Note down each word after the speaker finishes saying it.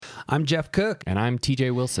I'm Jeff Cook, And I'm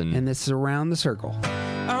TJ Wilson. and this is Around the Circle.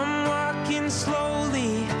 I'm walking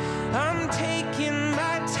slowly, I'm taking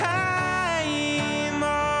my time. All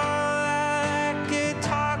I could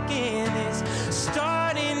talking is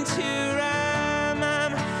starting to rhyme.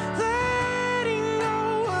 I'm letting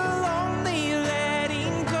go of lonely,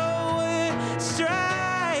 letting go of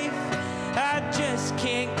strife. I just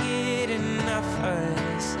can't get enough of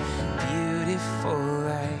this beautiful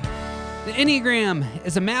life. The Enneagram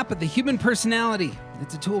is a map of the human personality.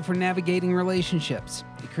 It's a tool for navigating relationships.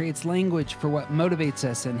 It creates language for what motivates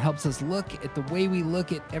us and helps us look at the way we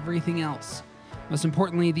look at everything else. Most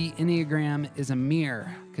importantly, the Enneagram is a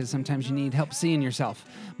mirror, because sometimes you need help seeing yourself.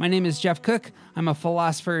 My name is Jeff Cook. I'm a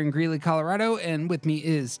philosopher in Greeley, Colorado, and with me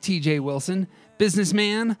is TJ Wilson,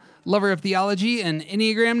 businessman, lover of theology, and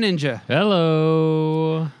Enneagram ninja.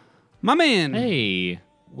 Hello. My man. Hey.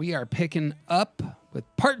 We are picking up with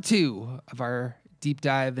part 2 of our deep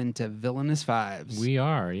dive into Villainous Fives. We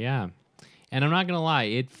are, yeah. And I'm not going to lie,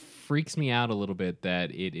 it freaks me out a little bit that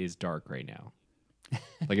it is dark right now.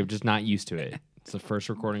 Like, I'm just not used to it. It's the first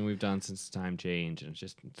recording we've done since the time change, and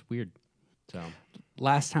it's weird. So,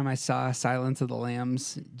 Last time I saw Silence of the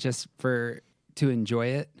Lambs, just to enjoy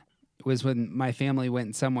it, was when my family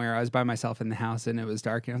went somewhere. I was by myself in the house, and it was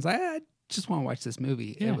dark, and I was like, I just want to watch this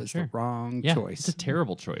movie. Yeah, it was sure. the wrong yeah, choice. it's a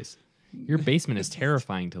terrible choice. Your basement is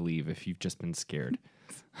terrifying to leave if you've just been scared.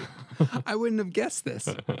 I wouldn't have guessed this.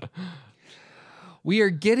 We are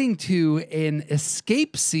getting to an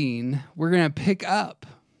escape scene we're going to pick up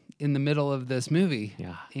in the middle of this movie.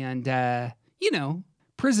 Yeah. And,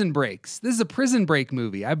 prison breaks. This is a prison break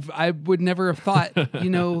movie. I would never have thought,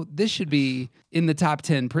 this should be in the top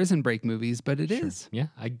 10 prison break movies, but it is. Yeah,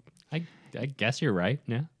 I guess you're right.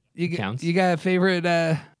 Yeah, counts. You got a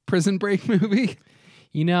favorite prison break movie?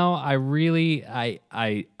 I really,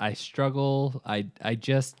 I struggle. I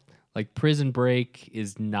just, like, Prison Break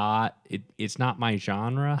is not, it's not my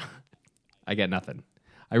genre. I get nothing.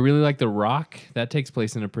 I really like The Rock. That takes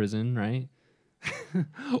place in a prison, right?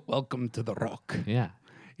 Welcome to the Rock. Yeah.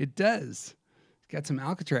 It does. It's got some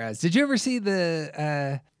Alcatraz. Did you ever see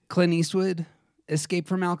the Clint Eastwood Escape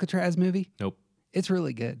from Alcatraz movie? Nope. It's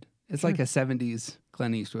really good. It's like a 70s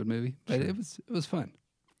Clint Eastwood movie, but it was fun.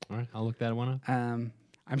 All right, I'll look that one up.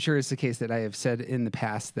 I'm sure it's the case that I have said in the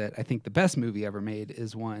past that I think the best movie ever made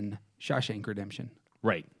is one Shawshank Redemption.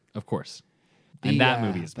 Right, of course. And that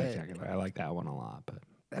movie is but- spectacular. I like that one a lot, but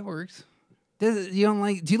That works. Do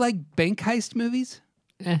you like bank heist movies?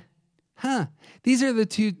 Huh. These are the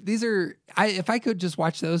two. If I could just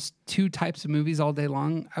watch those two types of movies all day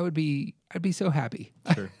long, I'd be so happy.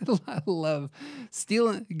 Sure. I love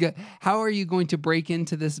stealing. How are you going to break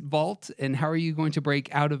into this vault, and how are you going to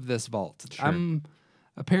break out of this vault? Sure.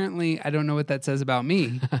 Apparently, I don't know what that says about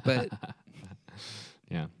me, but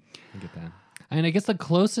yeah, I get that. And I guess the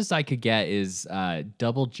closest I could get is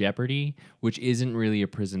Double Jeopardy, which isn't really a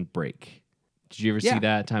prison break. Did you ever see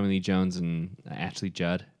that? Tommy Lee Jones and Ashley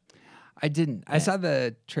Judd? I didn't. I saw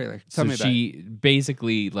the trailer. Tell So me about it. she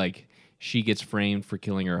basically, like, she gets framed for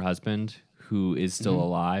killing her husband, who is still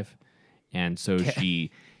alive, and so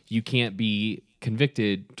you can't be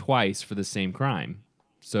convicted twice for the same crime.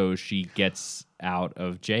 So she gets out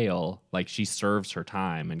of jail, like, she serves her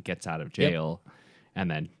time and gets out of jail,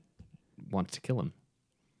 and then wants to kill him.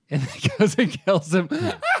 And then goes and kills him.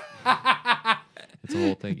 It's a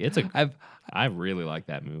whole thing. I really like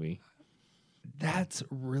that movie. That's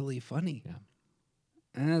really funny. Yeah.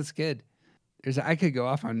 And that's good. I could go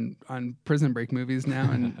off on prison break movies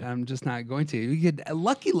now, and I'm just not going to.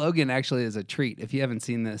 Lucky Logan actually is a treat. If you haven't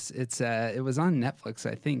seen this, it was on Netflix,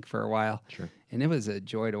 I think, for a while. Sure. And it was a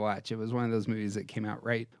joy to watch. It was one of those movies that came out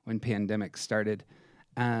right when pandemic started.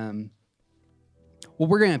 Well,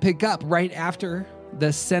 we're going to pick up right after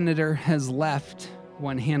the senator has left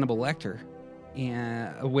one Hannibal Lecter,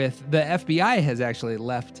 and with the FBI has actually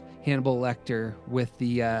left Hannibal Lecter with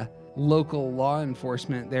the local law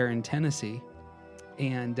enforcement there in Tennessee.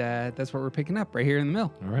 And that's what we're picking up right here in the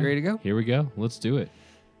mill. All right. You ready to go? Here we go. Let's do it.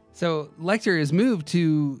 So Lecter is moved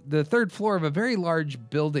to the third floor of a very large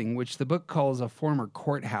building, which the book calls a former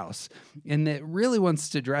courthouse. And it really wants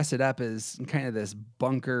to dress it up as kind of this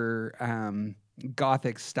bunker,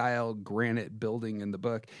 Gothic-style granite building in the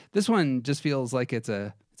book. This one just feels like it's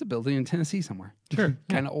a building in Tennessee somewhere. Sure.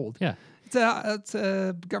 Kind of old. Yeah. It's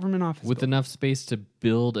a government office. With building. enough space to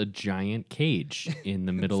build a giant cage in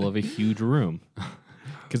the middle of a huge room.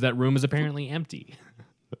 Because that room is apparently empty.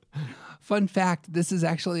 Fun fact, this is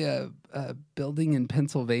actually a building in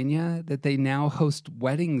Pennsylvania that they now host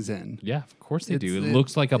weddings in. Yeah, of course they do. It It's-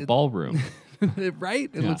 looks like a ballroom. Right?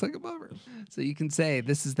 It Yeah. looks like a ballroom. So you can say,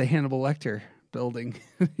 this is the Hannibal Lecter building.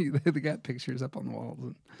 They got pictures up on the walls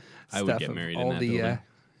and I stuff would get of married all in that the. building.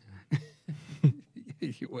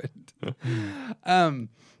 You wouldn't.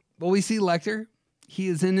 Well, we see Lecter. He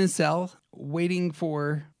is in his cell waiting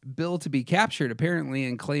for Bill to be captured, apparently,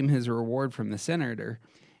 and claim his reward from the senator.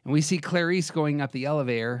 And we see Clarice going up the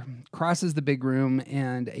elevator, crosses the big room,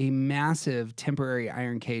 and a massive temporary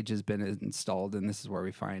iron cage has been installed. And this is where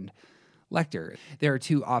we find Lecter. There are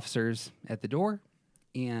two officers at the door.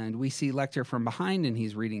 And we see Lecter from behind, and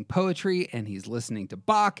he's reading poetry, and he's listening to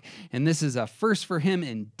Bach. And this is a first for him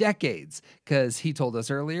in decades, because he told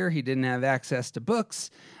us earlier he didn't have access to books.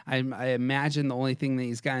 I imagine the only thing that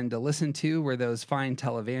he's gotten to listen to were those fine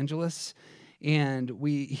televangelists. And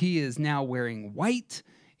he is now wearing white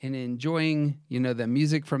and enjoying, the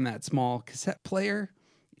music from that small cassette player,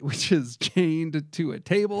 which is chained to a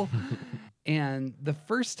table. And the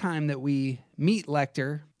first time that we meet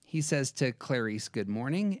Lecter, he says to Clarice, "Good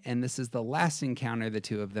morning," and this is the last encounter the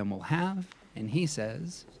two of them will have. And he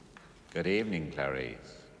says, "Good evening,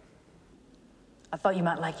 Clarice." I thought you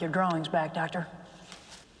might like your drawings back, Doctor.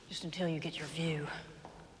 Just until you get your view.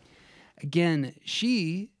 Again,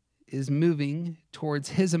 she is moving towards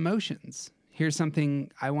his emotions. Here's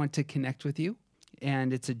something I want to connect with you,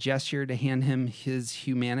 and it's a gesture to hand him his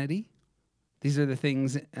humanity. These are the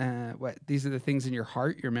things. These are the things in your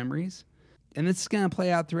heart, your memories. And this is going to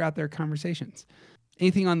play out throughout their conversations.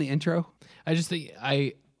 Anything on the intro? I just think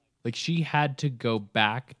she had to go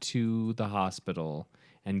back to the hospital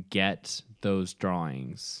and get those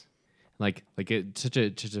drawings. It's such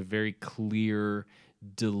a very clear,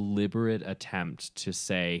 deliberate attempt to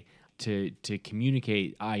say, to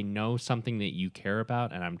communicate, I know something that you care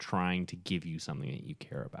about, and I'm trying to give you something that you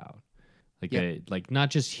care about. Not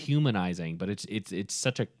just humanizing, but it's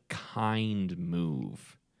such a kind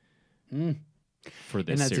move. For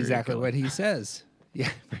this, and that's exactly what he says. Yeah,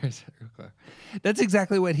 that's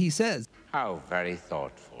exactly what he says. How very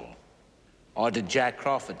thoughtful. Or did Jack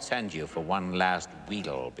Crawford send you for one last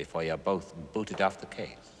wheedle before you're both booted off the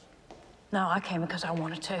case? No, I came because I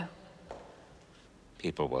wanted to.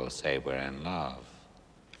 People will say we're in love.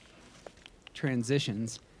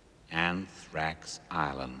 Transitions. Anthrax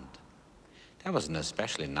Island. That was an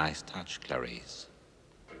especially nice touch, Clarice.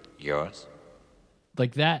 Yours?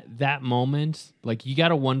 That moment, you got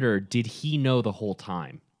to wonder, did he know the whole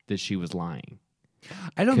time that she was lying?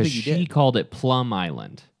 I don't think he did. She called it Plum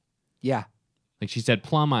Island. Yeah. She said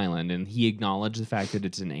Plum Island, and he acknowledged the fact that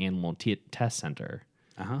it's an animal test center.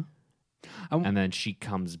 Uh-huh. And then she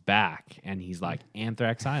comes back, and he's like,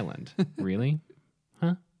 Anthrax Island. Really?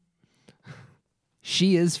 Huh?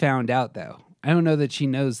 She is found out, though. I don't know that she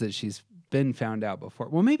knows that she's been found out before.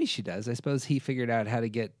 Well, maybe she does. I suppose he figured out how to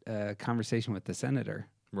get a conversation with the senator.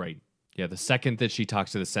 Right. Yeah, the second that she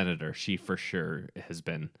talks to the senator, she for sure has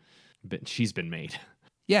she's been made.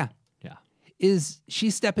 Yeah. Yeah. Is she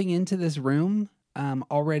stepping into this room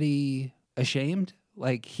already ashamed?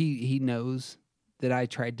 He knows that I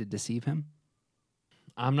tried to deceive him?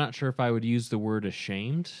 I'm not sure if I would use the word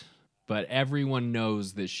ashamed, but everyone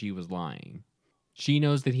knows that she was lying. She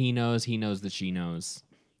knows that he knows that she knows.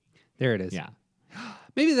 There it is. Yeah.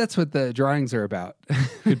 Maybe that's what the drawings are about.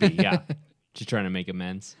 Could be, yeah. She's trying to make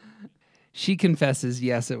amends. She confesses,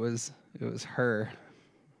 yes, it was her.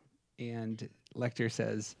 And Lecter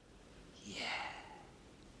says, "Yeah,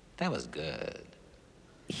 that was good."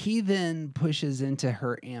 He then pushes into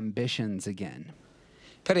her ambitions again.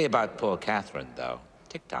 Pity about poor Catherine, though.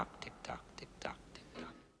 Tick-tock, tick-tock, tick-tock,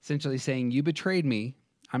 tick-tock. Essentially saying, you betrayed me.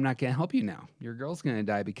 I'm not going to help you now. Your girl's going to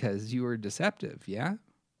die because you were deceptive, yeah?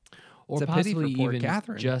 Or it's a pity possibly for poor even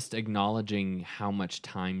Catherine. just acknowledging how much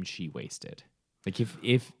time she wasted.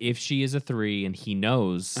 If she is a 3 and he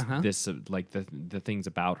knows this, the things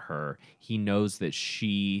about her, he knows that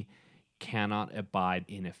she cannot abide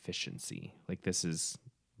inefficiency. This is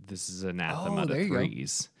anathema to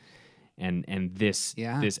 3s, and this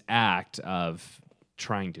act of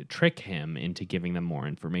trying to trick him into giving them more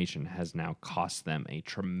information has now cost them a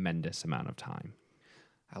tremendous amount of time.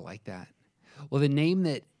 I like that. Well, the name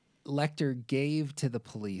that Lecter gave to the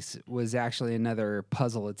police was actually another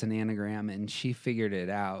puzzle. It's an anagram, and she figured it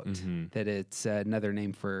out that it's another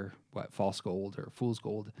name for false gold or fool's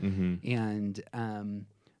gold. And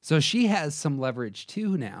so she has some leverage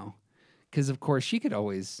too now, because of course she could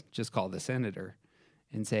always just call the senator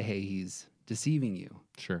and say, hey, he's deceiving you.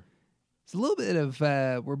 Sure. It's a little bit of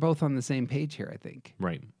we're both on the same page here, I think.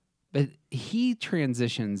 Right. But he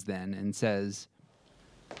transitions then and says,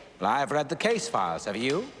 Well, I've read the case files, have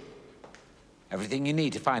you? Everything you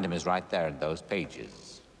need to find him is right there in those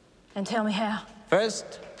pages. And tell me how.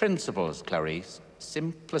 First, principles, Clarice.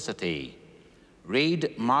 Simplicity.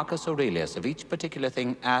 Read Marcus Aurelius. Of each particular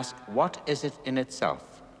thing, ask, what is it in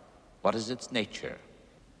itself? What is its nature?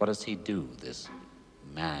 What does he do, this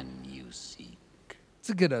man you seek? It's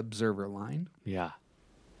a good observer line. Yeah.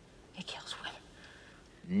 He kills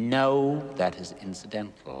women. No, that is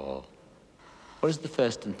incidental. What is the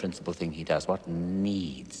first and principal thing he does? What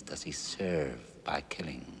needs does he serve by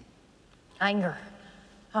killing? Anger.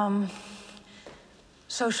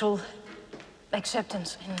 Social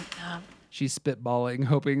acceptance and She's spitballing,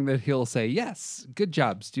 hoping that he'll say, yes, good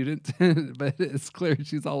job, student. But it's clear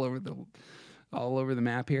she's all over the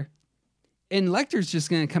map here. And Lecter's just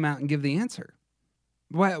going to come out and give the answer.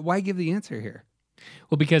 Why give the answer here?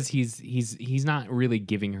 Well, because he's not really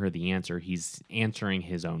giving her the answer. He's answering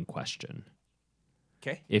his own question.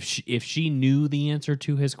 Okay. If she knew the answer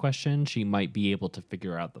to his question, she might be able to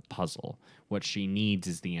figure out the puzzle. What she needs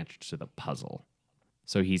is the answer to the puzzle.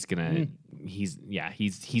 So he's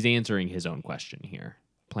answering his own question here,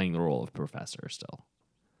 playing the role of professor still.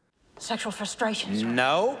 sexual frustrations.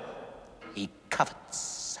 No, he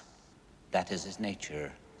covets. That is his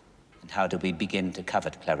nature. And how do we begin to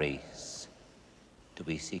covet, Clarice? Do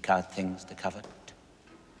we seek out things to covet?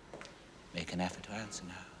 Make an effort to answer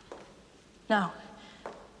now. No.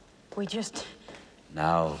 We just...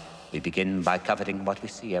 No, we begin by coveting what we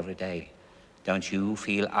see every day. Don't you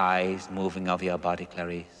feel eyes moving over your body,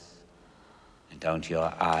 Clarice? And don't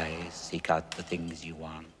your eyes seek out the things you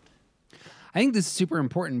want? I think this is super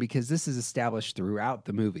important because this is established throughout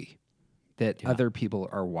the movie that other people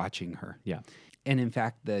are watching her. Yeah. And in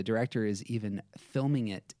fact, the director is even filming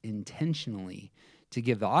it intentionally to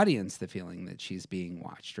give the audience the feeling that she's being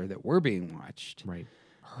watched or that we're being watched. Right.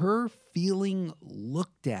 Her feeling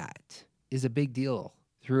looked at is a big deal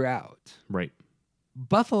throughout. Right.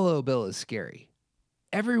 Buffalo Bill is scary.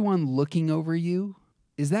 Everyone looking over you,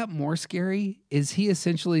 is that more scary? Is he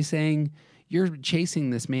essentially saying, you're chasing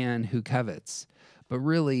this man who covets, but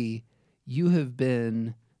really you have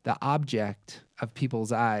been the object of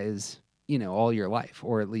people's eyes, you know, all your life,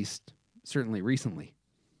 or at least certainly recently.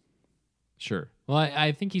 Sure. Well,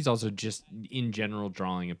 I think he's also just in general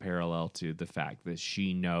drawing a parallel to the fact that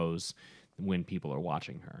she knows when people are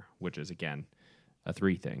watching her, which is, again, a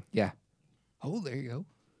 3 thing. Yeah. Oh, there you go.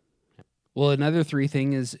 Well, another 3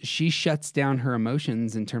 thing is she shuts down her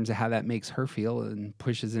emotions in terms of how that makes her feel and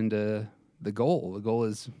pushes into the goal. The goal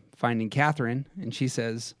is finding Catherine, and she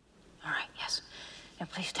says, All right, yes. And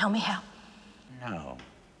please tell me how. No.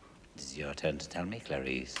 It's your turn to tell me,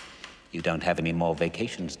 Clarice. You don't have any more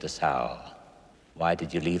vacations to Sal. Why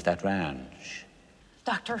did you leave that ranch?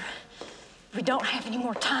 Doctor, we don't have any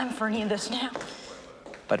more time for any of this now.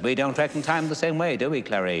 But we don't reckon time the same way, do we,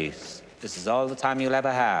 Clarice? This is all the time you'll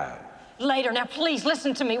ever have. Later. Now, please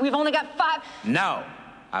listen to me. We've only got 5... No.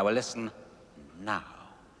 I will listen now.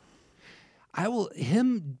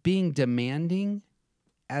 Him being demanding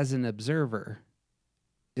as an observer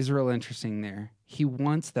is real interesting there. He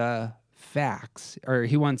wants the facts, or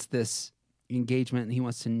he wants this engagement, and he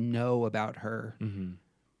wants to know about her. Mm-hmm.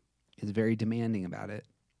 He's very demanding about it.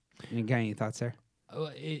 You got any thoughts there?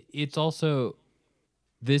 It's also,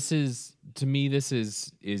 this is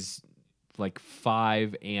like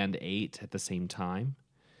 5 and 8 at the same time.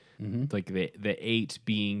 Mm-hmm. Like the 8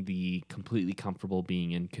 being the completely comfortable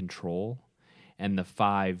being in control, and the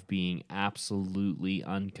 5 being absolutely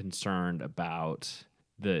unconcerned about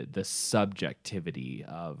the subjectivity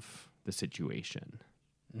of the situation.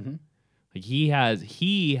 Mm-hmm. Like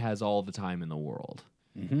he has all the time in the world,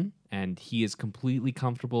 Mm-hmm. and he is completely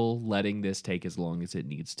comfortable letting this take as long as it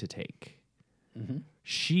needs to take. Mm-hmm.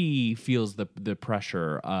 She feels the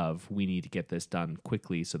pressure of, we need to get this done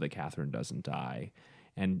quickly so that Catherine doesn't die,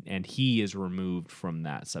 and he is removed from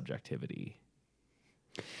that subjectivity.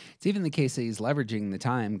 It's even the case that he's leveraging the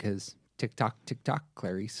time because tick-tock,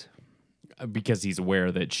 Clarice. Because he's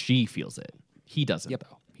aware that she feels it. He doesn't, Yep.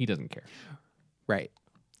 though. He doesn't care. Right.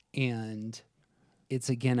 And it's,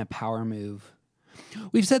 again, a power move.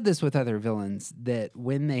 We've said this with other villains, that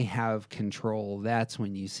when they have control, that's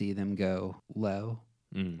when you see them go low.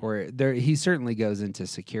 Or he certainly goes into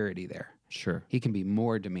security there. Sure. He can be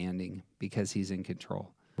more demanding because he's in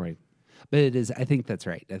control. Right. But it is, I think that's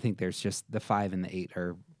right. I think there's just the 5 and the 8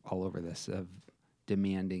 are all over this of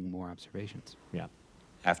demanding more observations. Yeah.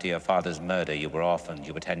 After your father's murder, you were orphaned.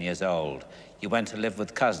 You were 10 years old. You went to live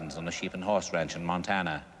with cousins on a sheep and horse ranch in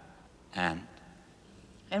Montana.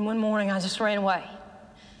 And one morning, I just ran away.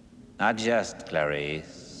 Not just,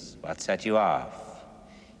 Clarice. What set you off?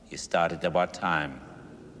 You started at what time?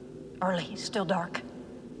 Early, still dark.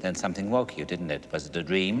 Then something woke you, didn't it? Was it a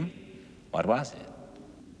dream? What was it?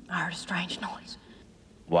 I heard a strange noise.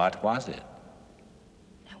 What was it?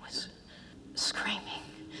 It was screaming.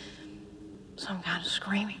 Some kind of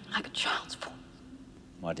screaming, like a child's voice.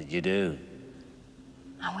 What did you do?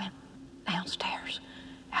 I went downstairs,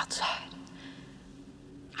 outside.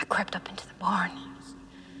 I crept up into the barn.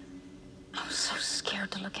 I was so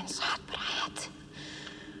scared to look inside, but I had to.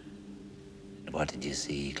 What did you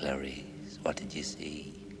see, Clarice? What did you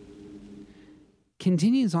see?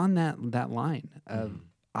 Continues on that line of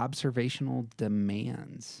observational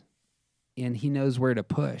demands. And he knows where to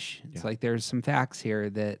push. It's like there's some facts here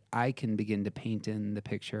that I can begin to paint in the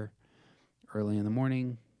picture early in the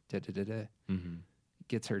morning.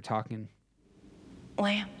 Gets her talking.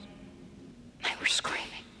 Lambs. They were screaming.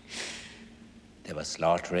 They were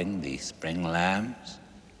slaughtering the spring lambs,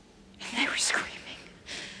 And they were screaming.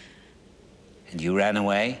 and you ran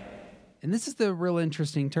away? And this is the real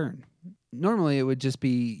interesting turn. Normally, it would just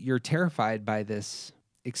be you're terrified by this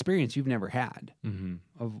experience you've never had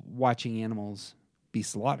of watching animals be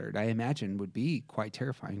slaughtered. I imagine would be quite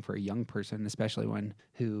terrifying for a young person, especially one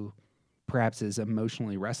who perhaps is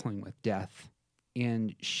emotionally wrestling with death.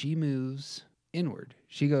 And she moves inward.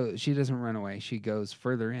 She doesn't run away. She goes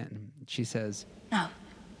further in. She says, No.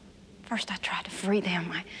 First I tried to free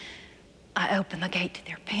them. I opened the gate to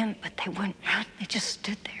their pen, but they wouldn't run. They just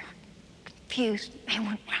stood there, confused. They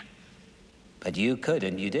wouldn't run. But you could,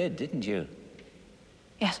 and you did, didn't you?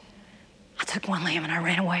 Yes. I took one lamb and I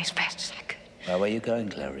ran away as fast as I could. Where were you going,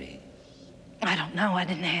 Clarice? I don't know. I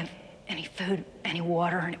didn't have any food, any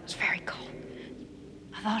water, and it was very cold.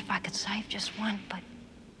 I thought if I could save just one, but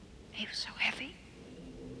he was so heavy.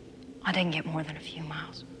 I didn't get more than a few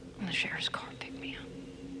miles when the sheriff's car picked me up.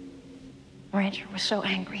 Rancher was so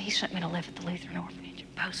angry, he sent me to live at the Lutheran orphanage in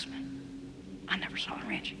Postman. I never saw the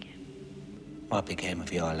ranch again. What became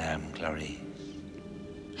of your lamb, Clarice?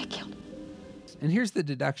 They killed it. and here's the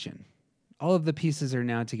deduction. All of the pieces are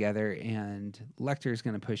now together, and Lecter is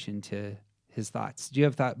going to push into his thoughts. Do you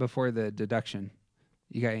have thought before the deduction?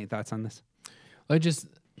 You got any thoughts on this?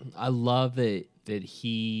 I love that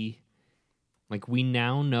he, like, we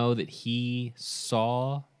now know that he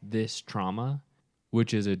saw this trauma,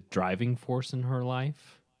 which is a driving force in her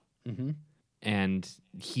life, and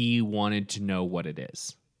he wanted to know what it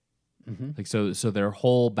is. Like, so their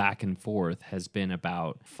whole back and forth has been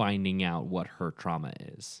about finding out what her trauma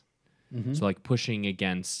is. So, like, pushing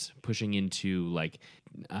into, like,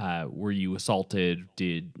 were you assaulted?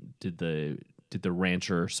 Did the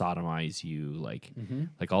rancher sodomize you? Like,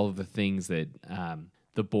 like all of the things that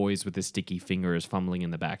the boys with the sticky fingers fumbling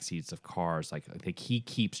in the back seats of cars. Like he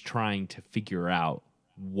keeps trying to figure out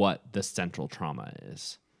what the central trauma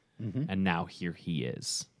is, and now here he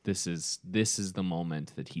is. This is the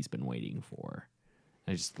moment that he's been waiting for.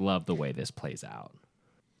 I just love the way this plays out.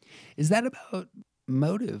 Is that about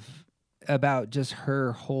motive? About just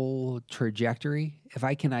her whole trajectory? If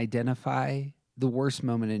I can identify the worst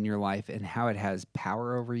moment in your life and how it has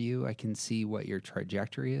power over you, I can see what your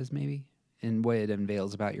trajectory is, maybe, and what it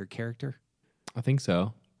unveils about your character. I think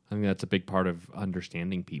so. I think that's a big part of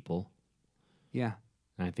understanding people. Yeah.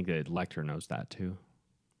 And I think that Lecter knows that too.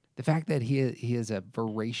 The fact that he has a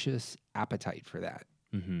voracious appetite for that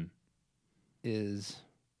is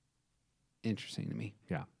interesting to me.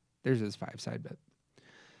 Yeah. There's his 5-side bet.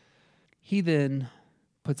 He then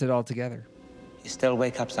puts it all together. You still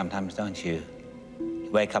wake up sometimes, don't you?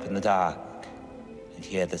 You wake up in the dark and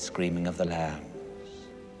hear the screaming of the lambs.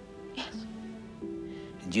 Yes.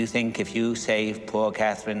 And you think if you save poor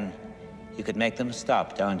Catherine, you could make them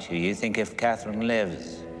stop, don't you? You think if Catherine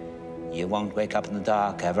lives, you won't wake up in the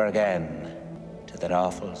dark ever again to that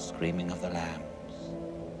awful screaming of the lambs.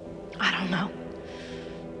 I don't know.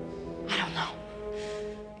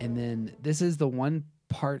 And then this is the one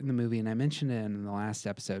part in the movie, and I mentioned it in the last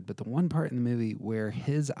episode, but the one part in the movie where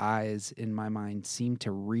his eyes, in my mind, seem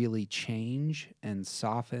to really change and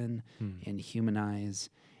soften and humanize,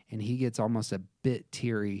 and he gets almost a bit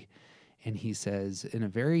teary, and he says in a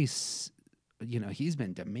very, he's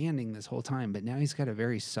been demanding this whole time, but now he's got a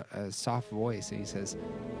very soft voice, and he says,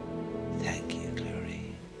 Thank you,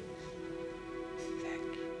 Clarice.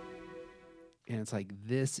 Thank you. and it's like,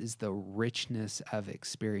 this is the richness of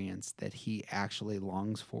experience that he actually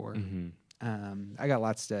longs for. I got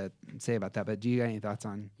lots to say about that, but do you got any thoughts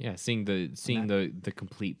on? Yeah, seeing the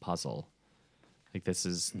complete puzzle. Like this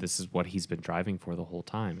is what he's been driving for the whole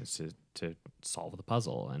time, is to solve the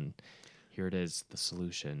puzzle, and here it is, the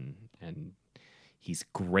solution. And he's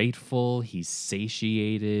grateful, he's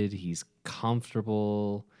satiated, he's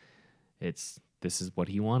comfortable. This is what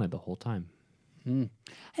he wanted the whole time. I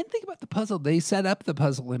didn't think about the puzzle. They set up the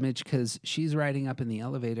puzzle image because she's riding up in the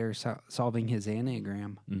elevator solving his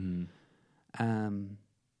Enneagram.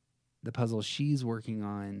 the puzzle she's working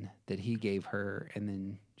on that he gave her, and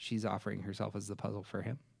then she's offering herself as the puzzle for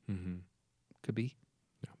him. Mm-hmm. Could be.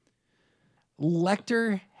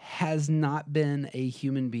 Lecter has not been a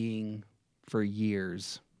human being for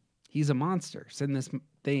years. He's a monster. Send this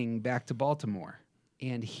thing back to Baltimore.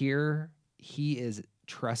 And here he is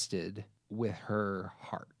trusted with her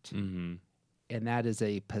heart. Mm-hmm. And that is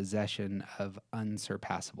a possession of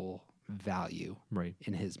unsurpassable value Right.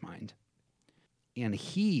 in his mind. And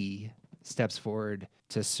he steps forward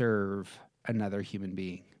to serve another human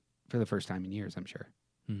being for the first time in years, I'm sure.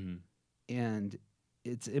 Mm-hmm. And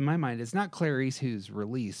it's, in my mind, it's not Clarice who's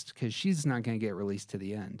released, because she's not going to get released to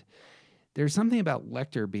the end. There's something about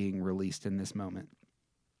Lecter being released in this moment.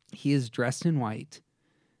 He is dressed in white,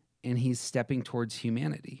 and he's stepping towards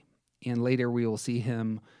humanity. And later we will see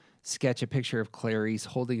him sketch a picture of Clarice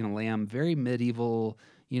holding a lamb, very medieval,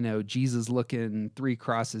 Jesus-looking, 3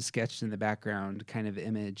 crosses sketched in the background kind of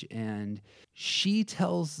image. And she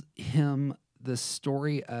tells him the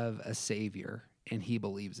story of a savior, and he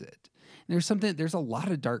believes it. And there's a lot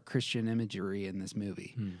of dark Christian imagery in this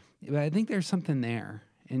movie. But I think there's something there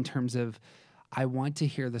in terms of, I want to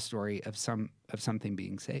hear the story of something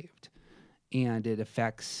being saved. And it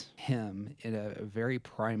affects him in a very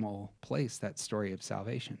primal place, that story of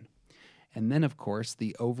salvation. And then, of course,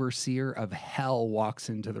 the overseer of hell walks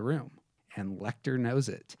into the room, and Lecter knows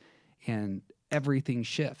it, and everything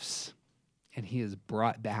shifts, and he is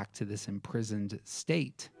brought back to this imprisoned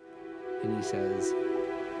state. And he says,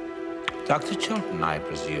 Dr. Chilton, I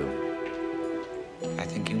presume. I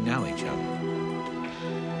think you know each other.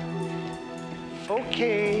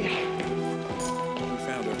 Okay.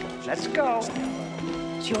 Let's go.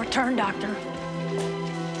 It's your turn, Doctor.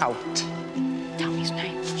 Out. Tell me his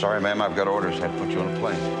name. Sorry, ma'am, I've got orders. I had to put you on a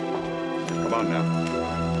plane. Come on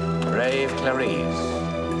now. Brave Clarice.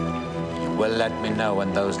 You will let me know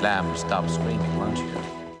when those lambs stop screaming, won't you?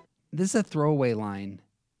 this is a throwaway line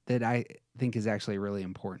that I think is actually really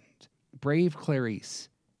important. Brave Clarice.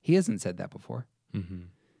 He hasn't said that before. Mm-hmm.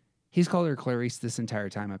 He's called her Clarice this entire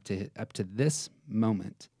time up to this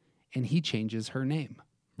moment, and he changes her name.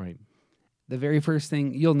 Right. The very first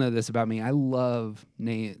thing, you'll know this about me, I love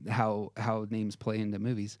how names play into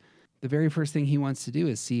movies. The very first thing he wants to do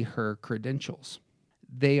is see her credentials.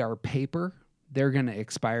 They are paper. They're going to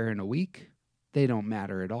expire in a week. They don't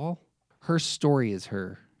matter at all. Her story is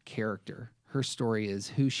her character. Her story is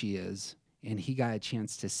who she is, and he got a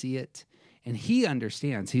chance to see it. And he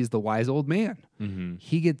understands. He's the wise old man. Mm-hmm.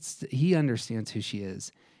 He understands who she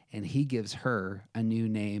is, and he gives her a new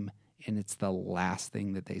name, and it's the last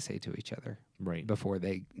thing that they say to each other. Right. Before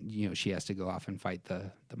she has to go off and fight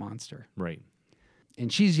the monster. Right.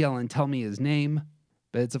 And she's yelling, "Tell me his name."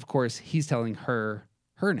 But it's, of course, he's telling her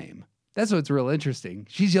name. That's what's real interesting.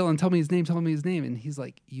 She's yelling, "Tell me his name, tell me his name." And he's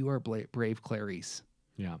like, "You are brave Clarice."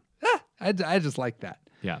 Yeah. I just like that.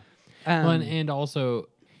 Yeah. And also,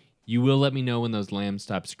 you will let me know when those lambs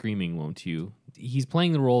stop screaming, won't you? He's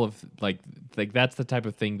playing the role of like that's the type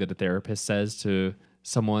of thing that a therapist says to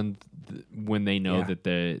someone when they know that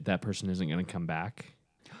that person isn't going to come back.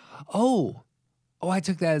 Oh, I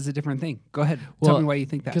took that as a different thing. Go ahead. Tell me why you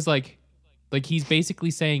think that. Because like he's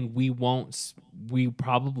basically saying we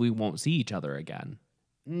probably won't see each other again.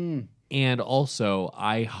 Mm. And also,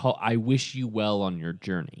 I wish you well on your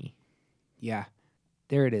journey. Yeah,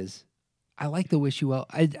 there it is. I like the wish you well.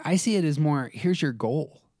 I see it as more, here's your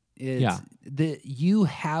goal. It's that you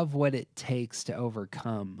have what it takes to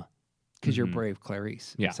overcome because you're brave,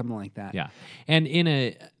 Clarice. Yeah. Something like that. Yeah. And in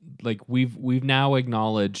a, we've now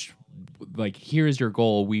acknowledged, here is your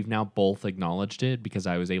goal. We've now both acknowledged it because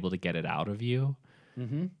I was able to get it out of you.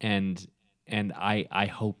 Mm-hmm. And I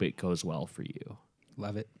hope it goes well for you.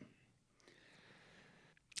 Love it.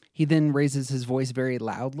 He then raises his voice very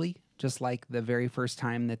loudly, just like the very first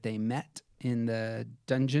time that they met in the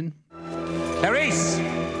dungeon. Clarice!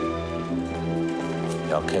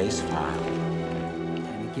 Your case filed.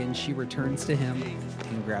 And again, she returns to him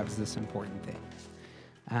and grabs this important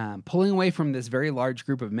thing. Pulling away from this very large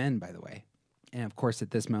group of men, by the way. And of course,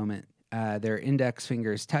 at this moment, their index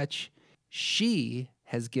fingers touch. She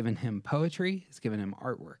has given him poetry, has given him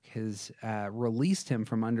artwork, has released him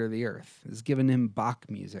from under the earth, has given him Bach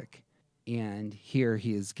music. And here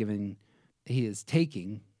he is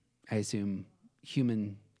taking, I assume,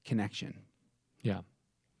 human connection. Yeah.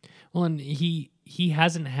 Well, and he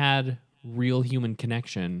hasn't had real human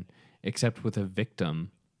connection except with a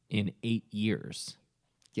victim in 8 years.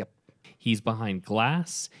 Yep. He's behind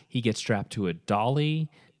glass. He gets strapped to a dolly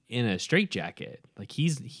in a straitjacket.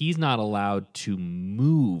 He's not allowed to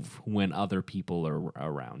move when other people are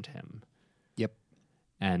around him. Yep.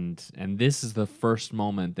 And this is the first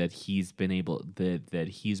moment that he's been able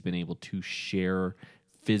to share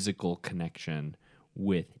physical connection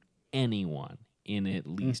with anyone in at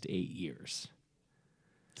least 8 years.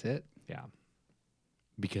 That's it. Yeah.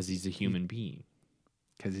 Because he's a human being.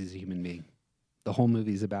 Because he's a human being. The whole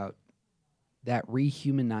movie's about that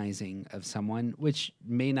rehumanizing of someone, which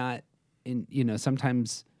may not,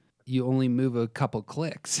 sometimes you only move a couple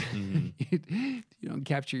clicks. You don't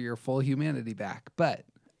capture your full humanity back. But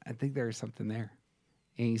I think there's something there.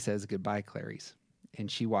 And he says, "Goodbye, Clarice." And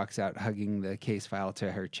she walks out hugging the case file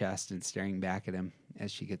to her chest and staring back at him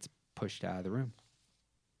as she gets pushed out of the room.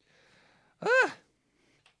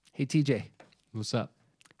 Hey, TJ, What's up?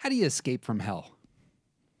 how do you escape from hell?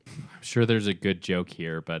 I'm sure there's a good joke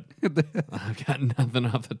here, but I've got nothing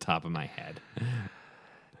off the top of my head.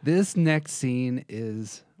 This next scene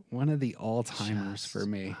is one of the all-timers for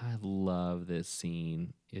me. I love this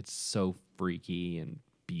scene. It's so freaky and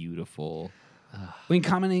beautiful. When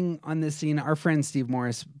commenting on this scene, our friend Steve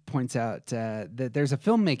Morris points out that there's a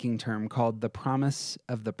filmmaking term called the promise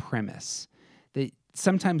of the premise. That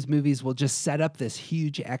sometimes movies will just set up this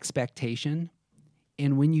huge expectation,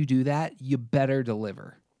 and when you do that, you better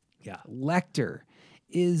deliver. Yeah. Lecter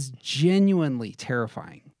is genuinely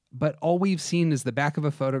terrifying, but all we've seen is the back of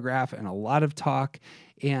a photograph and a lot of talk,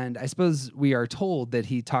 and I suppose we are told that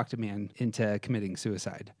he talked a man into committing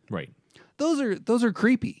suicide. Right. Those are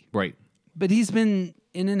creepy. Right. But he's been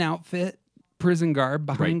in an outfit, prison garb,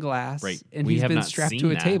 behind glass, Right. and We he's have been not strapped seen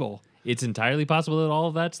to a that. table. It's entirely possible that all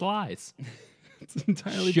of that's lies. It's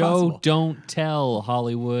entirely Show, possible. don't tell,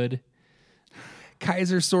 Hollywood.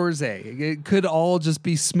 Kaiser Soze. It could all just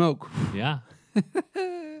be smoke. Yeah.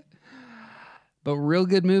 But real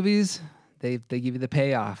good movies, they give you the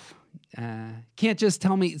payoff. Can't just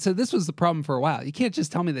tell me. So this was the problem for a while. You can't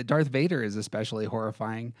just tell me that Darth Vader is especially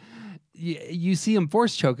horrifying. You see him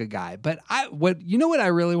force choke a guy, but what I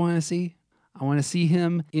really want to see? I want to see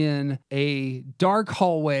him in a dark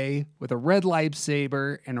hallway with a red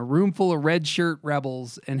lightsaber and a room full of red shirt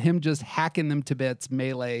rebels, and him just hacking them to bits,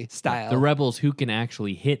 melee style. The rebels who can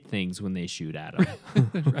actually hit things when they shoot at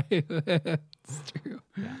them. Right? It's true.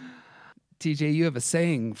 Yeah. TJ, you have a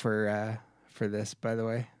saying for this, by the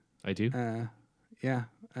way. I do. Yeah.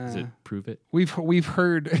 Does it prove it? We've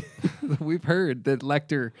heard we've heard that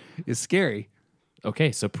Lecter is scary.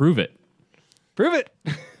 Okay, so prove it. Prove it.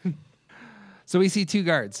 So we see two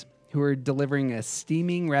guards who are delivering a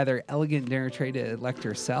steaming, rather elegant dinner tray to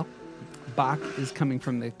Lecter's cell. Bach is coming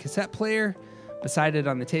from the cassette player. Beside it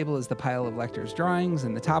on the table is the pile of Lecter's drawings,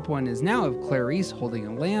 and the top one is now of Clarice holding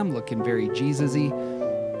a lamb, looking very Jesus-y.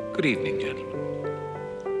 Good evening,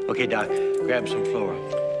 gentlemen. Okay, Doc, grab some flora.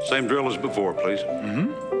 Same drill as before, please.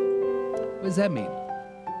 What does that mean?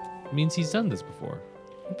 It means he's done this before.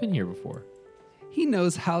 I've been here before. He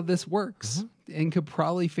knows how this works and could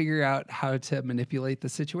probably figure out how to manipulate the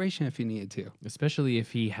situation if he needed to. Especially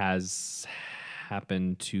if he has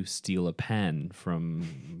happened to steal a pen from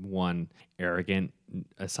one arrogant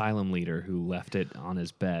asylum leader who left it on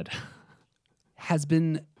his bed. Has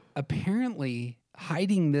been apparently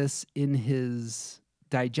hiding this in his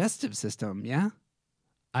digestive system, yeah?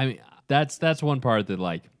 I mean, that's one part that,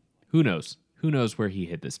 like, who knows? Who knows where he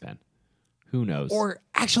hid this pen? Who knows? Or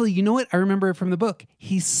actually, you know what? I remember it from the book.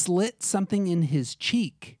 He slit something in his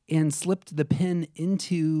cheek and slipped the pen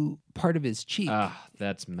into part of his cheek.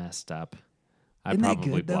 That's messed up. I Isn't that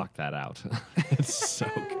probably good, though? blocked that out. It's so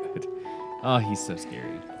good. Oh, he's so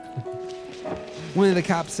scary. One of the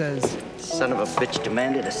cops says, Son of a bitch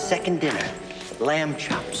demanded a second dinner. Lamb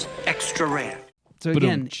chops, extra rare. so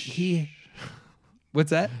again, Ba-dum. what's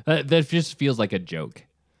that? That just feels like a joke.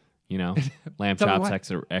 You know, lamb Tell me chops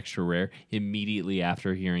why. extra rare. Immediately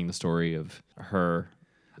after hearing the story of her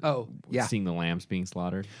Oh, yeah. seeing the lambs being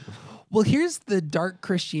slaughtered. Well, here's the dark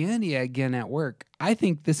Christianity again at work. I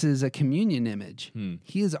think this is a communion image.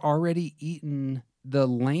 He has already eaten the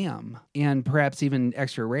lamb, and perhaps even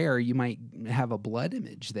extra rare, you might have a blood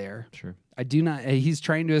image there. Sure. I do not. He's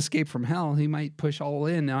trying to escape from hell. He might push all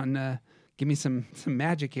in on. Give me some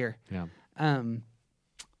magic here. Yeah.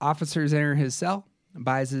 Officers enter his cell.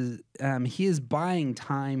 He is buying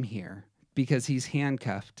time here because he's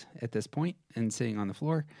handcuffed at this point and sitting on the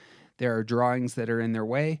floor. There are drawings that are in their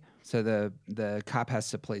way, so the cop has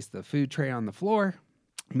to place the food tray on the floor,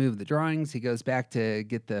 move the drawings. He goes back to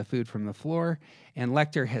get the food from the floor, and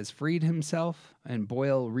Lecter has freed himself, and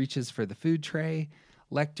Boyle reaches for the food tray.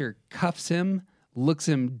 Lecter cuffs him, looks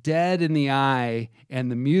him dead in the eye, and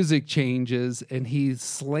the music changes, and he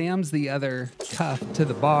slams the other cuff to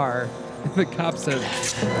the bar. The cop says,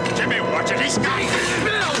 Jimmy, watch it. He's got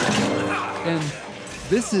it. and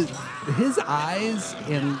this is his eyes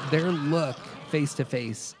and their look face to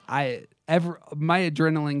face, my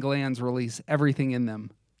adrenaline glands release everything in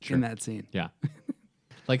them in that scene. Yeah.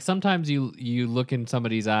 Like sometimes you look in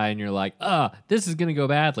somebody's eye and you're like, this is going to go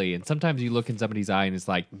badly. And sometimes you look in somebody's eye and it's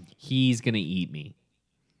like, he's going to eat me.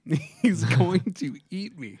 He's going to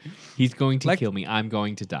eat me. He's going to kill me. I'm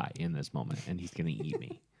going to die in this moment and he's going to eat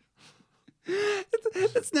me.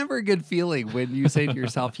 It's never a good feeling when you say to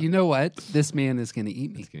yourself, you know what? This man is going to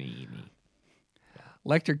eat me. He's going to eat me.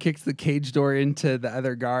 Lecter kicks the cage door into the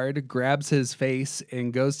other guard, grabs his face,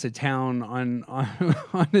 and goes to town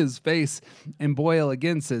on his face. And Boyle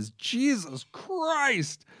again says, Jesus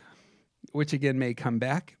Christ, which again may come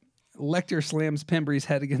back. Lecter slams Pembry's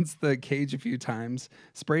head against the cage a few times,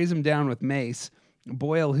 sprays him down with mace.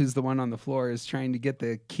 Boyle, who's the one on the floor, is trying to get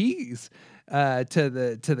the keys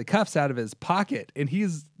to the cuffs out of his pocket, and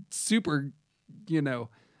he's super,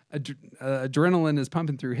 adrenaline is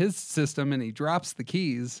pumping through his system, and he drops the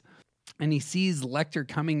keys, and he sees Lecter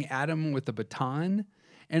coming at him with a baton,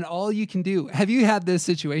 and all you can do. Have you had this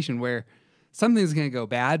situation where something's going to go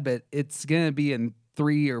bad, but it's going to be in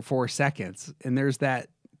 3 or 4 seconds, and there's that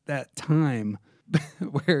time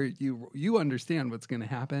where you understand what's going to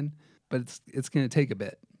happen, but it's going to take a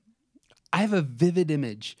bit. I have a vivid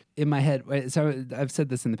image in my head. So I've said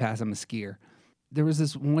this in the past. I'm a skier. There was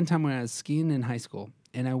this one time when I was skiing in high school,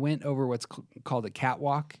 and I went over what's called a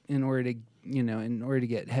catwalk in order to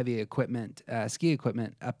get heavy equipment, ski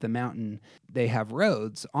equipment up the mountain. They have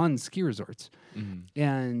roads on ski resorts,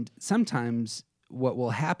 and sometimes what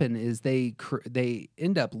will happen is they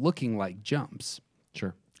end up looking like jumps.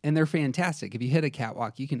 Sure. And they're fantastic. If you hit a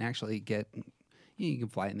catwalk, you can actually you can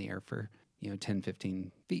fly in the air for 10,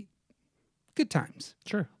 15 feet. Good times.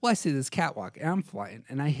 Sure. Well, I see this catwalk, and I'm flying,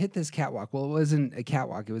 and I hit this catwalk. Well, it wasn't a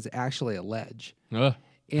catwalk; it was actually a ledge.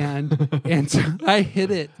 And so I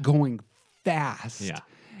hit it going fast. Yeah.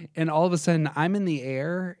 And all of a sudden, I'm in the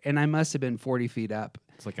air, and I must have been 40 feet up.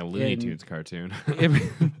 It's like a Looney Tunes cartoon.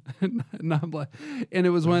 And it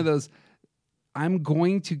was one of those. I'm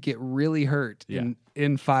going to get really hurt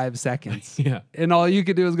in 5 seconds. Yeah. And all you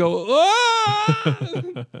could do is go,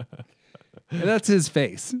 ah! And that's his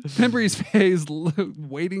face. Pembry's face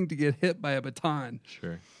waiting to get hit by a baton.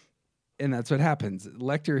 Sure. And that's what happens.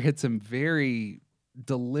 Lecter hits him very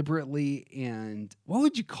deliberately, and what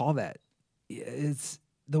would you call that? It's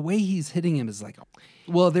the way he's hitting him is like,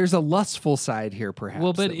 well, there's a lustful side here, perhaps.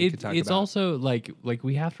 Well, but it's about. Also like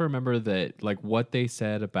we have to remember that like what they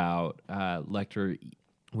said about Lecter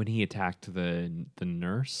when he attacked the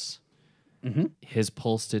nurse. Mm-hmm. His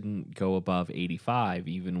pulse didn't go above 85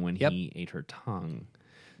 even when he ate her tongue.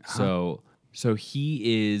 So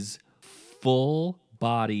he is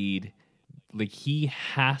full-bodied. Like he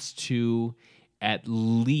has to at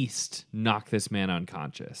least knock this man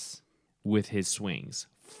unconscious with his swings,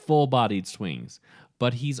 full-bodied swings.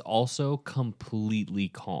 But he's also completely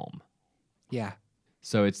calm. Yeah.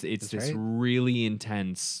 So it's this really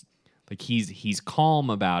intense. Like he's calm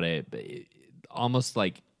about it, but almost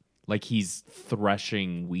like he's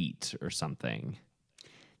threshing wheat or something.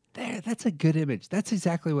 That's a good image. That's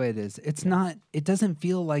exactly what it is. It's not. It doesn't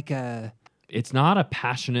feel like a. It's not a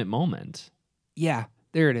passionate moment. Yeah,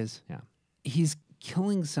 there it is. Yeah, he's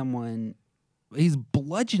killing someone. He's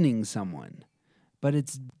bludgeoning someone, but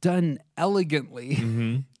it's done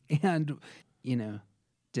elegantly and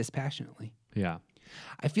dispassionately. Yeah,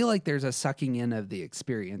 I feel like there's a sucking in of the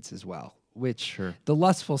experience as well. Which the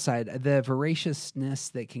lustful side, the voraciousness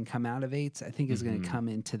that can come out of Eights, I think is going to come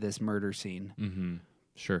into this murder scene.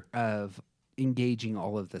 Sure. Of engaging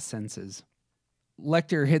all of the senses.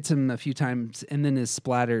 Lecter hits him a few times and then is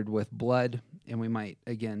splattered with blood. And we might,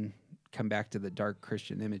 again, come back to the dark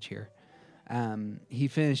Christian image here. He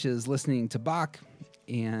finishes listening to Bach,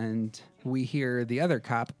 and we hear the other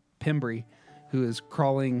cop, Pembry, who is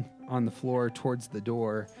crawling on the floor towards the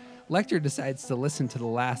door. Lecter decides to listen to the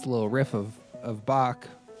last little riff of Bach,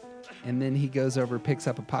 and then he goes over, picks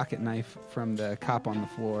up a pocket knife from the cop on the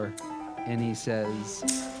floor, and he says,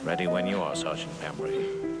 Ready when you are, Sergeant Pembry.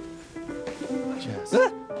 Just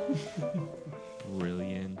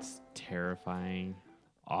brilliant, terrifying,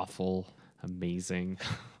 awful, amazing.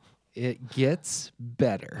 It gets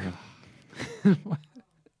better.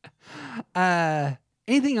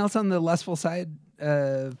 Anything else on the lustful side?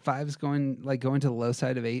 Five's going to the low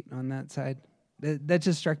side of 8 on that side. That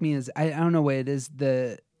just struck me as I don't know what it is.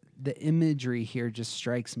 The imagery here just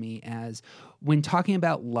strikes me as when talking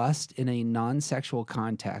about lust in a non-sexual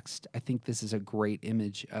context. I think this is a great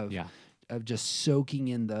image of just soaking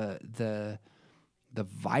in the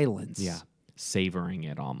violence. Yeah, savoring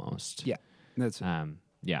it almost. Yeah, that's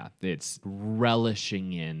Yeah, it's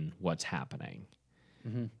relishing in what's happening.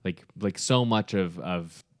 Like so much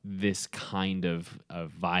of this kind of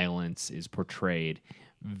violence is portrayed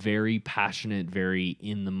very passionate, very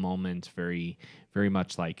in the moment, very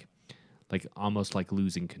much like almost like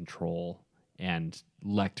losing control. And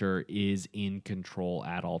Lecter is in control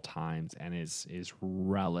at all times and is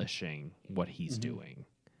relishing what he's doing.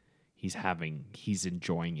 He's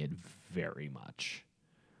enjoying it very much.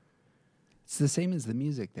 It's the same as the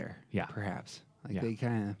music there. Yeah. Perhaps. Like Yeah. they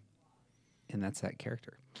kind of, and that's that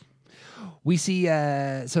character. We see,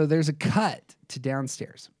 so there's a cut to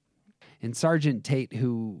downstairs. And Sergeant Tate,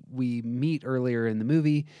 who we meet earlier in the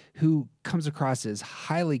movie, who comes across as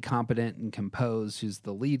highly competent and composed, who's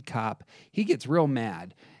the lead cop, he gets real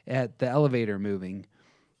mad at the elevator moving.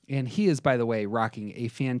 And he is, by the way, rocking a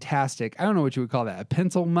fantastic, I don't know what you would call that, a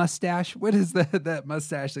pencil mustache? What is that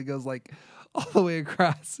mustache that goes like all the way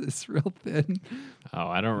across? It's real thin. Oh,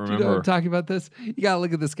 I don't Do you know what I'm talking about this? You got to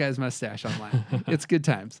look at this guy's mustache online. It's good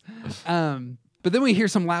times. But then we hear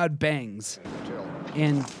some loud bangs.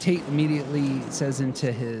 And Tate immediately says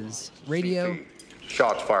into his radio,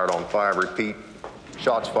 Shots fired on 5. Repeat.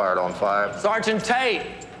 Shots fired on 5. Sergeant Tate!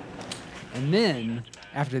 and then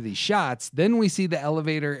after these shots, then we see the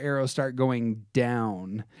elevator arrow start going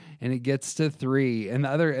down and it gets to 3 and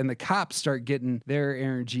the cops start getting their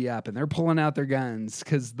energy up and they're pulling out their guns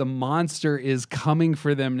because the monster is coming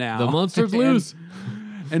for them now. The monster's loose.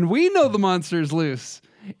 And we know the monster's loose.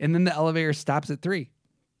 And then the elevator stops at 3.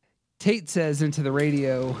 Tate says into the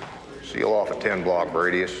radio, Seal off a 10-block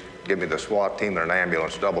radius. Give me the SWAT team and an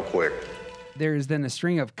ambulance double quick. there's then a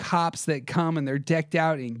string of cops that come and they're decked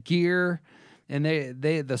out in gear. And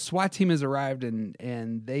the SWAT team has arrived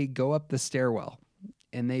and they go up the stairwell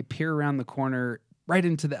and they peer around the corner right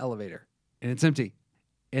into the elevator and it's empty.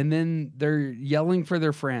 And then they're yelling for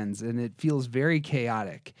their friends and it feels very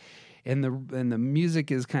chaotic. And the music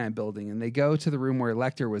is kind of building and they go to the room where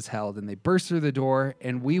Lecter was held and they burst through the door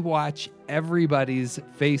and we watch everybody's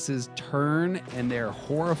faces turn and they're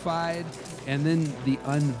horrified. And then the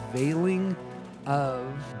unveiling of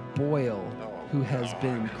Boyle, who has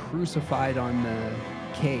been crucified on the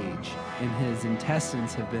cage and his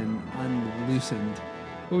intestines have been unloosened.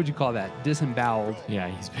 What would you call that? Disemboweled. Yeah,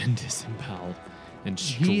 he's been disemboweled and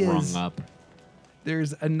He strung is- up.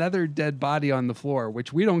 There's another dead body on the floor,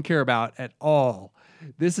 which we don't care about at all.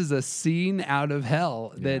 This is a scene out of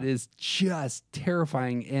hell that is just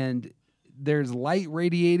terrifying. And there's light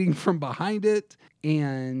radiating from behind it.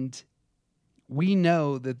 And we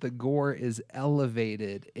know that the gore is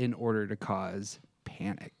elevated in order to cause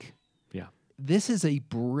panic. Yeah, This is a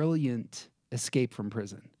brilliant escape from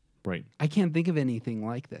prison. right. I can't think of anything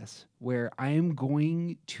like this where I am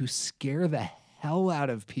going to scare the hell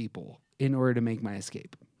out of people in order to make my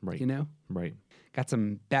escape. Right. You know? Right. Got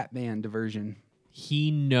some Batman diversion.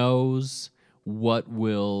 He knows what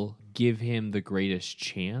will give him the greatest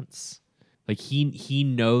chance. Like he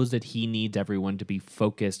knows that he needs everyone to be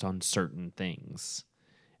focused on certain things.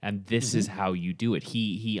 And this is how you do it.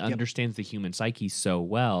 He understands the human psyche so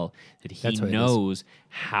well that he That's what it is. knows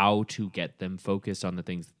how to get them focused on the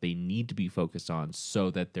things that they need to be focused on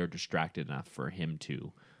so that they're distracted enough for him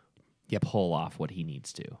to pull off what he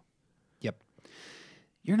needs to. Yep.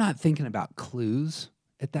 You're not thinking about clues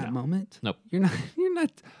at that moment. Nope. You're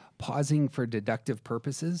not pausing for deductive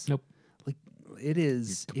purposes. Nope. Like it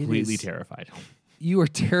is Completely terrified. You are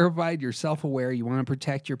terrified, you're self-aware, you want to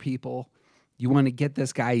protect your people. You want to get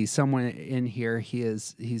this guy, he's someone in here.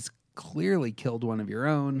 He's clearly killed one of your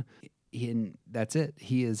own. And that's it.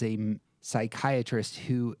 He is a psychiatrist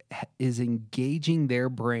who is engaging their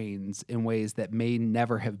brains in ways that may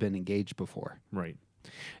never have been engaged before. Right.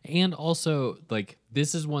 And also, like,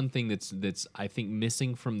 this is one thing that's I think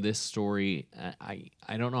missing from this story.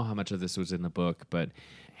 I don't know how much of this was in the book, but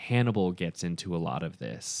Hannibal gets into a lot of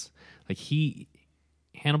this. Like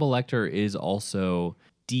Hannibal Lecter is also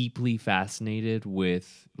deeply fascinated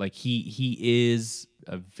with, like, he is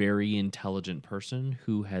a very intelligent person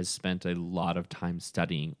who has spent a lot of time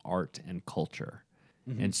studying art and culture.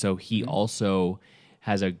 And so he also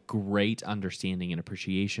has a great understanding and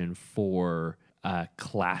appreciation for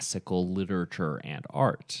classical literature and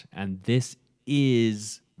art. And this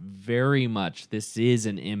is very much, this is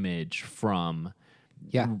an image from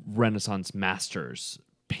Renaissance masters'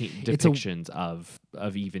 depictions of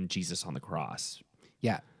even Jesus on the cross.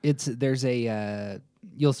 Yeah, there's a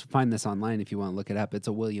you'll find this online if you want to look it up. It's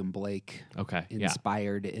a William Blake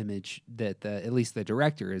inspired image that at least the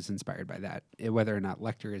director is inspired by that. Whether or not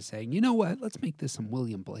Lecter is saying, you know what, let's make this some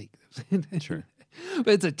William Blake. Sure. But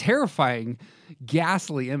it's a terrifying,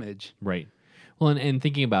 ghastly image. Right. Well, and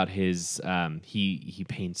thinking about his, he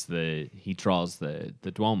draws the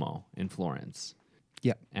Duomo in Florence,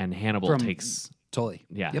 Yep. and Hannibal From- takes Totally.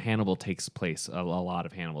 Yeah, Yep. Hannibal takes place. A lot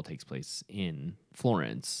of Hannibal takes place in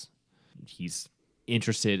Florence. He's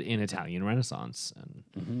interested in Italian Renaissance,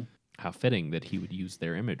 and how fitting that he would use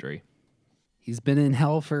their imagery. He's been in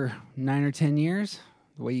hell for 9 or 10 years.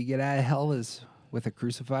 The way you get out of hell is with a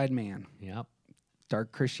crucified man. Yep.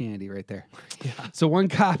 Dark Christianity right there. So one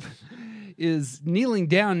cop is kneeling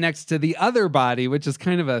down next to the other body, which is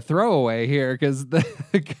kind of a throwaway here because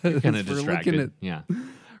Kind of distracted. Yeah.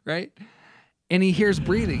 right? And he hears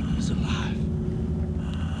breathing. He's alive.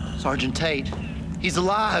 Sergeant Tate, he's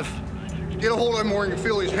alive. Get a hold of him where you can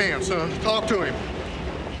feel his hands, son. Talk to him.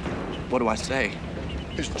 What do I say?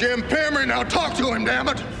 It's Jim Pemery now. Talk to him, damn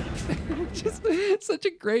it. Just such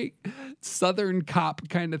a great Southern cop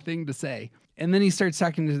kind of thing to say. And then he starts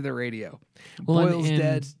talking to the radio. Boyle's and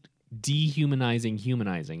dead. Dehumanizing,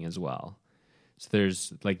 humanizing as well. So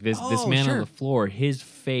there's like this Oh, man sure. on the floor. His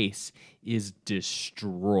face is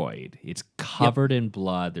destroyed. It's covered in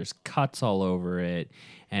blood. There's cuts all over it,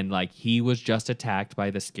 and like he was just attacked by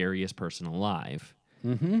the scariest person alive,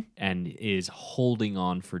 and is holding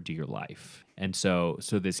on for dear life. And so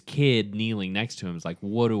this kid kneeling next to him is like,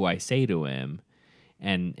 "What do I say to him?"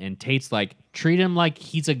 And Tate's like, treat him like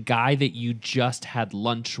he's a guy that you just had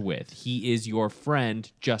lunch with. He is your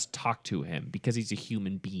friend. Just talk to him because he's a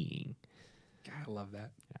human being. God, I love that.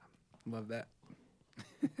 Yeah. Love that.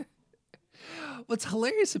 What's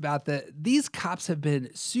hilarious about these cops have been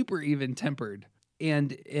super even tempered,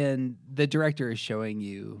 and the director is showing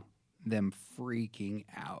you them freaking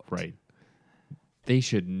out. Right. They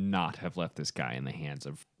should not have left this guy in the hands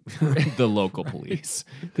of the local police.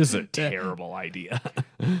 This is a terrible idea.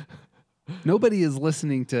 Nobody is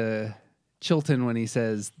listening to Chilton when he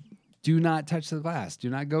says, "Do not touch the glass. Do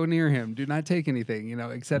not go near him. Do not take anything."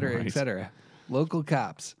 Et cetera, Right. et cetera. Local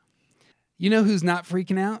cops. You know who's not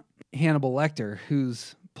freaking out? Hannibal Lecter,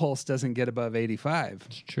 whose pulse doesn't get above 85.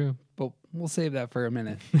 It's true. But we'll save that for a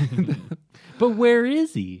minute. But where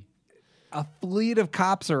is he? A fleet of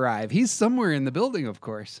cops arrive. He's somewhere in the building, of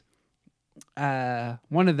course.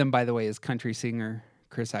 One of them, by the way, is country singer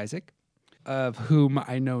Chris Isaac, of whom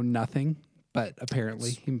I know nothing, but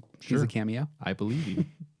apparently he's Sure. a cameo. I believe you.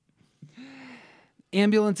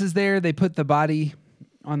 Ambulance is there. They put the body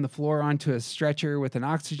on the floor onto a stretcher with an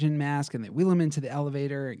oxygen mask, and they wheel him into the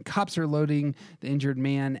elevator. And cops are loading the injured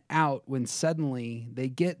man out when suddenly they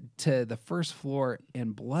get to the first floor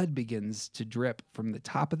and blood begins to drip from the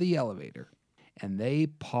top of the elevator. And they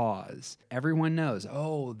pause. Everyone knows,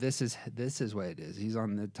 oh, this is what it is. He's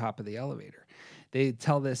on the top of the elevator. They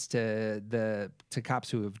tell this to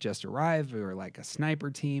cops who have just arrived, who are like a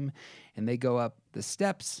sniper team, and they go up the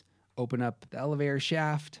steps, open up the elevator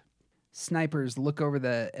shaft. Snipers look over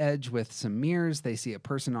the edge with some mirrors. They see a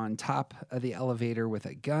person on top of the elevator with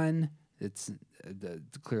a gun. It's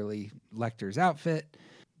clearly Lecter's outfit.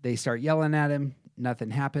 They start yelling at him. Nothing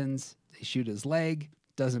happens. They shoot his leg.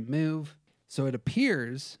 Doesn't move. So it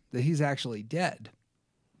appears that he's actually dead.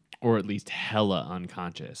 Or at least hella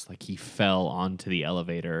unconscious. Like he fell onto the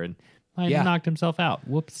elevator and might Yeah. have knocked himself out.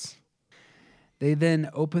 Whoops. They then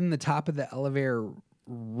open the top of the elevator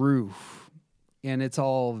roof, and it's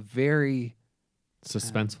all very...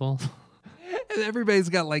 Suspenseful. And everybody's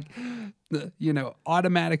got like,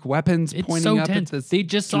 automatic weapons It's pointing so up tense. at this. They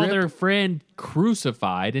just saw drip. their friend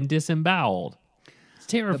crucified and disemboweled. It's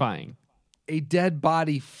terrifying. A dead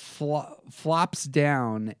body flops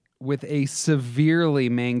down with a severely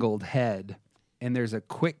mangled head, and there's a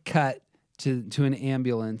quick cut to an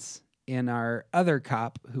ambulance. And our other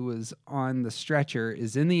cop, who was on the stretcher,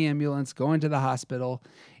 is in the ambulance going to the hospital.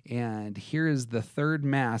 And here is the third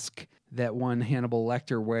mask that one Hannibal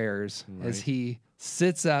Lecter wears as he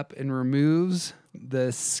sits up and removes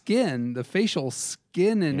the skin, the facial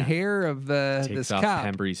skin and hair of this Takes off cop.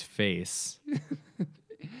 Pembry's face.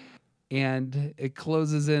 And it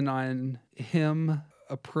closes in on him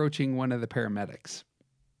approaching one of the paramedics.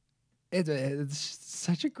 It's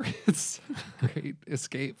such a great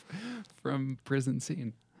escape from prison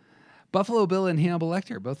scene. Buffalo Bill and Hannibal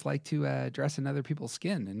Lecter both like to dress in other people's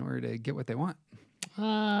skin in order to get what they want.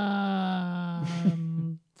 I'm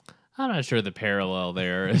not sure the parallel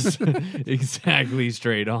there is exactly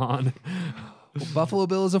straight on. Well, Buffalo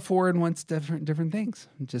Bill is a 4 and wants different things.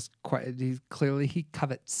 Just he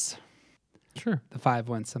covets. Sure. The 5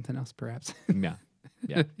 wants something else, perhaps. Yeah.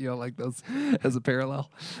 Yeah. You don't like those as a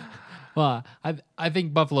parallel? Well, I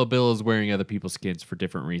think Buffalo Bill is wearing other people's skins for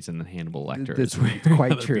different reason than Hannibal Lecter That's is wearing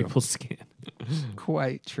quite other true. people's skin.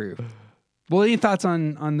 Quite true. Well, any thoughts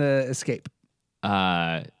on the escape?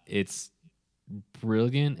 It's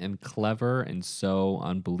brilliant and clever and so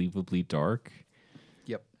unbelievably dark.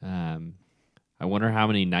 Yep. I wonder how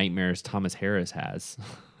many nightmares Thomas Harris has.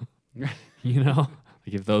 You know,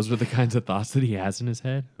 like if those were the kinds of thoughts that he has in his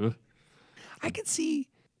head. Ugh. I could see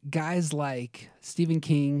guys like Stephen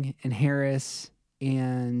King and Harris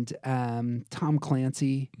and Tom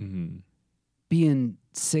Clancy being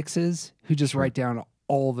sixes who just write down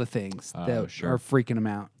all the things that are freaking them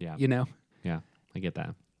out. Yeah. You know? Yeah, I get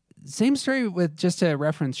that. Same story with, just to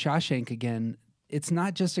reference Shawshank again, it's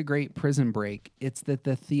not just a great prison break. It's that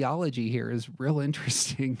the theology here is real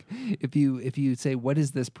interesting. If you say, what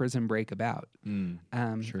is this prison break about? I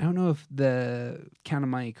don't know if the Count of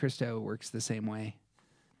Monte Cristo works the same way,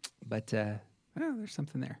 but there's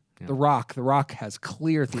something there. Yeah. The Rock has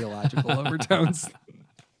clear theological overtones.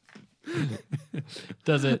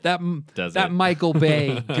 Does it? That Michael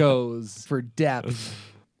Bay goes for depth.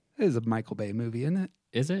 It is a Michael Bay movie, isn't it?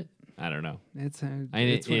 Is it? I don't know. It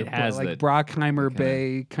has like the, Brockheimer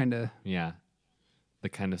Bay kind of. Yeah, the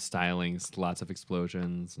kind of stylings, lots of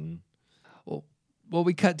explosions, and well,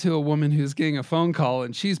 we cut to a woman who's getting a phone call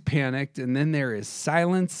and she's panicked, and then there is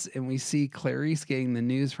silence, and we see Clarice getting the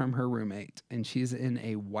news from her roommate, and she's in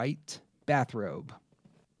a white bathrobe.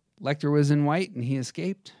 Lecter was in white and he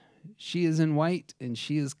escaped. She is in white and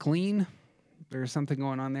she is clean. There's something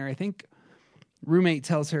going on there, I think. Roommate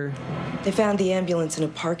tells her they found the ambulance in a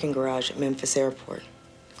parking garage at Memphis Airport.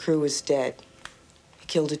 The crew was dead. He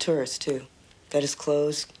killed a tourist, too. Got his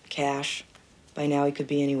clothes, cash. By now, he could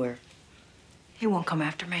be anywhere. He won't come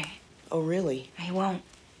after me. Oh, really? He won't.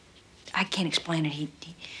 I can't explain it.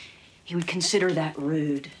 He would consider that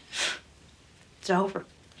rude. It's over.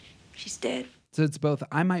 She's dead. So it's both,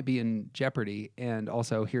 I might be in jeopardy, and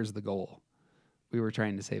also, here's the goal. We were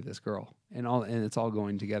trying to save this girl. And it's all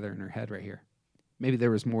going together in her head right here. Maybe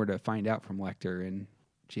there was more to find out from Lecter, and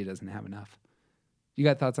she doesn't have enough. You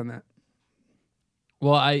got thoughts on that?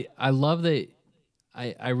 Well, I love that.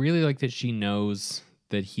 I really like that she knows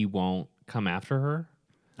that he won't come after her.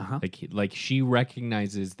 Like she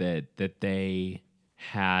recognizes that they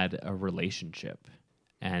had a relationship,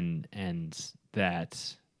 and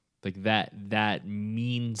that like that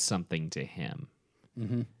means something to him.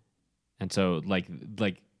 Mm-hmm. And so like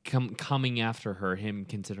coming after her, him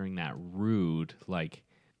considering that rude, like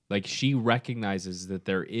she recognizes that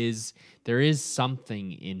there is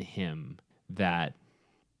something in him that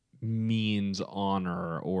means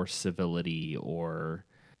honor or civility or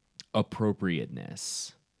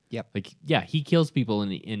appropriateness. Yep. Like, yeah, he kills people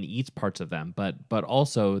and eats parts of them, but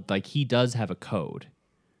also like he does have a code.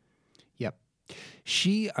 Yep.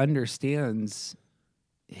 She understands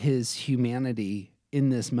his humanity in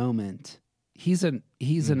this moment. He's an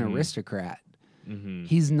aristocrat. Mm-hmm.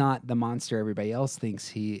 He's not the monster everybody else thinks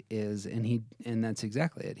he is, and that's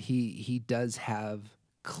exactly it. He does have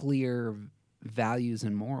clear values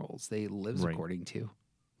and morals that he lives according to.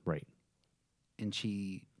 Right. And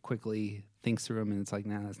she quickly thinks through them, and it's like,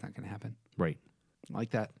 nah, that's not going to happen. Right.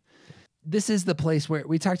 Like that. This is the place where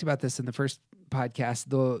we talked about this in the first podcast.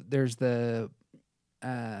 There's the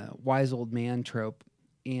wise old man trope,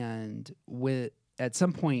 and at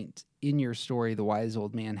some point in your story, the wise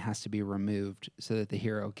old man has to be removed so that the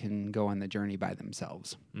hero can go on the journey by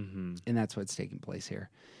themselves. Mm-hmm. And that's what's taking place here.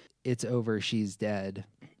 It's over, she's dead,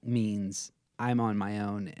 means I'm on my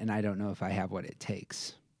own, and I don't know if I have what it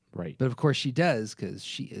takes. Right. But of course she does, because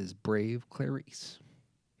she is brave Clarice.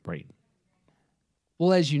 Right.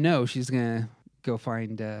 Well, as you know, she's going to go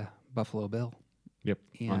find Buffalo Bill. Yep.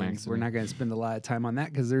 And we're not going to spend a lot of time on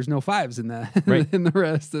that because there's no fives in the in the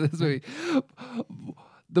rest of this movie.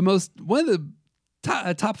 One of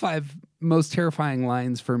the top five most terrifying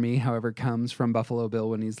lines for me, however, comes from Buffalo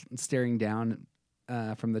Bill when he's staring down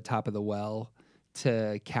from the top of the well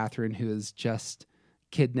to Catherine, who has just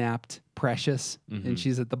kidnapped Precious, and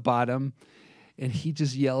she's at the bottom, and he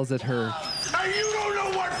just yells at her. And you don't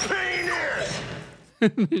know what pain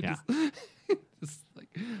is. Yeah. Just like,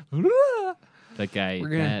 that guy,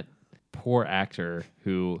 that poor actor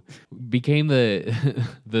who became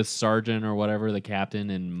the sergeant or whatever, the captain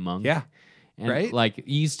in Monk. Yeah. And right? Like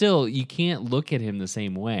you can't look at him the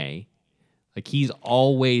same way. Like he's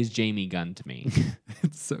always Jamie Gunn to me.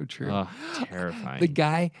 It's so true. Ugh, terrifying. The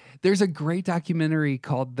guy, there's a great documentary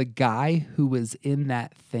called The Guy Who Was in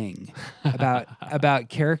That Thing about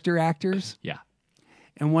character actors. Yeah.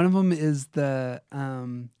 And one of them is the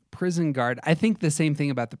prison guard. I think the same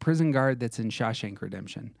thing about the prison guard that's in Shawshank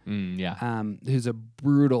Redemption. Who's a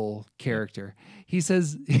brutal character. He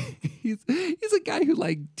says he's a guy who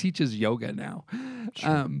like teaches yoga now.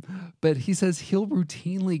 But he says he'll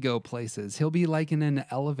routinely go places. He'll be like in an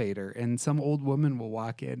elevator and some old woman will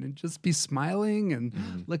walk in and just be smiling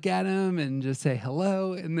and look at him and just say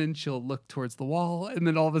hello. And then she'll look towards the wall. And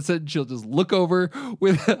then all of a sudden she'll just look over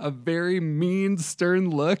with a very mean,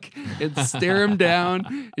 stern look and stare him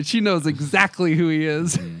down. And she knows exactly who he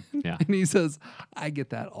is. Yeah. And he says, I get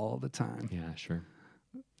that all the time. Yeah, sure.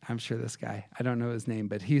 I'm sure this guy, I don't know his name,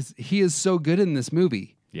 but he is so good in this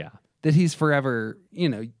movie. Yeah. That he's forever,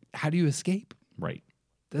 how do you escape? Right.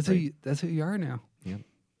 That's Right. who you are now. Yep.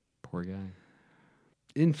 Poor guy.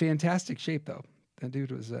 In fantastic shape though. That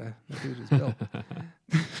dude was built.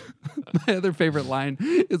 My other favorite line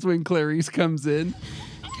is when Clarice comes in.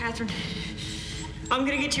 Catherine, I'm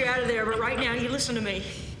gonna get you out of there, but right now you listen to me.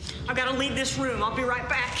 I gotta leave this room. I'll be right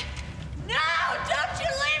back. No, don't you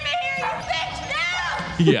leave me here, you bitch! No!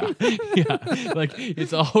 Yeah. Like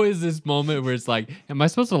it's always this moment where it's like, am I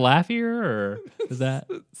supposed to laugh here, or is that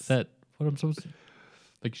what I'm supposed to?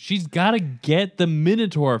 Like she's got to get the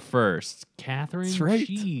Minotaur first, Catherine. That's right.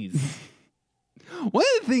 Jeez. One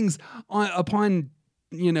of the things upon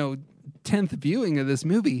 10th viewing of this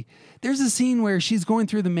movie, there's a scene where she's going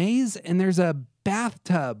through the maze and there's a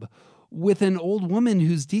bathtub with an old woman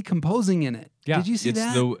who's decomposing in it. Yeah. Did you see it's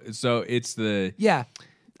that? It's the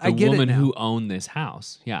I get woman it now. who owned this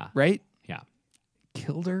house. Yeah. Right? Yeah.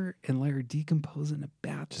 Killed her and let her decompose in a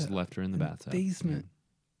bathtub. Just left her in the bathtub. Basement.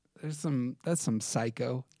 That's some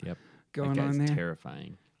psycho Yep. going That on guy's there.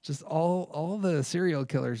 Terrifying. Just all the serial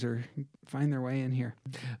killers find their way in here.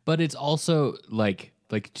 But it's also like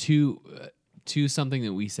to something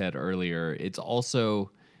that we said earlier. It's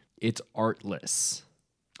artless.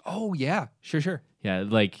 Oh yeah, sure. Yeah,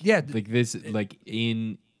 like this, like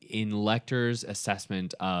in Lecter's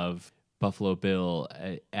assessment of Buffalo Bill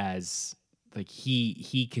as like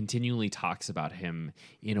he continually talks about him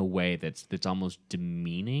in a way that's almost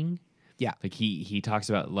demeaning. Yeah, like he talks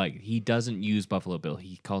about like he doesn't use Buffalo Bill.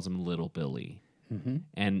 He calls him Little Billy,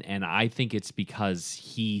 and I think it's because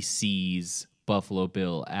he sees Buffalo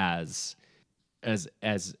Bill as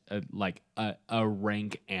a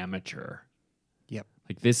rank amateur. Yep.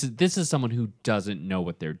 Like this is someone who doesn't know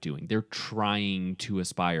what they're doing. They're trying to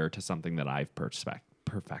aspire to something that I've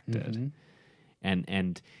perfected.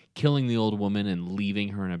 And killing the old woman and leaving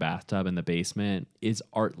her in a bathtub in the basement is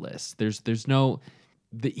artless. There's no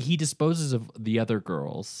he disposes of the other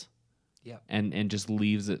girls. Yep. And just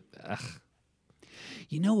leaves it. Ugh.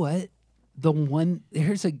 You know what?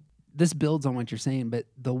 This builds on what you're saying, but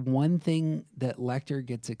the one thing that Lecter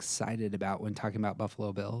gets excited about when talking about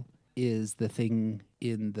Buffalo Bill is the thing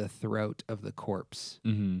in the throat of the corpse.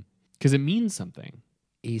 Because it means something.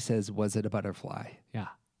 He says, "Was it a butterfly?" Yeah.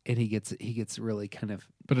 And he gets really kind of.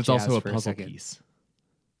 But it's also a jazzed for puzzle second. piece.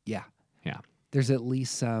 Yeah. Yeah. There's at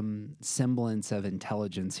least some semblance of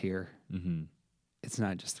intelligence here. Mm-hmm. It's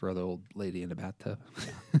not just throw the old lady in a bathtub.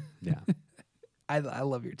 Yeah. I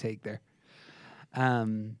love your take there.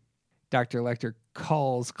 Dr. Lecter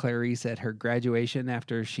calls Clarice at her graduation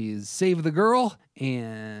after she's saved the girl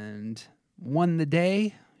and won the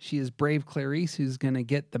day. She is brave Clarice, who's going to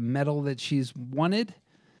get the medal that she's wanted,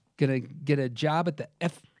 going to get a job at the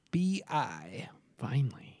FBI.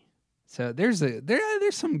 Finally. So there's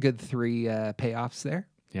some good 3 payoffs there.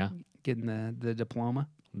 Yeah. Getting the diploma.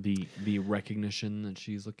 The recognition that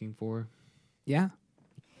she's looking for. Yeah.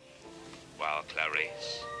 Well,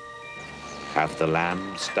 Clarice, have the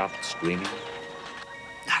lambs stopped screaming?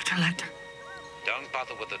 Dr. Lecter, Don't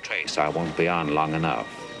bother with the trace. I won't be on long enough.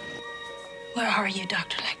 where are you,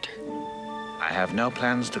 Dr. Lecter? I have no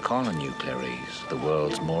plans to call on you, Clarice. The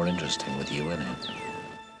world's more interesting with you in it.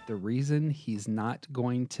 The reason he's not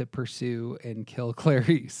going to pursue and kill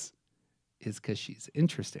Clarice is because she's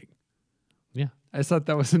interesting. Yeah. I thought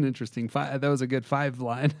that was an interesting that was a good 5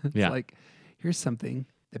 line. It's Yeah. like, here's something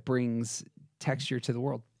that brings texture to the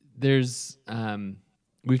world. There's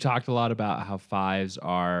we've talked a lot about how 5s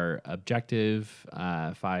are objective.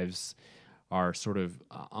 5s are sort of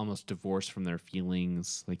almost divorced from their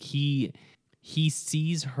feelings. Like he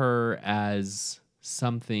sees her as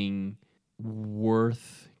something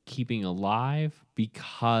worth keeping alive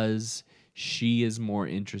because she is more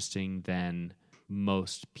interesting than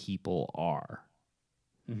most people are.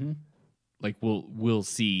 Mm-hmm. Like we'll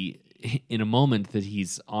see in a moment that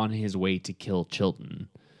he's on his way to kill Chilton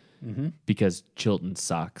because Chilton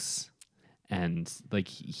sucks, and like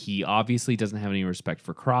he obviously doesn't have any respect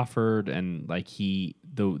for Crawford, and like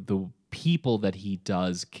the people that he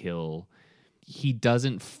does kill, he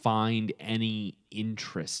doesn't find any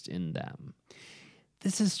interest in them.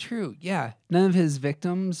 This is true. Yeah. None of his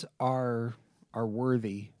victims are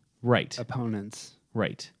worthy Right. opponents.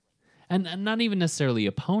 Right. And not even necessarily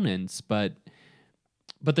opponents, but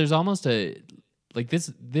there's almost a like this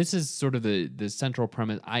is sort of the central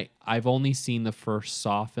premise. I've only seen the first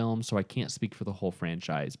Saw film, so I can't speak for the whole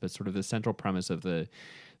franchise, but sort of the central premise of the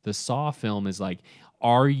Saw film is like,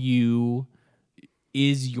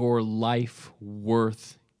 is your life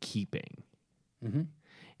worth keeping? Mm-hmm.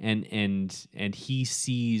 And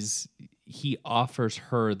he offers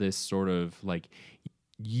her this sort of like,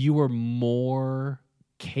 you are more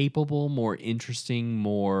capable, more interesting,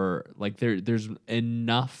 more like there's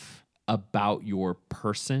enough about your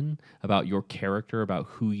person, about your character, about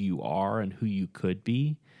who you are and who you could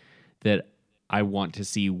be, that I want to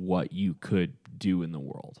see what you could do in the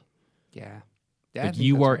world. Yeah. Like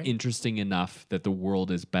you are interesting enough that the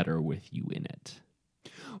world is better with you in it.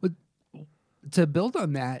 Well, to build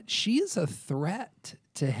on that, she is a threat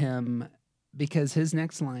to him because his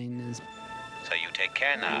next line is, So you take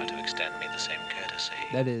care now to extend me the same courtesy.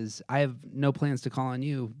 that is, I have no plans to call on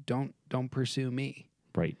you. Don't pursue me.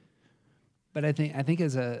 Right. But I think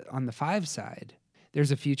as on the 5 side,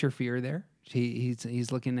 there's a future fear there.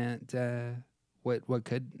 He's looking at what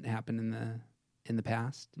could happen in the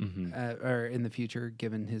past or in the future,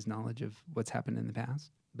 given his knowledge of what's happened in the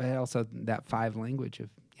past. But also that 5 language of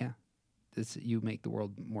you make the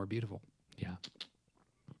world more beautiful. Yeah.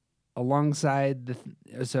 Alongside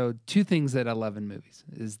so 2 things that I love in movies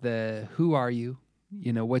is the who are you,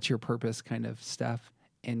 what's your purpose kind of stuff,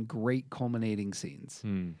 and great culminating scenes.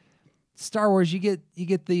 Star Wars, you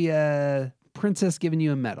get the princess giving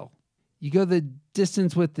you a medal. You go the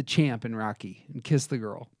distance with the champ in Rocky and kiss the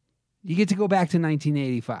girl. You get to go back to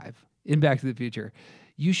 1985 in Back to the Future.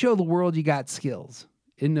 You show the world you got skills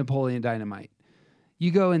in Napoleon Dynamite.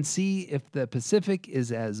 You go and see if the Pacific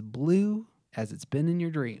is as blue as it's been in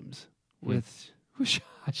your dreams with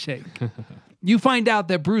Shawshank. You find out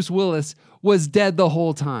that Bruce Willis was dead the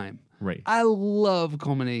whole time. Right. I love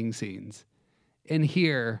culminating scenes. And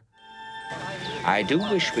here, I do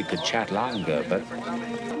wish we could chat longer, but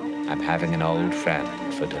I'm having an old friend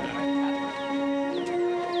for dinner.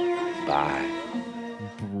 Bye.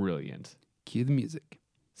 Brilliant. Cue the music.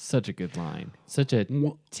 Such a good line. Such a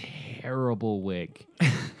terrible wig.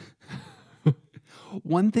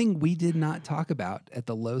 One thing we did not talk about at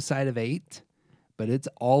the low side of 8, but it's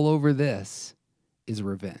all over this, is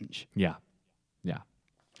revenge. Yeah. Yeah.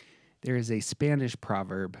 There is a Spanish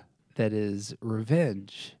proverb that is,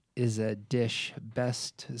 revenge is a dish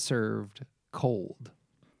best served cold.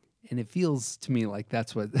 And it feels to me like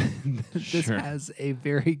that's what this has, a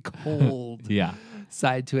very cold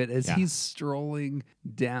side to it as he's strolling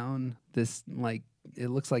down this, like, it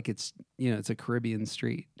looks like it's a Caribbean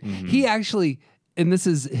street. Mm-hmm. He actually, and this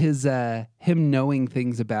is his him knowing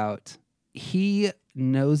things about, he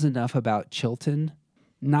knows enough about Chilton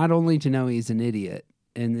not only to know he's an idiot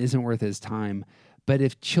and isn't worth his time, but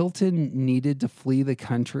if Chilton needed to flee the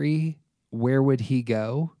country, where would he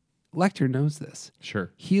go? Lecter knows this.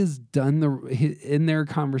 Sure. He has done in their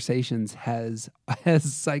conversations has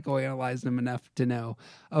psychoanalyzed him enough to know,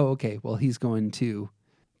 oh, okay, well, he's going to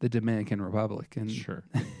the Dominican Republic. And,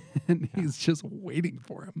 and he's just waiting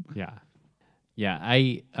for him. Yeah.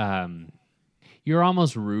 Yeah. You're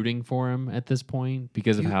almost rooting for him at this point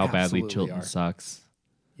because of how badly Chilton sucks.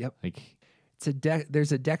 Yep. Like,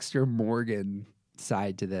 there's a Dexter Morgan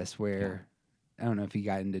side to this where I don't know if he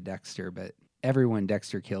got into Dexter, but everyone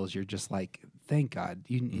Dexter kills, you're just like, thank God.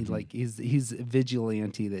 He's a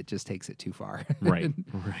vigilante that just takes it too far. Right.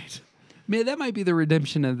 Right. Man, that might be the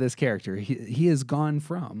redemption of this character. He has gone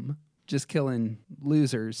from just killing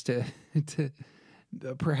losers to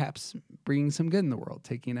perhaps bringing some good in the world,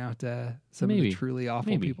 taking out some of the truly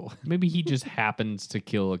awful people. Maybe he just happens to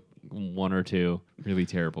kill 1 or 2 really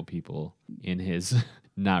terrible people in his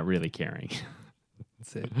not really caring.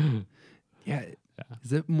 That's it. Yeah.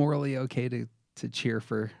 Is it morally okay to cheer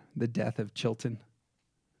for the death of Chilton?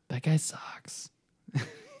 That guy sucks.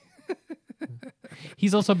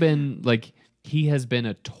 He's also been he has been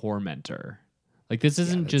a tormentor. Like, this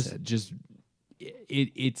isn't just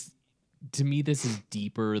it's to me, this is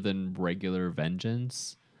deeper than regular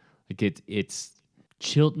vengeance. Like, it's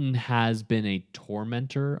Chilton has been a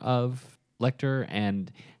tormentor of Lecter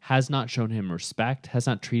and has not shown him respect, has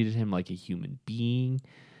not treated him like a human being,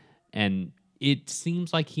 and it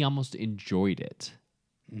seems like he almost enjoyed it.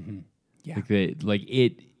 Mm-hmm. Yeah.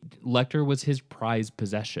 Lecter was his prized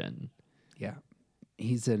possession. Yeah.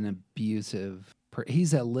 He's an abusive,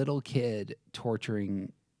 he's a little kid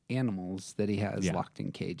torturing animals that he has locked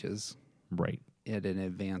in cages. Right. at an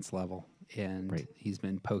advanced level. And he's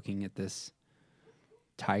been poking at this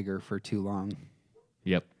tiger for too long.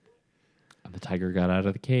 Yep. And the tiger got out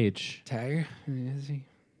of the cage. Tiger? He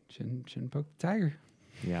shouldn't poke the tiger.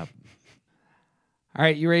 Yep. All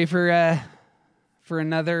right, you ready for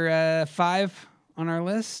another 5 on our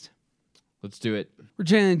list? Let's do it. We're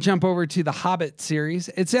going to jump over to the Hobbit series.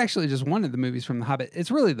 It's actually just one of the movies from The Hobbit. It's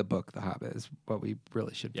really the book, The Hobbit, is what we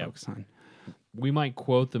really should focus on. We might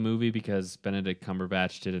quote the movie because Benedict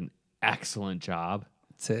Cumberbatch did an excellent job.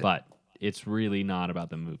 That's it. But it's really not about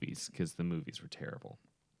the movies because the movies were terrible.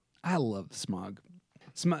 I love Smaug.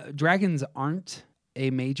 Dragons aren't a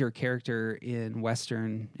major character in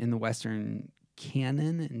the Western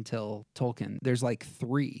canon until Tolkien. There's like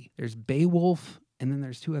 3. There's Beowulf, and then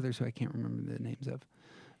there's 2 others who I can't remember the names of.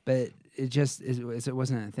 But it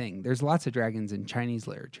wasn't a thing. There's lots of dragons in Chinese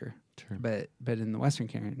literature. Sure. But in the Western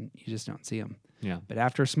canon, you just don't see them. Yeah. But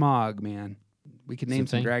after Smaug, man, we could name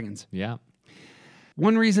some dragons. Yeah.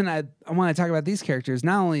 One reason I want to talk about these characters,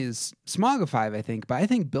 not only is Smaug a 5, I think, but I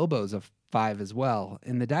think Bilbo's a 5 as well.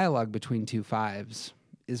 And the dialogue between 2 5s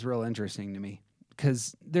is real interesting to me.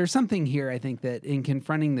 Because there's something here, I think, that in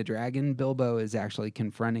confronting the dragon, Bilbo is actually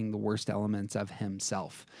confronting the worst elements of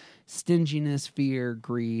himself. Stinginess, fear,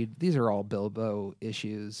 greed, these are all Bilbo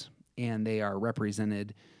issues, and they are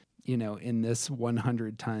represented, in this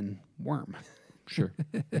 100-ton worm. Sure.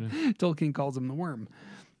 Tolkien calls him the worm.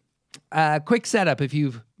 Quick setup if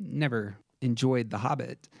you've never enjoyed The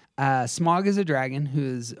Hobbit. Smaug is a dragon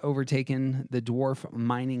who has overtaken the dwarf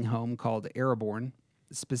mining home called Ereborn.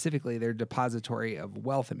 Specifically, their depository of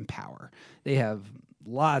wealth and power. They have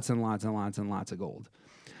lots and lots and lots and lots of gold.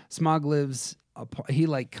 Smaug lives,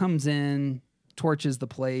 he comes in, torches the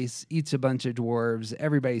place, eats a bunch of dwarves,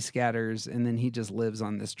 everybody scatters, and then he just lives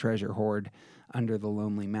on this treasure hoard under the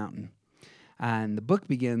Lonely Mountain. And the book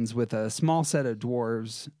begins with a small set of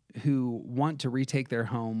dwarves who want to retake their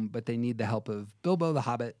home, but they need the help of Bilbo the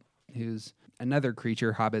Hobbit, who's another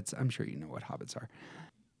creature. Hobbits, I'm sure you know what hobbits are.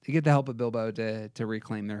 They get the help of Bilbo to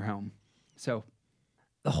reclaim their home. So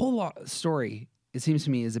the whole story, it seems to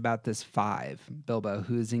me, is about this 5, Bilbo,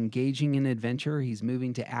 who is engaging in adventure. He's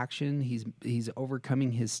moving to action. He's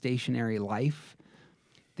overcoming his stationary life.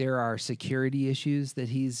 There are security issues that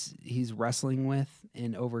he's wrestling with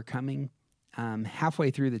and overcoming. Halfway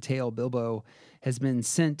through the tale, Bilbo has been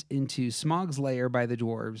sent into Smaug's lair by the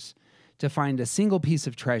dwarves to find a single piece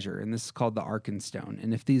of treasure, and this is called the Arkenstone.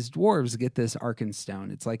 And if these dwarves get this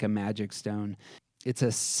Arkenstone, it's like a magic stone. It's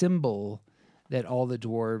a symbol that all the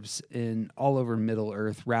dwarves in all over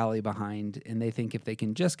Middle-earth rally behind, and they think if they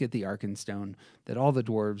can just get the Arkenstone, that all the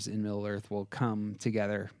dwarves in Middle-earth will come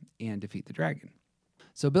together and defeat the dragon.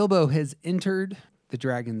 So Bilbo has entered the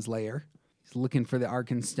dragon's lair. He's looking for the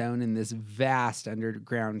Arkenstone in this vast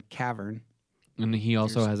underground cavern. And he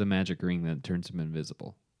also has a magic ring that turns him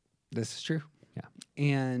invisible. This is true. Yeah.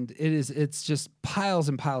 And it's just piles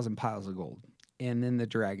and piles and piles of gold. And then the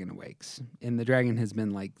dragon awakes. And the dragon has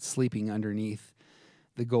been sleeping underneath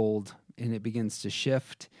the gold, and it begins to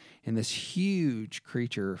shift. And this huge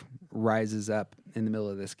creature rises up in the middle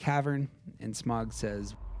of this cavern. And Smaug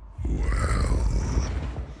says, "Well,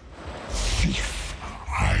 thief,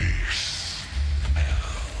 I smell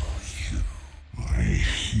you. I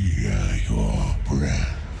hear your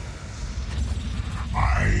breath.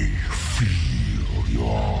 I feel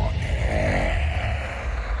your air.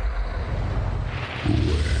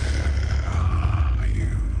 Where are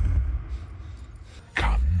you?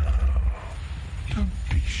 Come now. Don't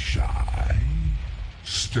be shy.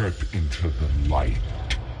 Step into the light.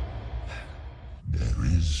 There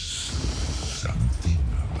is something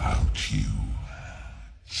about you.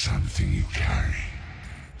 Something you carry.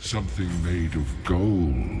 Something made of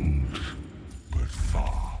gold, but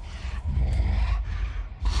far more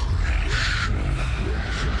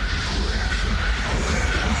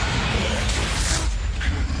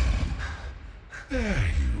there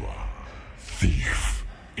you are, thief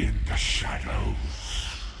in the shadows."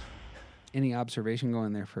 Any observation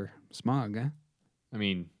going there for Smaug, huh? I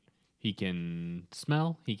mean, he can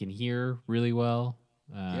smell, he can hear really well.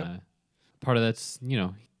 Yep. Part of that's,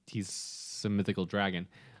 he's a mythical dragon.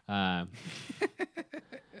 But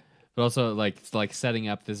also, setting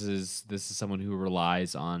up, this is someone who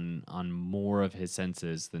relies on more of his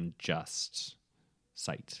senses than just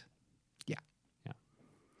sight. Yeah.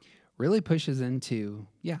 Really pushes into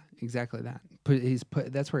exactly that.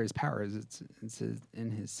 That's where his power is. It's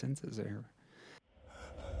in his senses there.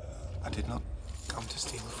 I did not come to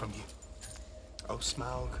steal from you. Oh,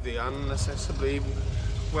 Smaug, the unaccessibly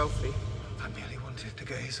wealthy. I merely wanted to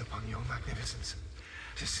gaze upon your magnificence,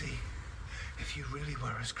 to see If you really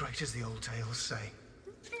were as great as the old tales say.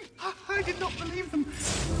 I did not believe them.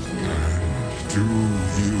 Do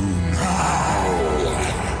you now?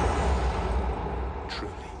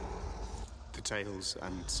 Truly, the tales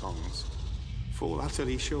and songs fall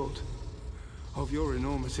utterly short of your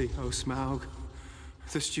enormity, O Smaug,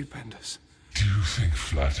 the stupendous. Do you think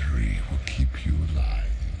flattery will keep you alive?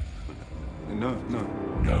 No.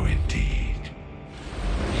 No, indeed.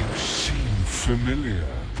 You seem familiar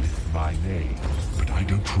with my name, but I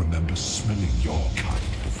don't remember smelling your kind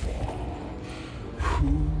before.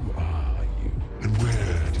 Who are you, and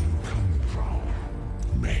where do you come from?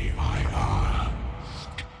 May I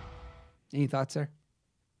ask? Any thoughts, sir?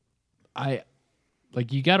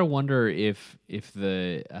 You got to wonder if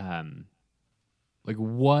the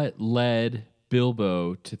what led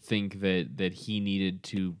Bilbo to think that he needed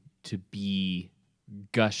to be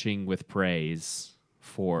gushing with praise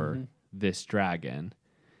for this dragon.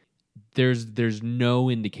 There's no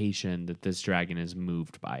indication that this dragon is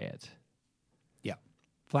moved by it. Yeah,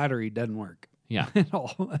 flattery doesn't work. Yeah, at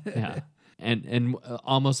all. Yeah, and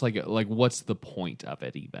almost like what's the point of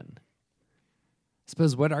it even? I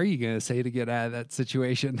suppose what are you going to say to get out of that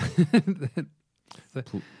situation?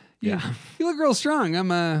 You look real strong.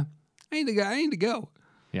 I need to go.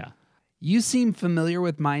 Yeah. You seem familiar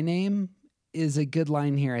with my name is a good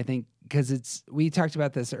line here, I think, because we talked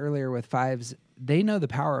about this earlier with fives. They know the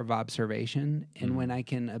power of observation, and when I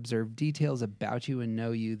can observe details about you and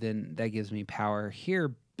know you, then that gives me power.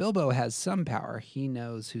 Here, Bilbo has some power. He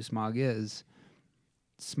knows who Smaug is.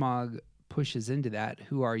 Smaug pushes into that.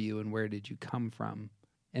 Who are you and where did you come from?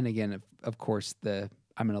 And again, of course, I'm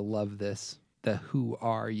going to love this. The who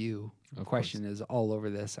are you question is all over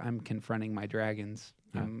this. I'm confronting my dragons.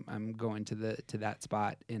 Yeah. I'm going to that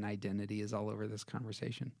spot, and identity is all over this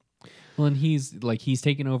conversation. Well, and he's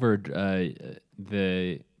taken over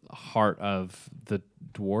the heart of the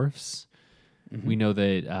dwarfs. Mm-hmm. We know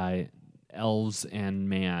that elves and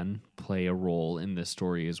man play a role in this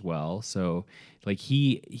story as well. So,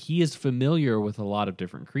 he is familiar with a lot of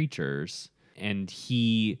different creatures, and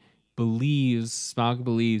Smaug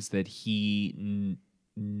believes that he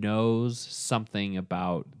knows something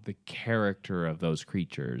about the character of those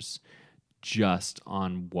creatures just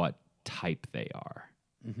on what type they are.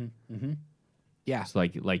 Mm-hmm. Mm-hmm. Yeah. So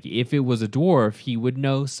like if it was a dwarf, he would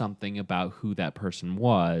know something about who that person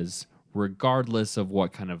was, regardless of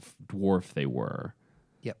what kind of dwarf they were.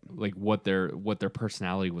 Yep. Like what their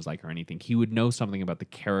personality was like or anything. He would know something about the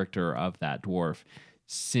character of that dwarf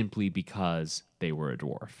simply because they were a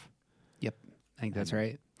dwarf. Yep. I think that's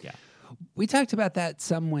right. Yeah. We talked about that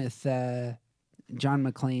some with John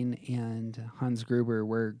McClane and Hans Gruber,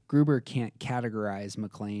 where Gruber can't categorize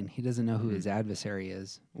McClane. He doesn't know who his adversary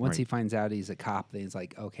is. Once he finds out he's a cop, then he's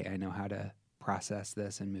like, okay, I know how to process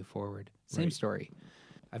this and move forward. Same story.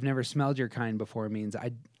 I've never smelled your kind before means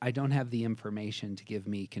I don't have the information to give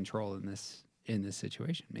me control in this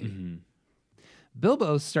situation, maybe. Mm-hmm.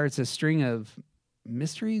 Bilbo starts a string of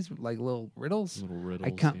mysteries, like little riddles.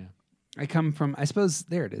 I come from, I suppose,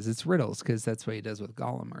 there it is. It's riddles, because that's what he does with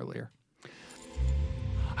Gollum earlier.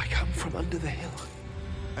 I come from under the hill.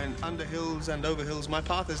 And under hills and over hills my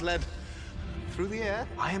path is led. Through the air,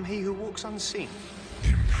 I am he who walks unseen.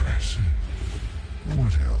 Impressive.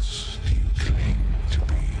 What else do you claim to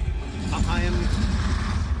be? I am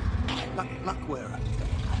Luckwearer.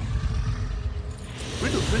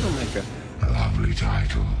 Riddle maker. Lovely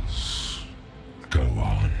titles. Go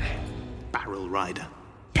on. Barrel rider.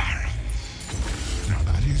 Now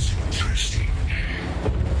that is interesting.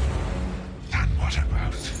 And what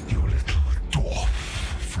about your little dwarf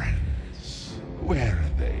friends? Where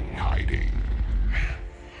are they hiding?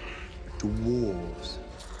 Dwarves.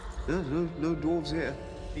 No dwarves here.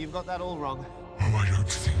 You've got that all wrong. Oh, I don't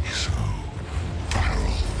think so.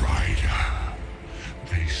 Barrel rider.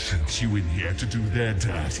 They sent you in here to do their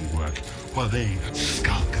dirty work while they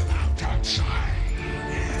skulk about outside.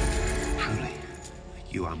 Truly,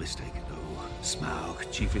 you are mistaken.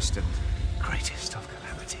 Smaug, chiefest and greatest of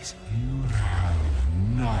calamities. You have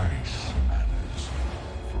nice manners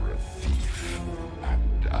for a thief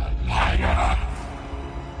and a liar.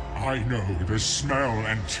 I know the smell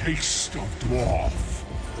and taste of dwarf.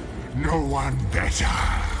 No one better.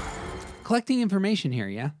 Collecting information here,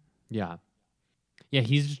 yeah? Yeah. Yeah,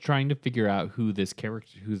 he's just trying to figure out who this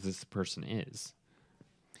person is.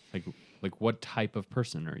 Like what type of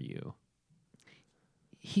person are you?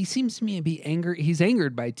 He seems to me to be angered. He's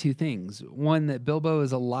angered by two things. One, that Bilbo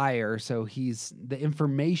is a liar, so the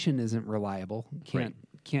information isn't reliable. Can't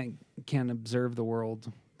observe the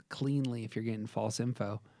world cleanly if you're getting false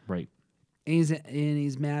info. Right. And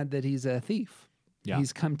he's mad that he's a thief. Yeah.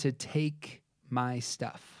 He's come to take my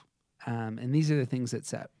stuff. And these are the things that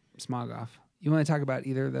set Smaug off. You want to talk about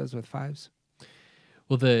either of those with fives?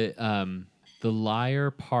 Well, the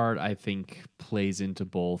liar part, I think, plays into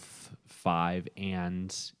both 5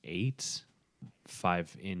 and 8.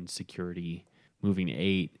 5 in security, moving to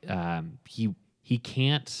 8. He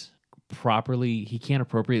can't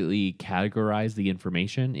appropriately categorize the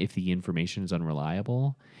information if the information is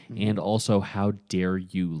unreliable. Mm-hmm. And also, how dare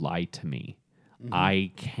you lie to me? Mm-hmm.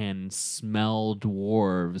 I can smell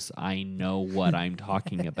dwarves. I know what I'm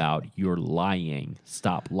talking about. You're lying.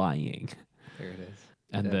 Stop lying. There it is.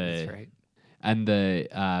 And that's right. And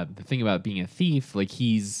the thing about being a thief, like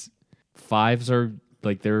fives are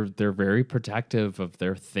like they're very protective of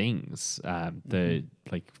their things. They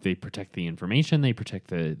protect the information, they protect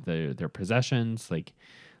their possessions. Like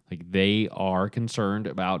they are concerned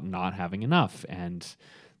about not having enough. And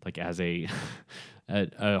like as a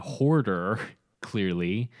hoarder,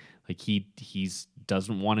 clearly, like he's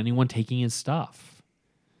doesn't want anyone taking his stuff.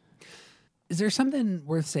 Is there something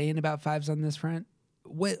worth saying about fives on this front?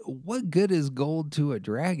 What good is gold to a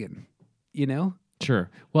dragon? You know? Sure.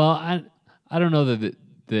 Well, I don't know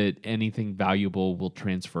that anything valuable will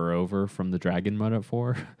transfer over from the dragon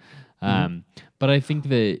metaphor. But I think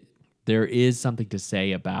that there is something to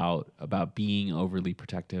say about being overly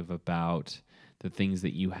protective about the things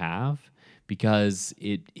that you have, because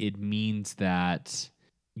it means that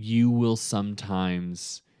you will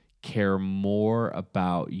sometimes care more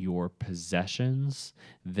about your possessions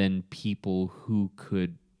than people who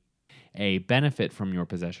could benefit from your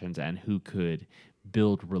possessions and who could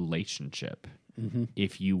build relationship. Mm-hmm.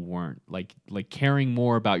 If you weren't like caring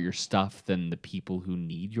more about your stuff than the people who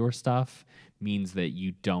need your stuff means that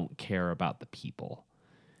you don't care about the people.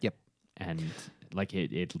 Yep. And like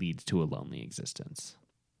it leads to a lonely existence.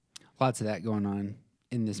 Lots of that going on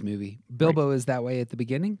in this movie. Bilbo is that way at the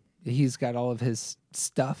beginning. He's got all of his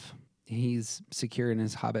stuff. He's secure in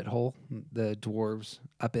his hobbit hole. The dwarves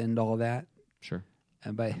upend all that. Sure.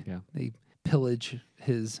 And they pillage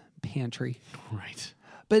his pantry. Right.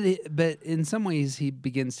 But in some ways, he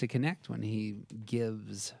begins to connect when he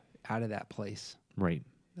gives out of that place. Right.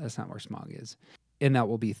 That's not where Smaug is. And that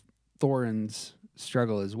will be Thorin's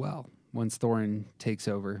struggle as well. Once Thorin takes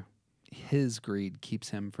over, his greed keeps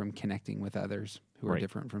him from connecting with others who are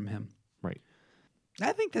different from him. Right.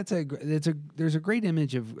 I think there's a great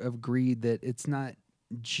image of greed that it's not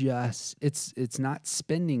just it's not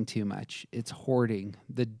spending too much. It's hoarding.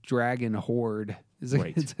 The dragon hoard is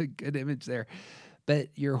it's a good image there. But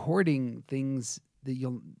you're hoarding things that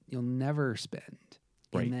you'll never spend.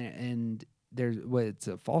 Right. And there's it's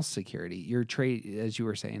a false security. You're as you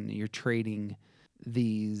were saying, you're trading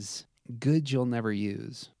these goods you'll never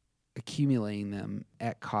use, accumulating them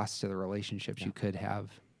at cost to the relationships you could have,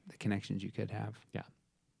 the connections you could have. Yeah.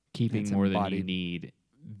 Keeping more than you need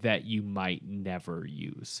that you might never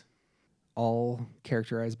use. All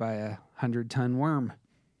characterized by a 100-ton worm.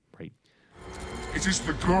 Right. It is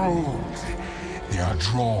the gold. They are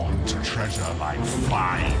drawn to treasure like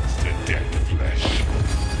flies to dead flesh.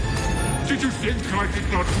 Did you think I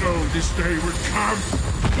did not know this day would come?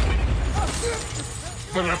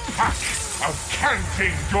 That a pack of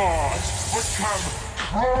canting gods would come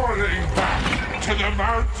crawling back to the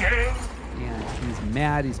mountain? Yeah, he's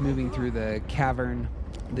mad. He's moving through the cavern.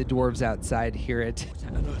 The dwarves outside hear it. Was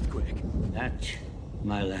that an earthquake? That,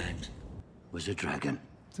 my lad, was a dragon.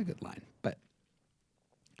 It's a good line, but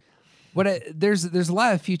there's a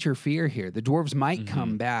lot of future fear here. The dwarves might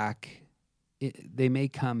come back. They may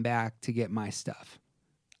come back to get my stuff.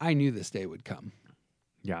 I knew this day would come.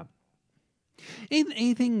 Yeah.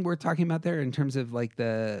 Anything we're talking about there in terms of like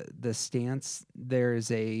the stance? There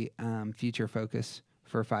is a future focus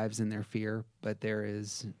for fives in their fear, but there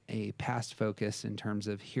is a past focus in terms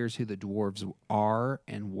of here's who the dwarves are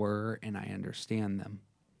and were, and I understand them.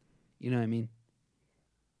 You know what I mean?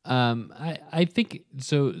 I think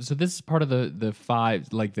so. So this is part of the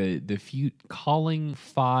fives, like the calling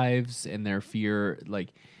fives and their fear, like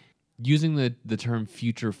using the term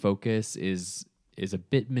future focus is a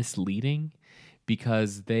bit misleading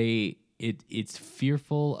because it's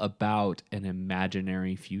fearful about an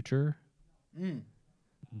imaginary future,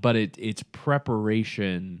 but it's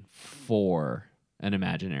preparation for an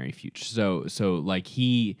imaginary future. So like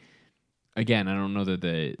again, I don't know that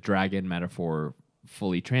the dragon metaphor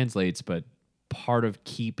fully translates, but part of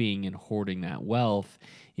keeping and hoarding that wealth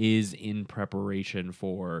is in preparation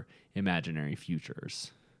for imaginary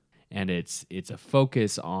futures. And it's a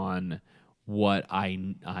focus on what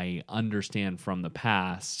I understand from the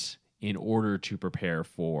past in order to prepare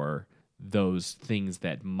for those things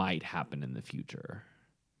that might happen in the future.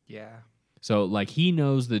 Yeah. So, like, he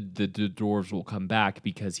knows that the dwarves will come back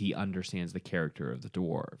because he understands the character of the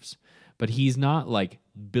dwarves. But he's not, like,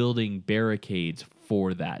 building barricades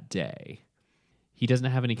for that day. He doesn't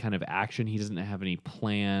have any kind of action. He doesn't have any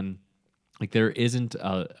plan. Like, there isn't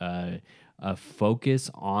a focus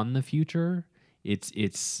on the future.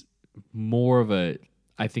 It's more of a...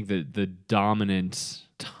 I think that the dominant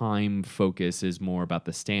time focus is more about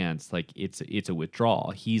the stance. Like, it's a withdrawal.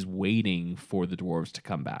 He's waiting for the dwarves to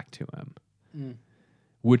come back to him.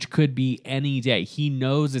 Which could be any day. He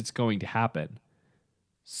knows it's going to happen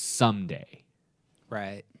someday.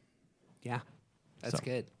 Right. Yeah. That's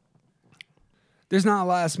good. There's not a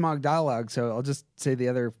lot of Smaug dialogue, so I'll just say the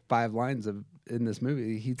other 5 lines in this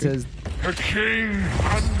movie. He says, "The king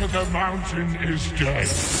under the mountain is dead.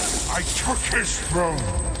 I took his throne.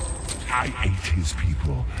 I ate his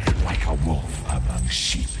people like a wolf among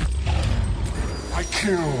sheep. I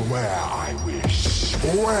kill where I wish,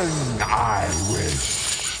 when I wish.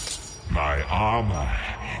 My armor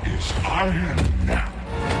is iron.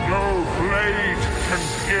 No blade can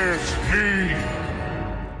pierce me."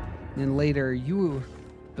 And later, you,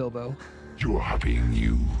 Bilbo. "You are being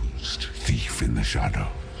used, thief in the shadows.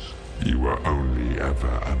 You were only ever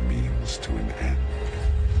a means to an end.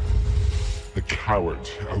 The coward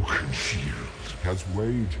Oakenshield has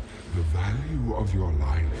weighed the value of your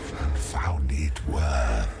life and found it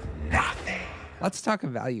worth nothing." Let's talk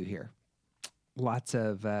of value here. Lots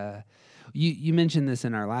of... You mentioned this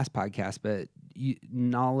in our last podcast, but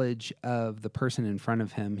knowledge of the person in front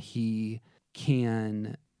of him, he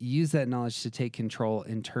can use that knowledge to take control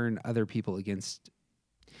and turn other people against.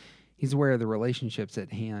 He's aware of the relationships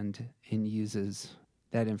at hand and uses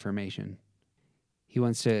that information. He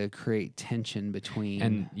wants to create tension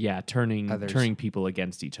between turning people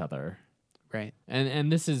against each other. Right.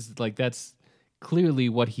 And this is like, that's clearly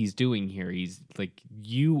what he's doing here. He's like,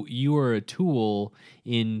 you are a tool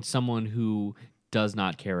in someone who does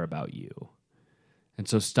not care about you. And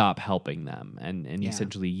so stop helping them and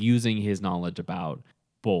essentially using his knowledge about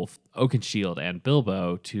both Oakenshield and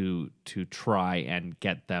Bilbo to try and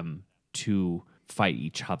get them to fight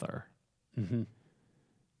each other. Mm-hmm.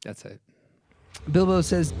 That's it. Bilbo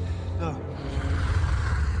says, No,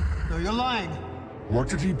 you're lying. "What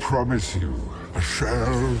did he promise you? A share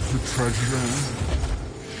of the treasure?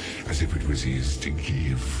 As if it was his to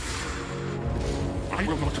give. I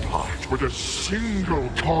will not part with a single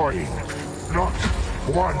coin. Not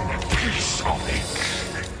one piece of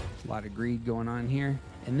it." A lot of greed going on here.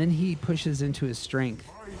 And then he pushes into his strength.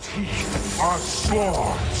 "My teeth are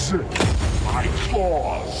swords. My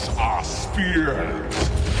claws are spears.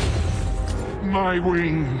 My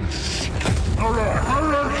wings are a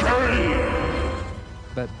hurricane."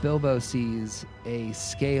 But Bilbo sees a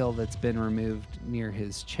scale that's been removed near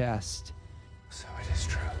his chest. So it is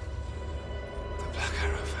true. The Black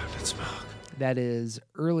Arrow found its mark. That is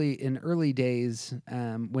in early days,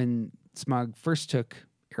 when Smaug first took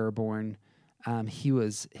Ereborn, he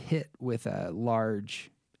was hit with a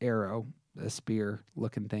large arrow, a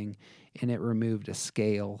spear-looking thing, and it removed a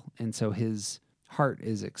scale, and so his heart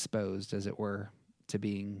is exposed, as it were, to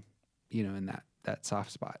being, in that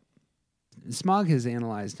soft spot. Smaug has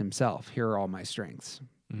analyzed himself. Here are all my strengths.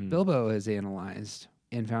 Mm-hmm. Bilbo has analyzed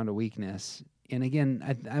and found a weakness. And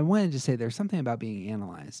again, I wanted to say there's something about being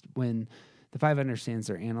analyzed. When the 5 understands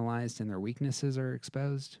they're analyzed and their weaknesses are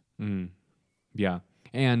exposed. Mm. Yeah.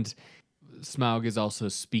 And Smaug is also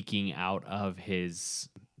speaking out of his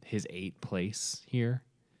 8th place here.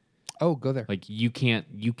 Oh, go there. Like, you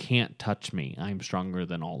can't touch me. I'm stronger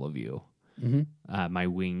than all of you. Mm-hmm. My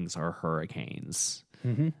wings are hurricanes.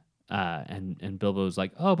 Mm-hmm. And Bilbo's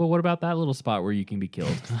like, oh, but what about that little spot where you can be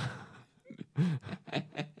killed?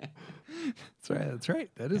 That's right.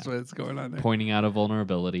 That is what's going on there. Pointing out a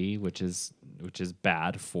vulnerability, which is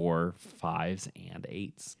bad for 5s and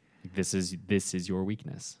 8s. This is your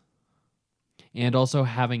weakness. And also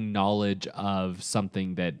having knowledge of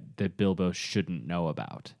something that Bilbo shouldn't know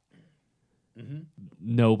about. Mm-hmm.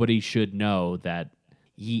 Nobody should know that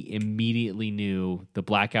he immediately knew the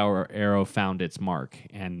Black Arrow found its mark,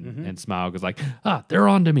 and Smaug was like, they're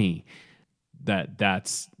onto me.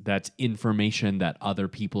 That's information that other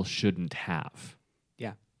people shouldn't have.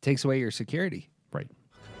 Yeah, takes away your security. Right.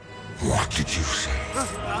 What did you say?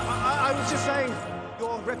 I was just saying,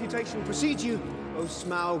 your reputation precedes you, O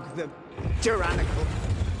Smaug the tyrannical.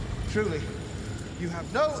 Truly, you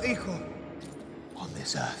have no equal on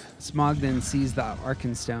this earth. Smaug then sees the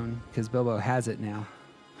Arkenstone, because Bilbo has it now.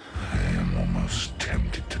 I am almost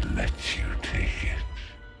tempted to let you take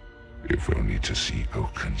it, if only to see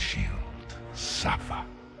Oakenshield suffer.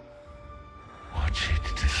 Watch it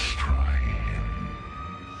destroy him.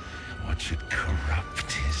 Watch it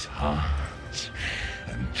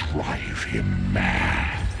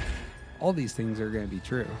all these things are going to be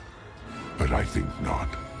true. But I think not.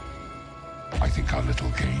 I think our little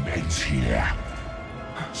game ends here.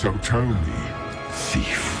 So tell me,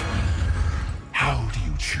 thief, how do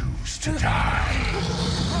you choose to die?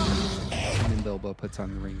 And then Bilbo puts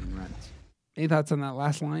on the ring and runs. Any thoughts on that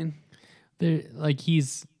last line?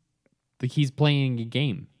 He's playing a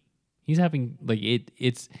game. He's having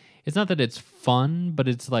it's not that it's fun, but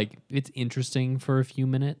it's it's interesting for a few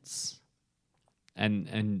minutes.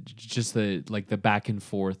 And just the back and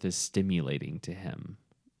forth is stimulating to him.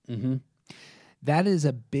 Mm-hmm. That is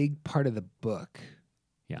a big part of the book.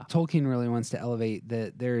 Yeah, Tolkien really wants to elevate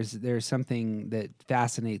that. There's something that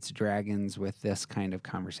fascinates dragons with this kind of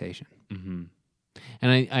conversation. Mm-hmm.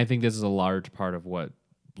 And I think this is a large part of what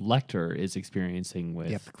Lecter is experiencing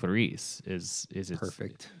with Clarice. Is it's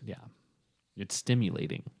perfect? It's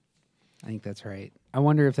stimulating. I think that's right. I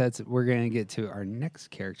wonder if we're going to get to our next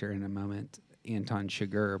character in a moment, Anton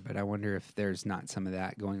Chigurh, but I wonder if there's not some of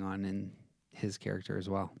that going on in his character as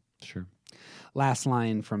well. Sure. Last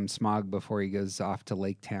line from Smaug before he goes off to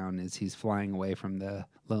Lake Town is he's flying away from the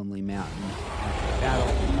Lonely Mountain after the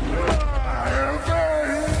battle.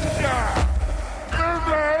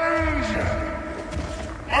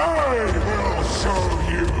 I will show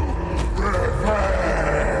you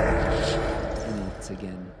revenge. And it's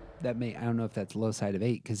again, I don't know if that's low side of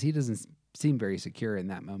 8 because he doesn't seem very secure in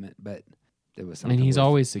that moment, but it was something. And he's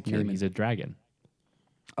always secure. naming. He's a dragon.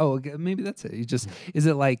 Oh, maybe that's it. Is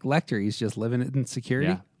it like Lecter? He's just living in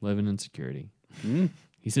security? Yeah, living in security.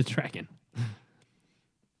 He's a dragon.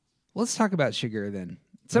 Let's talk about Chigurh then.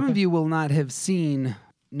 Some of you will not have seen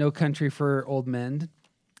No Country for Old Men.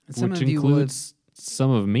 Some Which of you will have, includes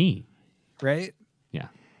some of me. right? Yeah.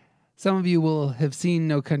 Some of you will have seen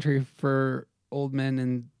No Country for Old Men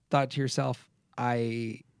and thought to yourself,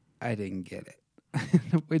 I didn't get it,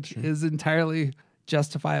 which is entirely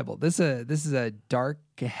justifiable. This is a dark,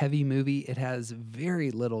 heavy movie. It has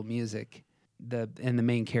very little music. And the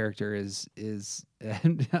main character is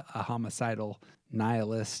a homicidal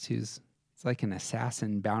nihilist it's like an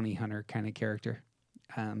assassin bounty hunter kind of character.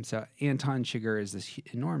 So Anton Chigurh is this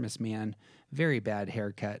enormous man, very bad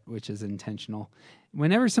haircut, which is intentional.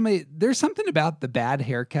 Whenever there's something about the bad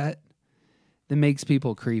haircut that makes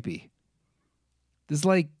people creepy. It's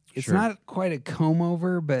Sure. not quite a comb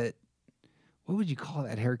over, but what would you call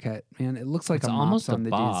that haircut, man? It looks like It's a almost mop a on the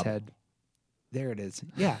bob. dude's head. There it is.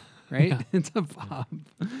 Yeah, right? Yeah. It's a bob.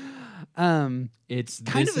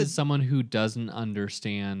 This is someone who doesn't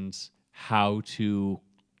understand how to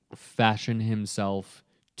fashion himself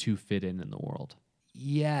to fit in the world.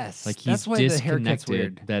 Yes. Like he's that's why the haircut's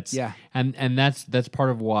disconnected. weird. And that's part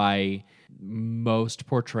of why most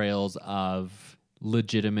portrayals of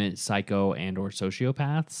legitimate psycho and or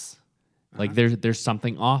sociopaths, like there's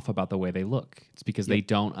something off about the way they look. It's because they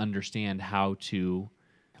don't understand how to,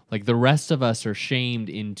 like the rest of us are shamed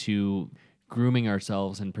into grooming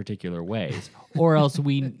ourselves in particular ways, or else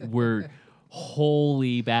we're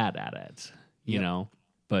wholly bad at it, you know?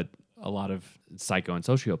 But a lot of psycho and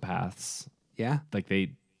sociopaths, like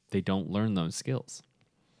they don't learn those skills.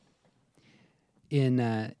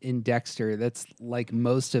 In Dexter, that's like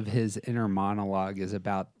most of his inner monologue is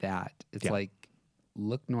about that. It's like,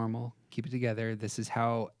 look normal, keep it together. This is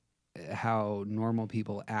how normal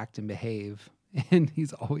people act and behave. And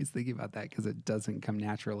he's always thinking about that because it doesn't come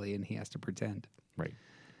naturally and he has to pretend. Right.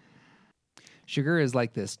 Chigurh is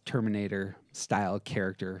like this Terminator style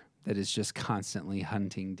character that is just constantly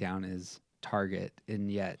hunting down his target,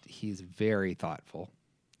 and yet he's very thoughtful.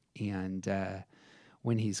 And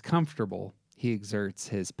when he's comfortable, he exerts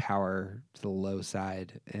his power to the low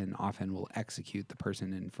side and often will execute the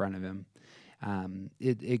person in front of him.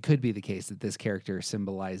 It could be the case that this character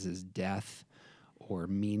symbolizes death or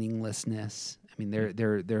meaninglessness. I mean,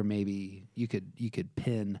 there may be, you could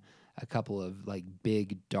pin a couple of like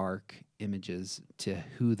big dark images to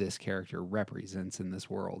who this character represents in this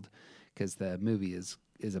world, because the movie is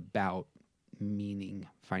about meaning,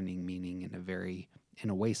 finding meaning in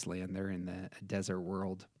a wasteland. They're in a desert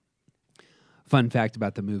world. Fun fact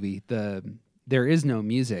about the movie, there is no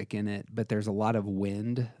music in it, but there's a lot of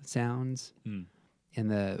wind sounds.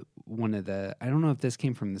 And I don't know if this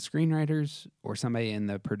came from the screenwriters or somebody in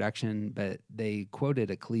the production, but they quoted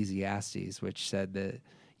Ecclesiastes, which said that,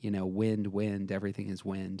 wind, everything is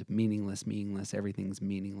wind, meaningless, everything's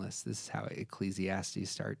meaningless. This is how Ecclesiastes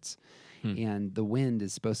starts. And the wind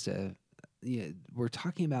is supposed to, we're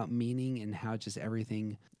talking about meaning and how just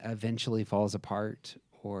everything eventually falls apart,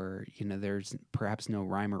 or, there's perhaps no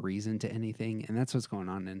rhyme or reason to anything. And that's what's going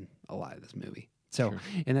on in a lot of this movie. So,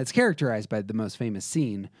 and that's characterized by the most famous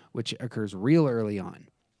scene, which occurs real early on.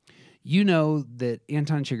 You know that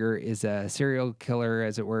Anton Chigurh is a serial killer,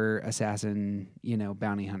 as it were, assassin,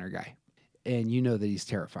 bounty hunter guy. And you know that he's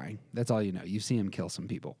terrifying. That's all you know. You see him kill some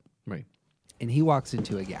people. Right. And he walks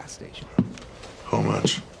into a gas station. How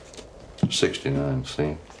much? 69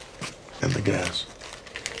 cents. And the gas?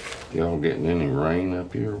 Y'all getting any rain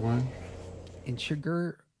up your way? And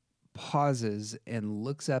Chigurh pauses and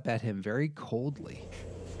looks up at him very coldly.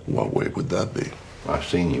 What way would that be? I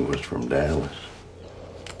seen you was from Dallas.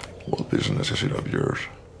 What business is it of yours?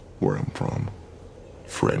 Where I'm from?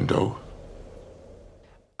 Friendo?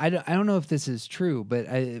 I don't know if this is true, but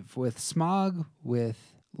with Smaug, with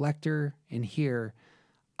Lecter, and here,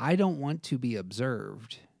 I don't want to be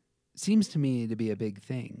observed. Seems to me to be a big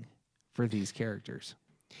thing for these characters.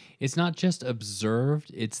 It's not just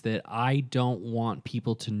observed, it's that I don't want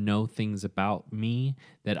people to know things about me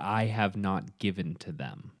that I have not given to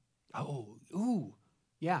them. Oh, ooh.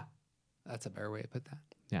 Yeah. That's a better way to put that.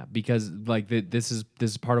 Yeah, because like this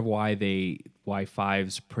is part of why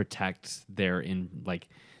fives protect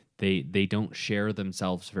they don't share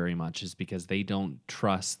themselves very much, is because they don't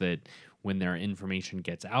trust that when their information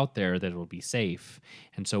gets out there that it'll be safe.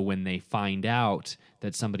 And so when they find out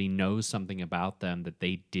that somebody knows something about them that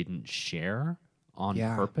they didn't share on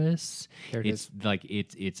purpose, it's like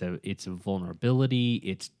it's a vulnerability,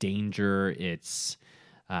 it's danger, it's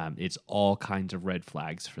all kinds of red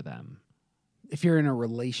flags for them. If you're in a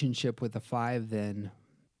relationship with a 5, then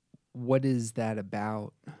what is that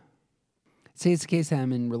about? Say it's the case that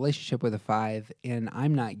I'm in a relationship with a 5 and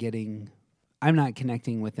I'm not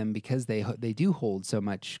connecting with them because they do hold so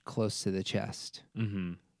much close to the chest.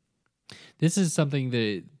 Mm-hmm. This is something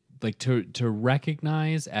that like to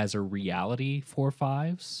recognize as a reality for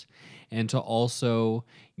 5s, and to also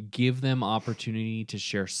give them opportunity to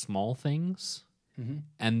share small things,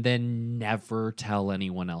 and then never tell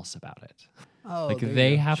anyone else about it. Oh, like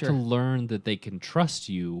they have to learn that they can trust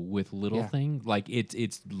you with little things. Like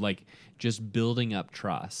it's like just building up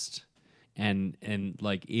trust. And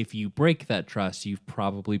like if you break that trust, you've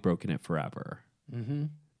probably broken it forever. Mm-hmm.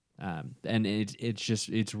 And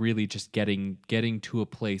it's really just getting to a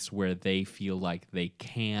place where they feel like they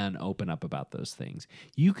can open up about those things.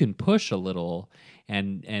 You can push a little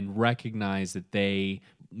and recognize that they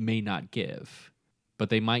may not give,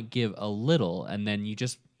 but they might give a little, and then you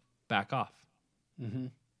just back off. Mm-hmm.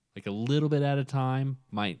 Like a little bit at a time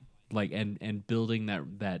might like and building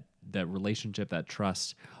that relationship, that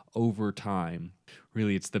trust over time.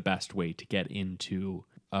 Really, it's the best way to get into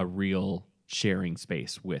a real sharing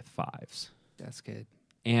space with 5s. That's good.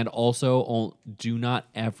 And also, do not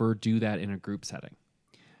ever do that in a group setting.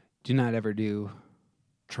 Do not ever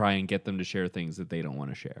try and get them to share things that they don't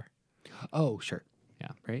want to share. Oh, sure.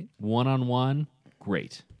 Yeah. Right. One-on-one,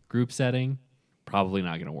 great. Group setting, probably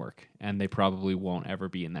not going to work. And they probably won't ever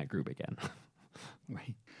be in that group again.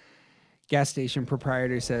 Right. Gas station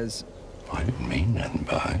proprietor says, I didn't mean nothing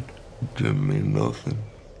by it. Didn't mean nothing.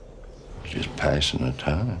 Just passing the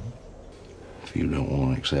time. If you don't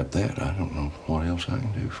want to accept that, I don't know what else I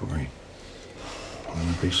can do for you. Will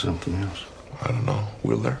there be something else? I don't know.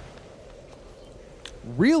 Will there?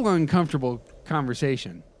 Real uncomfortable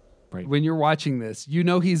conversation. Right. When you're watching this,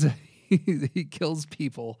 he kills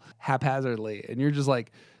people haphazardly, and you're just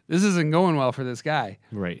like, this isn't going well for this guy.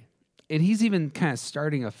 Right. And he's even kind of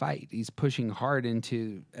starting a fight. He's pushing hard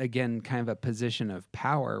into, again, kind of a position of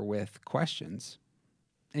power with questions.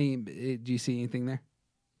 Do you see anything there?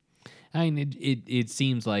 I mean, it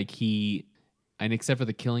seems like and except for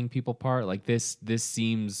the killing people part, like this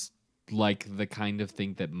seems like the kind of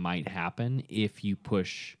thing that might happen if you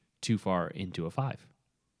push too far into a 5.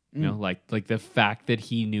 You know, like the fact that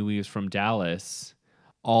he knew he was from Dallas,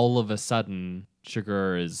 all of a sudden,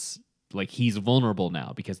 Chigurh is like, he's vulnerable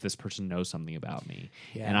now because this person knows something about me.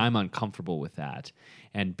 Yeah. And I'm uncomfortable with that.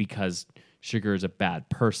 And because Chigurh is a bad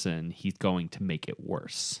person, he's going to make it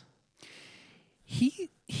worse.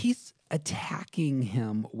 He's attacking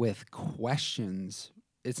him with questions.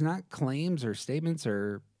 It's not claims or statements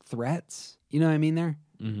or threats. You know what I mean there?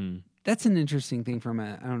 Mm-hmm. That's an interesting thing from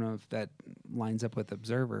I don't know if that lines up with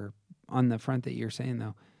Observer on the front that you're saying,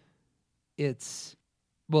 though.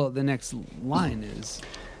 The next line is...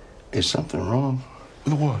 Is something wrong?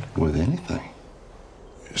 With what? With anything.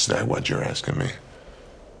 Is that what you're asking me?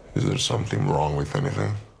 Is there something wrong with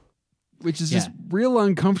anything? Which is just real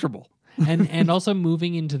uncomfortable. and also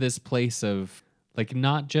moving into this place of, like,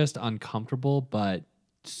 not just uncomfortable, but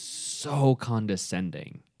so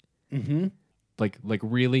condescending. Mm-hmm. Like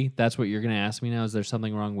really? That's what you're going to ask me now? Is there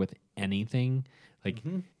something wrong with anything? Like,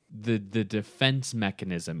 the defense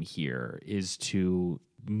mechanism here is to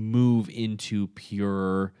move into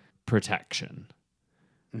pure protection.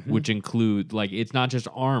 which include, like, it's not just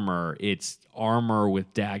armor, it's armor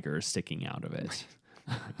with daggers sticking out of it.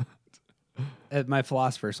 My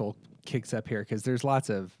philosopher soul kicks up here because there's lots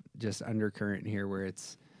of just undercurrent here where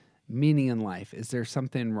it's meaning in life. Is there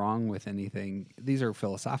something wrong with anything? These are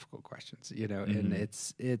philosophical questions, you know, and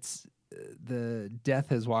it's the death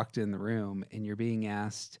has walked in the room and you're being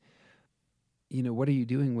asked, you know, what are you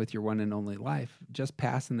doing with your one and only life? Just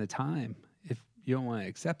passing the time. If you don't want to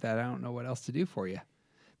accept that, I don't know what else to do for you.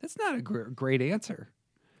 That's not a great answer.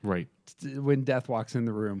 Right. When death walks in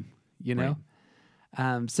the room, you know?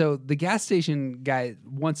 Right. So the gas station guy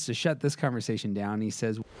wants to shut this conversation down. He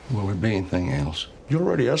says, will there be anything else? You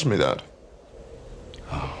already asked me that.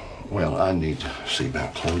 Oh, well, I need to see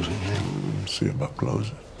about closing now. See about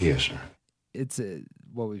closing? Yes, sir. It's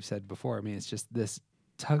what we've said before. I mean, it's just this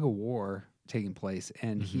tug of war taking place,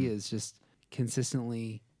 and he is just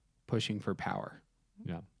consistently pushing for power.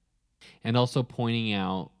 Yeah. And also pointing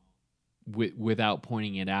out, without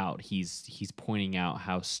pointing it out, he's pointing out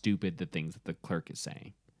how stupid the things that the clerk is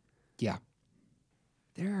saying. Yeah.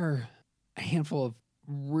 There are a handful of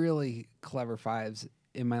really clever fives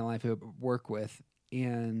in my life I work with,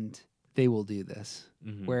 and they will do this.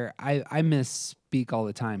 Where I misspeak all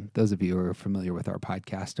the time. Those of you who are familiar with our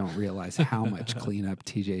podcast don't realize how much cleanup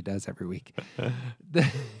TJ does every week.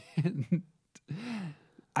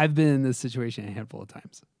 I've been in this situation a handful of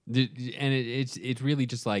times. And it's really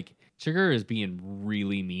just like, Sugar is being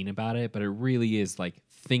really mean about it, but it really is like,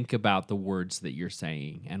 think about the words that you're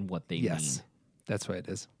saying and what they mean. That's what it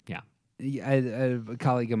is. Yeah. A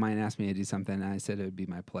colleague of mine asked me to do something, and I said it would be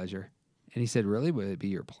my pleasure. And he said, really? Would it be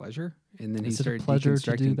your pleasure? And then he started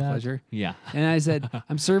deconstructing pleasure. Yeah. And I said,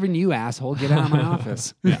 I'm serving you, asshole. Get out of my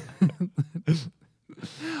office. Yeah.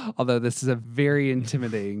 Although this is a very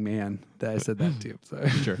intimidating man that I said that to. So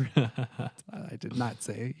Sure. I did not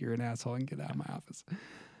say you're an asshole and get out of my office.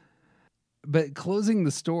 But closing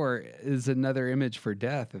the store is another image for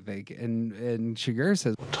death, I think. And Chigurh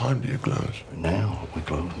says, what time do you close? Now. We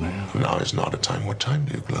close now. Now is not a time. What time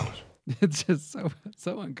do you close? It's just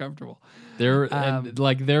so uncomfortable. There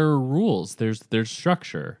are rules. There's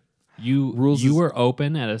structure. You were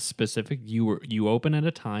open at a specific. You open at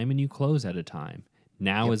a time and you close at a time.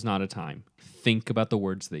 Now is not a time. Think about the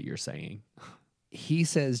words that you're saying. He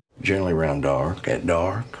says generally around dark, at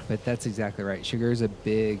dark. But that's exactly right. Sugar's a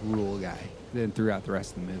big rule guy. Then throughout the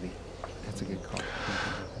rest of the movie, that's a good call.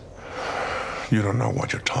 You don't know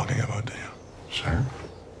what you're talking about, do you? Sir?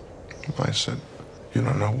 I said, you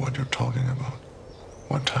don't know what you're talking about.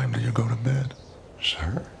 What time do you go to bed?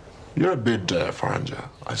 Sir? You're a bit deaf, aren't you?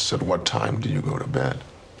 I said, what time do you go to bed?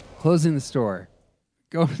 Closing the store,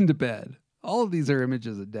 going to bed. All of these are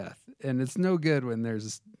images of death. And it's no good when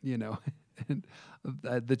there's, you know,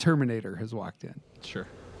 the Terminator has walked in. Sure.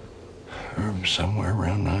 Somewhere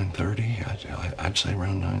around 9:30. I'd say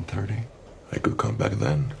around 9:30. I could come back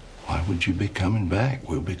then. Why would you be coming back?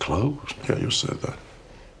 We'll be closed. Yeah, you said that.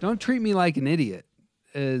 Don't treat me like an idiot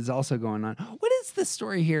is also going on. What is the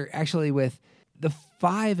story here actually with the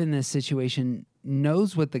five in this situation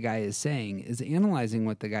knows what the guy is saying, is analyzing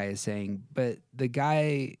what the guy is saying, but the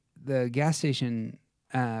gas station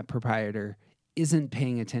proprietor isn't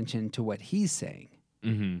paying attention to what he's saying.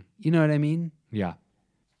 Mm-hmm. You know what I mean? Yeah.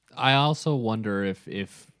 I also wonder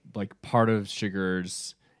if like part of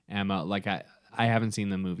Sugar's MO, like I haven't seen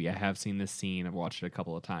the movie. I have seen this scene. I've watched it a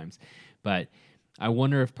couple of times, but I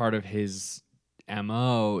wonder if part of his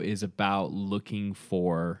MO is about looking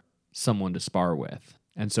for someone to spar with.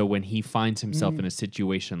 And so when he finds himself in a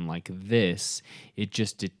situation like this, it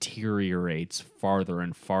just deteriorates farther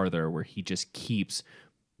and farther, where he just keeps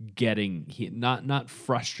getting not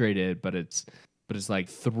frustrated, but it's like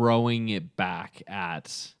throwing it back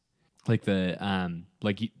at like the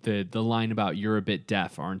line about "you're a bit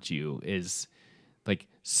deaf, aren't you?" is like,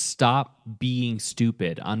 stop being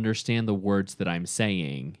stupid. Understand the words that I'm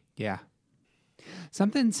saying. Yeah.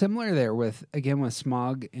 Something similar there with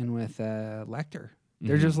Smaug and with Lecter.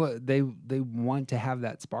 They're just they want to have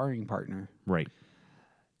that sparring partner. Right.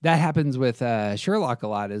 That happens with Sherlock a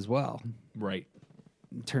lot as well. Right.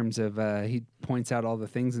 In terms of he points out all the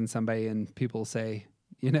things in somebody and people say,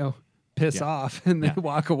 you know, piss off, and they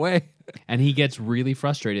walk away. And he gets really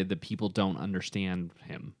frustrated that people don't understand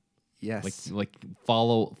him. Yes. Like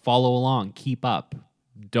follow along, keep up.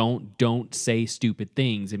 Don't say stupid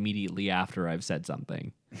things immediately after I've said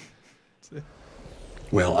something.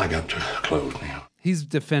 Well, I got to close now. He's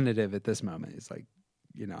definitive at this moment. He's like,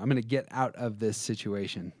 you know, I'm going to get out of this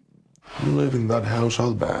situation. You live in that house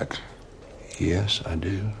out back? Yes, I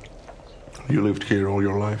do. You lived here all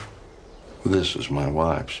your life? This is my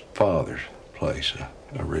wife's father's place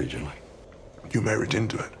originally. You married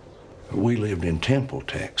into it. We lived in Temple,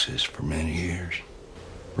 Texas for many years.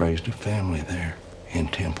 Raised a family there in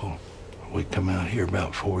Temple. We come out here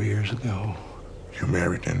about 4 years ago. You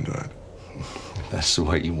married into it. That's the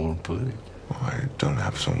way you want to put it. I don't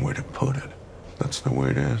have some way to put it. That's the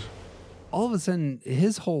way it is. All of a sudden,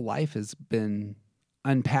 his whole life has been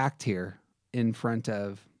unpacked here in front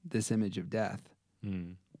of this image of death.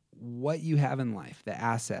 What you have in life, the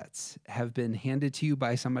assets, have been handed to you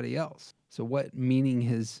by somebody else. So what meaning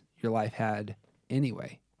has your life had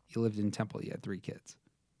anyway? You lived in Temple, you had 3 kids.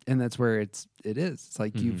 And that's where it is. It's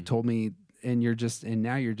like you've told me, and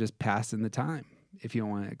now you're just passing the time. If you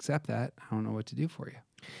don't want to accept that, I don't know what to do for you.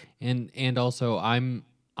 And also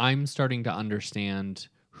I'm starting to understand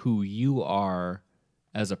who you are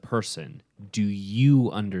as a person. Do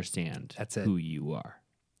you understand who you are?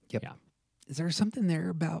 Yep. Yeah. Is there something there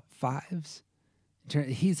about Fives?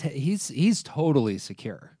 He's totally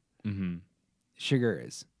secure. Sugar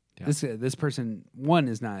is. Yeah. This person, 1,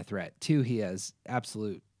 is not a threat. 2, he has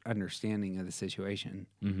absolute understanding of the situation.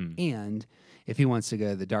 And if he wants to go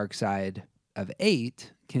to the dark side of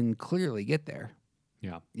 8, can clearly get there.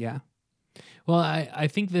 Yeah. Yeah. Well, I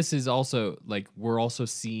think this is also like we're also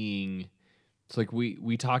seeing. It's like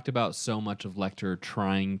we talked about so much of Lecter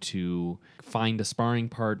trying to find a sparring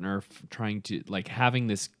partner, trying to like having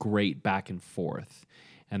this great back and forth,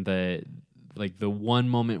 and the one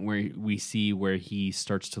moment where we see where he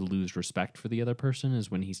starts to lose respect for the other person is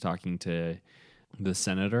when he's talking to the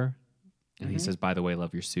senator, and he says, "By the way,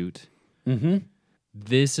 love your suit."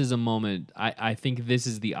 This is a moment, I think this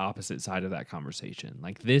is the opposite side of that conversation.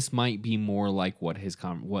 Like, this might be more like what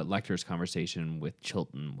Lecter's conversation with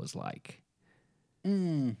Chilton was like.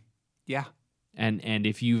 Yeah. And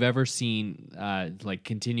if you've ever seen, like,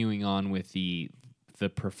 continuing on with the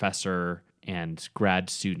professor and grad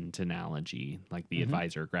student analogy, like the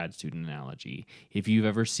advisor grad student analogy, if you've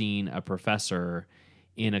ever seen a professor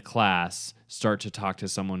in a class start to talk to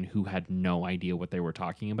someone who had no idea what they were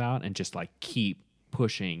talking about and just, like, keep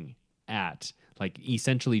pushing at, like,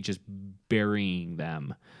 essentially just burying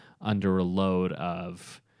them under a load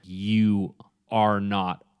of, you are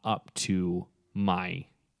not up to my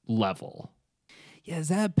level. Yeah, is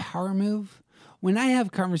that a power move? When I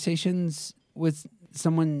have conversations with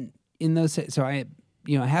someone in those, so I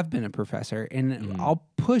have been a professor, and I'll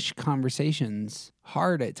push conversations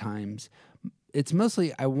hard at times. It's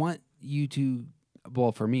mostly I want you to,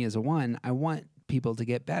 well, for me as a 1, I want people to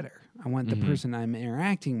get better. I want the person I'm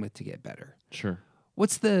interacting with to get better. Sure.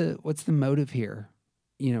 What's the motive here?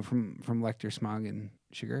 From Lecter, Smaug, and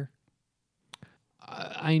Sugar.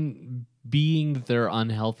 Being that they're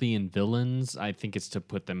unhealthy and villains, I think it's to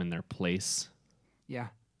put them in their place. Yeah.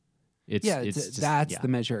 It's the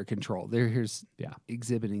measure of control. Here's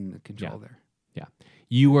exhibiting the control there. Yeah.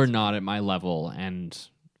 You are not at my level, and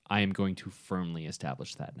I am going to firmly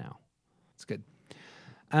establish that now. It's good.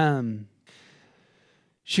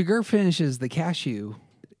 Sugar finishes the cashew,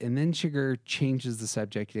 and then Sugar changes the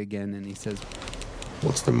subject again, and he says,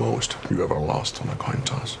 "What's the most you ever lost on a coin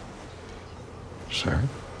toss?" Sir?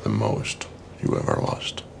 The most you ever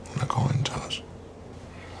lost on a coin toss?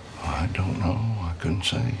 I don't know. I couldn't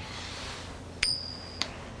say.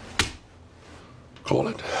 Call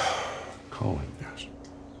it. Call it? Yes.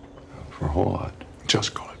 For what?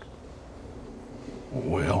 Just call it.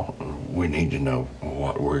 Well, we need to know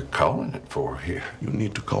what we're calling it for here. You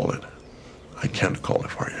need to call it. I can't call it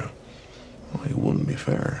for you. Well, it wouldn't be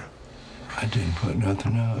fair. I didn't put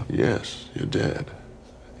nothing up. Yes, you did.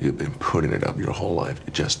 You've been putting it up your whole life.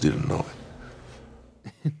 You just didn't know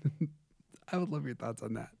it. I would love your thoughts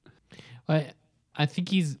on that. I think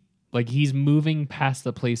he's moving past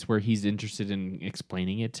the place where he's interested in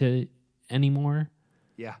explaining it to anymore.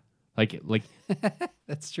 Yeah. Like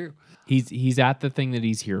that's true. He's at the thing that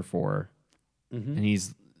he's here for, and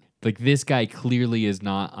he's like, this guy clearly is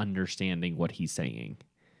not understanding what he's saying.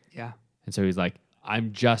 Yeah. And so he's like,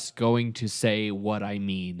 I'm just going to say what I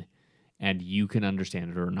mean, and you can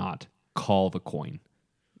understand it or not. Call the coin.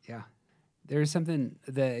 Yeah. There's something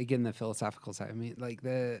the philosophical side. I mean, like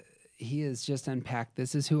he has just unpacked,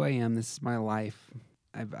 this is who I am, this is my life.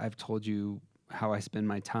 I've told you how I spend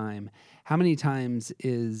my time. How many times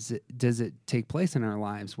does it take place in our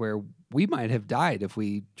lives where we might have died if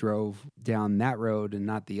we drove down that road and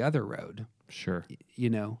not the other road? Sure.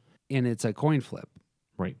 And it's a coin flip.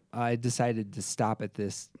 Right. I decided to stop at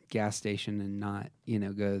this gas station and not,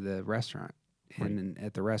 go to the restaurant. And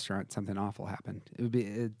at the restaurant, something awful happened. It would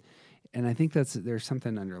be, and I think there's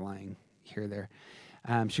something underlying there.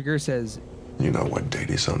 Sugar says, "You know what date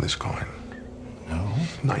is on this coin?" No.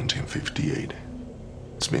 1958.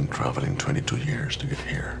 It's been traveling 22 years to get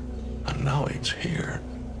here. And now it's here.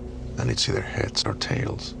 And it's either heads or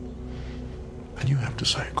tails. And you have to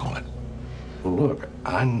say, call it. Well, look,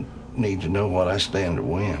 I need to know what I stand to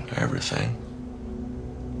win. Everything.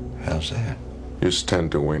 How's that? You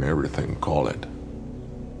stand to win everything, call it.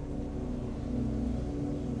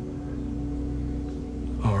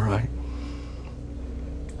 All right.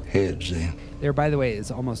 Heads, then. There, by the way,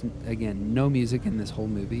 is almost, again, no music in this whole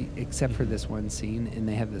movie except for this one scene, and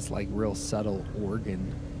they have this, like, real subtle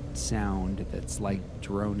organ sound that's, like,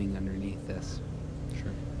 droning underneath this.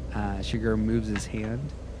 Sure. Shigeru moves his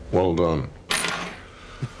hand. Well done.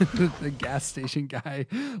 The gas station guy,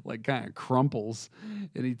 like, kind of crumples,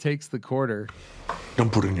 and he takes the quarter.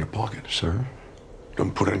 Don't put it in your pocket, sir.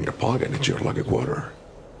 Don't put it in your pocket. It's your lucky quarter.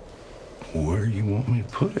 Where you want me to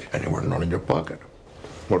put it? Anywhere not in your pocket.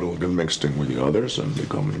 Or it'll get mixed in with the others and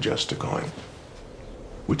become just a coin.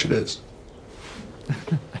 Which it is.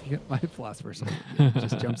 I get my philosopher soul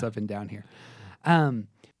just jumps up and down here.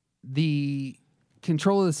 The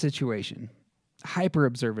control of the situation, hyper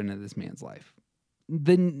observant of this man's life.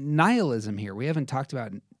 The nihilism here, we haven't talked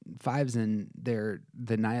about Fives and the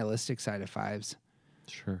nihilistic side of Fives.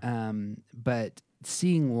 Sure. But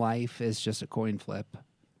seeing life as just a coin flip.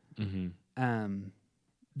 Mm-hmm.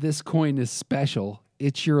 This coin is special.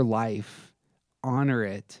 It's your life. Honor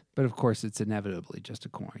it. But of course, it's inevitably just a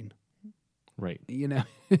coin. Right. You know,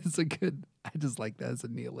 it's a good, I just like that as a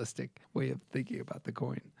nihilistic way of thinking about the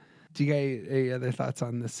coin. Do you guys any other thoughts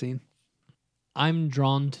on this scene? I'm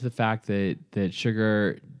drawn to the fact that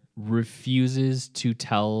Sugar refuses to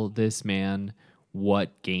tell this man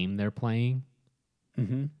what game they're playing.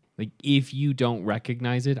 Mm-hmm. Like, if you don't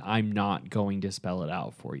recognize it, I'm not going to spell it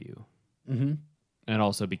out for you. Mm-hmm. And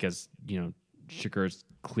also because, Sugar's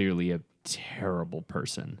clearly a terrible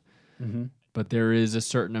person. Mm-hmm. But there is a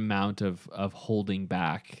certain amount of holding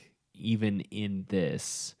back, even in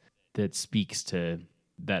this, that speaks to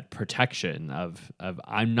that protection of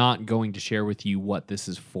I'm not going to share with you what this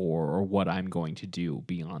is for or what I'm going to do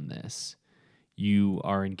beyond this. You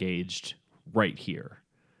are engaged right here.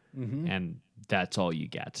 Mm-hmm. And that's all you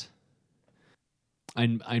get.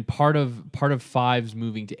 And part of Fives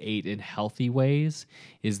moving to 8 in healthy ways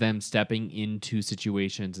is them stepping into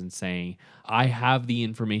situations and saying, I have the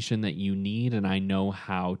information that you need and I know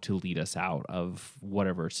how to lead us out of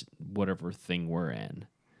whatever thing we're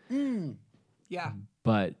in. Yeah.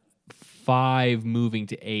 But 5 moving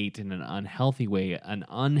to 8 in an unhealthy way, an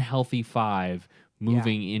unhealthy 5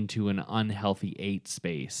 moving into an unhealthy 8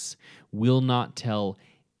 space will not tell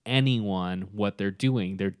anyone what they're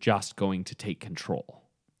doing. They're just going to take control,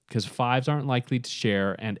 because 5s aren't likely to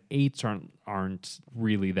share and 8s aren't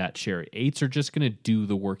really that share. 8s are just going to do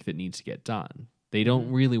the work that needs to get done. They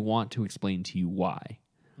don't really want to explain to you why.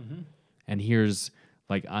 Mm-hmm. And here's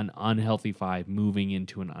like an unhealthy 5 moving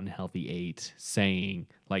into an unhealthy 8 saying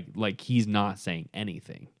like he's not saying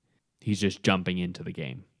anything. He's just jumping into the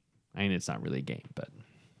game. I mean, it's not really a game, but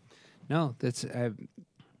no, that's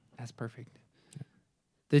perfect.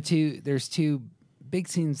 There's two big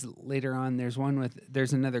scenes later on.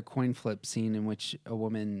 There's another coin flip scene in which a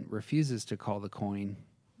woman refuses to call the coin,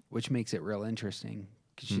 which makes it real interesting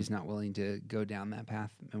because she's not willing to go down that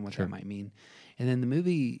path and what that might mean. And then the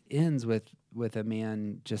movie ends with a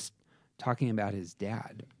man just talking about his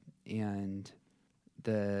dad and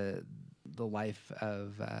the life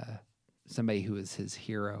of somebody who is his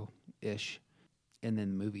hero-ish. And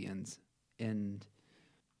then the movie ends. And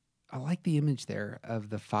I like the image there of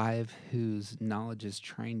the 5 whose knowledge is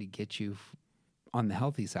trying to get you on the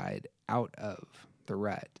healthy side out of the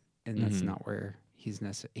rut. And that's not where he's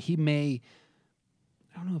necessary. He may,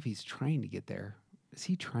 I don't know if he's trying to get there. Is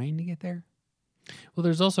he trying to get there? Well,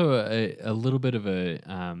 there's also a little bit of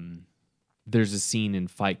there's a scene in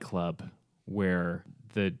Fight Club where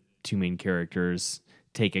the two main characters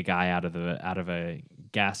take a guy out of a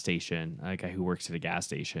gas station, a guy who works at a gas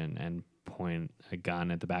station, and point a gun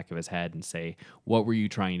at the back of his head and say, "What were you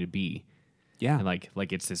trying to be?" Yeah. And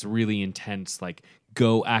like it's this really intense, like,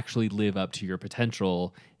 go actually live up to your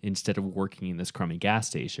potential instead of working in this crummy gas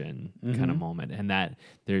station kind of moment. And that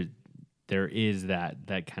there is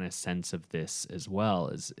that kind of sense of this as well,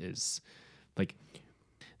 is like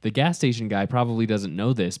the gas station guy probably doesn't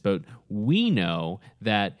know this, but we know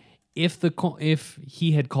that if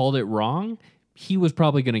he had called it wrong, he was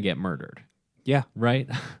probably going to get murdered. Yeah. Right.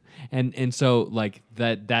 And so like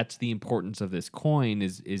that's the importance of this coin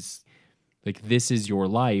is like, this is your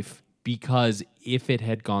life, because if it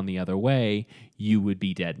had gone the other way, you would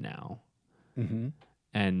be dead now. Mm-hmm.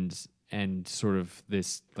 And sort of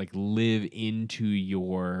this, like, live into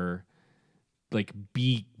your, like,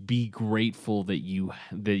 be grateful that you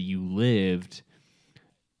lived,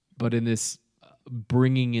 But in this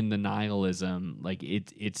bringing in the nihilism, like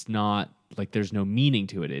it's not like there's no meaning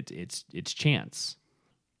to it. It's chance.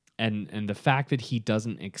 And the fact that he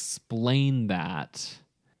doesn't explain that,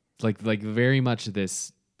 like very much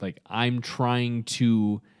this, like, I'm trying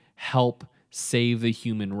to help save the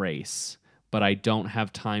human race, but I don't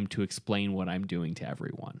have time to explain what I'm doing to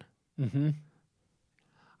everyone. Mm-hmm.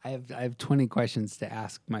 I have 20 questions to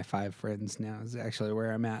ask my 5 friends now is actually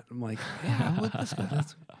where I'm at. I'm like, yeah, let's go.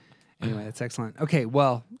 Anyway, that's excellent. Okay,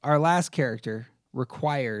 well, our last character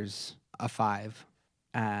requires a 5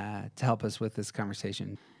 to help us with this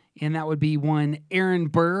conversation. And that would be one Aaron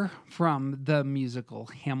Burr from the musical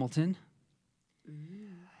Hamilton.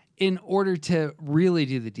 In order to really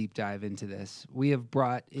do the deep dive into this, we have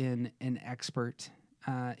brought in an expert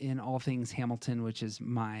in all things Hamilton, which is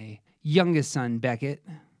my youngest son, Beckett.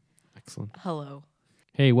 Excellent. Hello.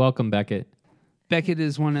 Hey, welcome, Beckett. Beckett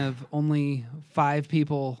is one of only 5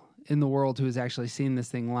 people in the world who has actually seen this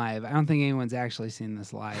thing live. I don't think anyone's actually seen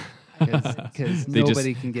this live because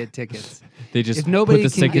nobody can get tickets. They just if nobody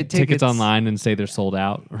put the can get tickets online and say they're sold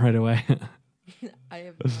out right away. I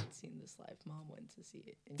have not seen this live. Mom went to see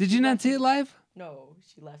it. Did you not see it live? No,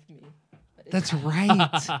 she left me. That's right.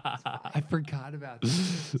 I forgot about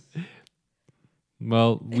that.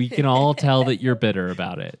 Well, we can all tell that you're bitter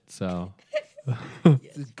about it. So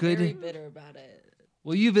Yes, good. Very bitter about it.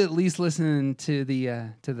 Well, you've at least listened to the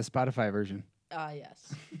Spotify version.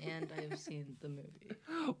 Yes, and I have seen the movie.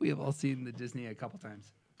 We have all seen the Disney a couple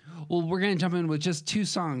times. Well, we're going to jump in with just 2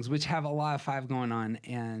 songs, which have a lot of 5 going on.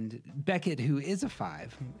 And Beckett, who is a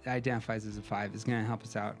 5, identifies as a 5, is going to help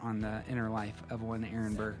us out on the inner life of one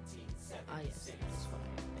Aaron Burr. Yes, that's what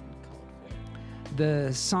I've been called for.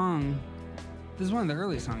 The song, this is one of the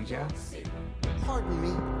early songs, yeah? Pardon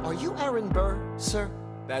me, are you Aaron Burr, sir?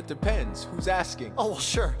 That depends. Who's asking? Oh, well,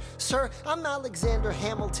 sure. Sir, I'm Alexander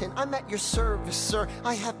Hamilton. I'm at your service, sir.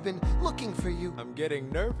 I have been looking for you. I'm getting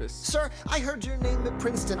nervous. Sir, I heard your name at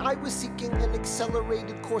Princeton. I was seeking an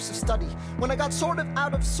accelerated course of study. When I got sort of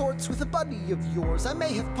out of sorts with a buddy of yours, I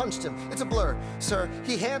may have punched him. It's a blur. Sir,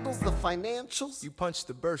 he handles the financials. You punched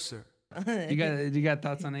the bursar. You got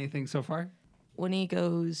thoughts on anything so far? When he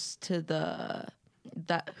goes to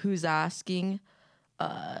that who's asking,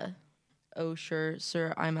 oh sure,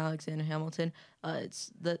 sir, I'm Alexander Hamilton.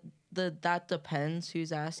 It's the that depends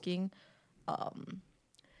who's asking.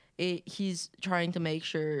 He's trying to make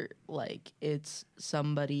sure like it's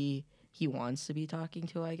somebody he wants to be talking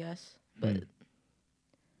to, I guess. But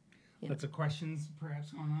Lots of questions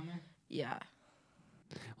perhaps going on there? yeah.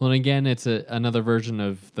 Well, and again, it's another version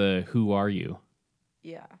of the "Who are you?"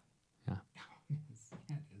 Yeah. Yeah, it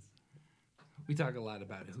is. We talk a lot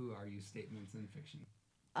about who are you statements in fiction.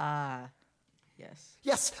 Yes.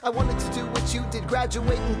 Yes, I wanted to do what you did,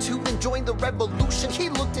 graduate into and join the revolution. He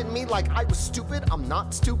looked at me like I was stupid. I'm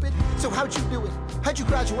not stupid. So how'd you do it? How'd you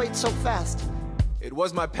graduate so fast? It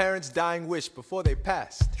was my parents' dying wish before they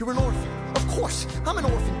passed. You're an orphan. Of course, I'm an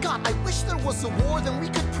orphan. God, I wish there was a war, then we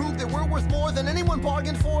could prove that we're worth more than anyone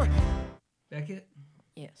bargained for. Beckett?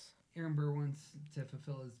 Yes. Aaron Burr wants to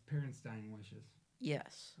fulfill his parents' dying wishes.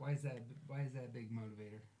 Yes. Why is that a big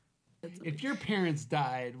motivator? If your parents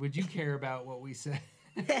died, would you care about what we said?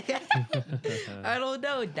 I don't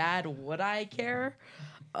know, Dad. Would I care?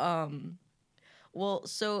 Well,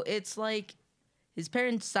 so it's like his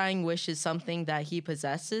parents' dying wish is something that he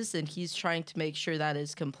possesses, and he's trying to make sure that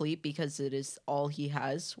is complete because it is all he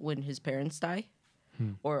has when his parents die,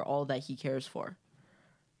 or all that he cares for.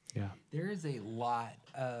 Yeah. There is a lot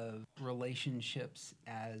of relationships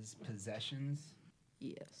as possessions.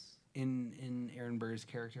 Yes. In Aaron Burr's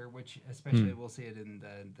character, which especially we'll see it in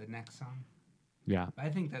the next song. Yeah. I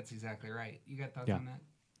think that's exactly right. You got thoughts on that,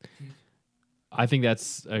 Steve? I think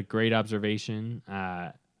that's a great observation.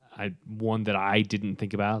 One that I didn't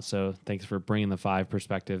think about. So thanks for bringing the 5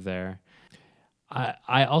 perspective there.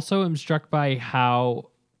 I also am struck by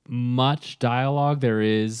how much dialogue there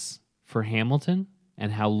is for Hamilton and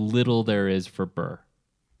how little there is for Burr.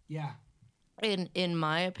 Yeah. In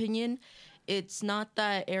my opinion, it's not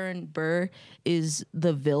that Aaron Burr is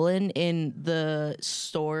the villain in the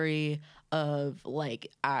story of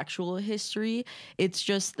like actual history. It's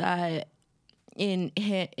just that in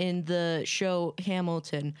the show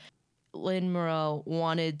Hamilton, Lin-Manuel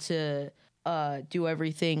wanted to do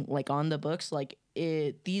everything like on the books. Like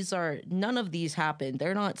none of these happened.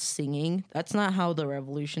 They're not singing. That's not how the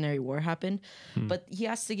Revolutionary War happened. But he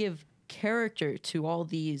has to give character to all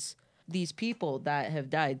these people that have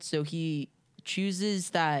died. So he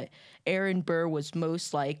chooses that Aaron Burr was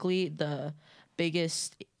most likely the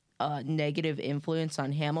biggest negative influence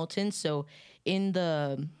on Hamilton. So in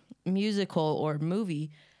the musical or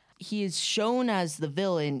movie, he is shown as the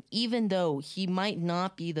villain, even though he might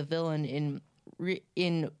not be the villain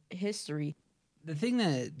in history. The thing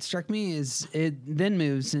that struck me is it then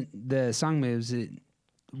moves, the song moves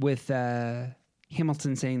with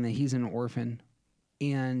Hamilton saying that he's an orphan.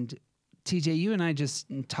 And TJ, you and I just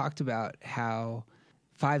talked about how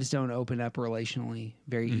fives don't open up relationally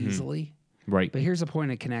very easily. Right. But here's a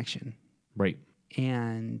point of connection. Right.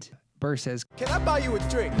 And Burr says, Can I buy you a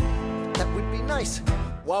drink? That would be nice.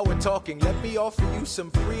 While we're talking, let me offer you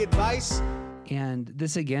some free advice. and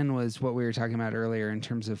this again was what we were talking about earlier in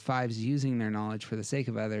terms of fives using their knowledge for the sake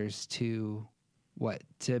of others to what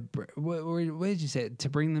did you say, to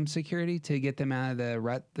bring them security, to get them out of the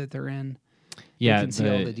rut that they're in? Yeah,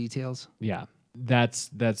 conceal the details. Yeah, that's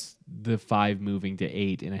the 5 moving to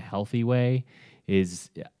 8 in a healthy way. Is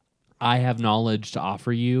I have knowledge to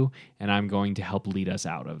offer you, and I'm going to help lead us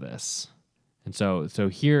out of this. And so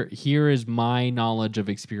here is my knowledge of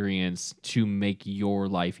experience to make your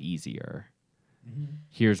life easier. Mm-hmm.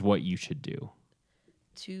 Here's what you should do.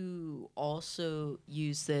 To also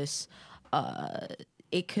use this,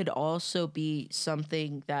 it could also be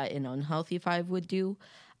something that an unhealthy 5 would do,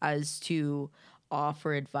 as to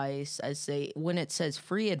offer advice, when it says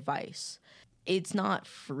free advice, it's not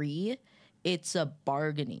free. It's a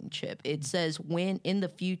bargaining chip. It says, when in the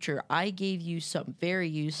future I gave you some very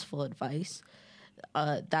useful advice,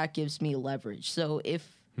 that gives me leverage. So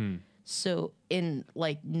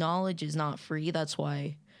knowledge is not free. That's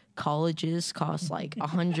why colleges cost like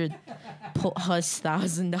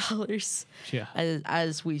 $100,000. Yeah.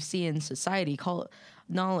 As we see in society,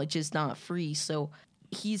 knowledge is not free. So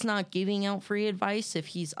he's not giving out free advice. If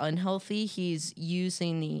he's unhealthy, he's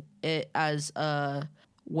using it as a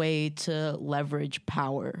way to leverage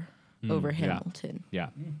power over Hamilton. Yeah.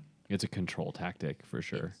 It's a control tactic for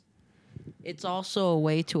sure. It's also a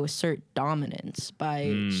way to assert dominance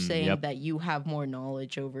by saying that you have more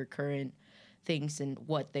knowledge over current things and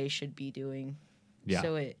what they should be doing. Yeah.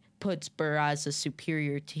 So it puts Burr as a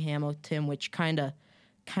superior to Hamilton, which kind of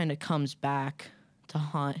comes back to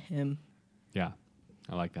haunt him. Yeah,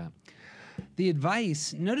 I like that. The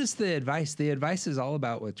advice, notice the advice. The advice is all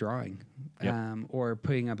about withdrawing or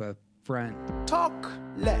putting up a front. Talk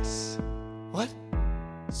less. What?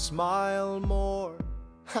 Smile more.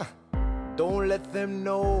 Don't let them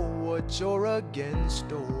know what you're against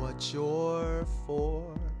or what you're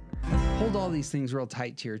for. Hold all these things real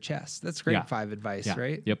tight to your chest. That's great 5 advice,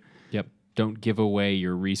 right? Yep. Don't give away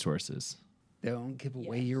your resources. Don't give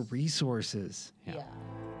away your resources. Yeah.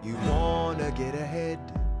 You wanna get ahead?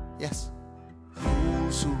 Yes.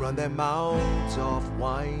 Fools who run their mouths off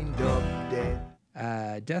wind up dead.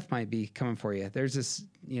 Death might be coming for you. There's this,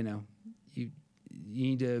 you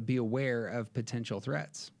need to be aware of potential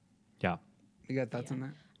threats. Yeah. You got thoughts on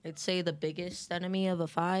that? I'd say the biggest enemy of a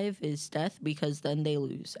 5 is death, because then they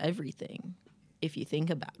lose everything, if you think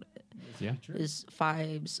about it. Yeah. Is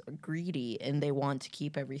 5s are greedy and they want to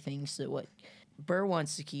keep everything. So what Burr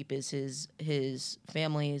wants to keep is his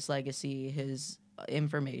family's legacy, his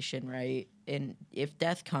information, right? And if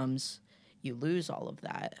death comes, you lose all of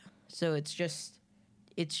that. So it's just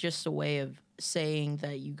a way of saying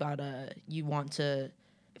that you want to,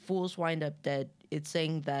 fools wind up dead. It's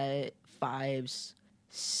saying that 5s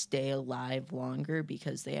stay alive longer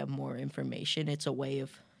because they have more information. It's a way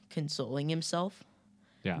of consoling himself.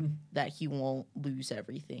 Yeah. That he won't lose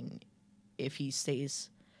everything if he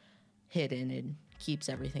stays hidden and keeps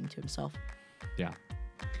everything to himself. Yeah.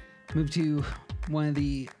 Move to one of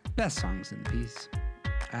the best songs in the piece,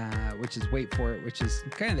 which is Wait For It, which is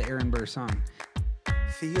kind of the Aaron Burr song.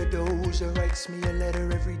 Theodosia writes me a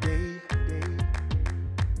letter every day.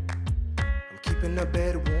 I'm keeping her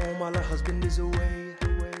bed warm while her husband is away.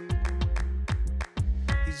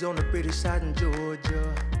 He's on the British side in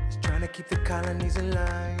Georgia. He's trying to keep the colonies in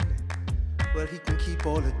line. Well, he can keep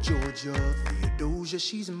all of Georgia. Theodosia,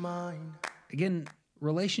 she's mine. Again,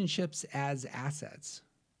 relationships as assets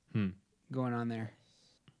going on there.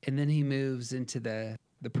 And then he moves into the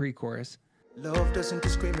pre-chorus. Love doesn't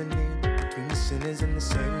discriminate between the sinners and the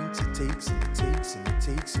saints. It takes and it takes and it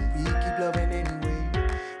takes, and we keep loving anyway.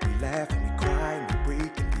 We laugh and we cry and we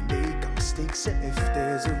break and we make our mistakes. And if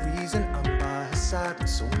there's a reason I'm by her side, and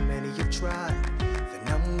so many have tried, then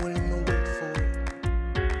I'm willing to wait for it.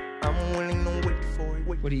 I'm willing to wait for it.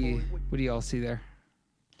 What do you all see there?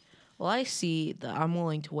 Well, I see that I'm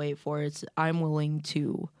willing to wait for it. I'm willing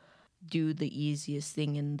to do the easiest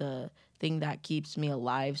thing and the thing that keeps me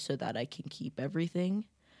alive so that I can keep everything.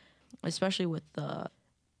 Especially with with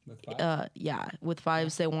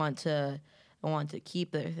 5s, they want to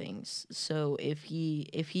keep their things. So if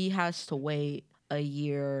he has to wait a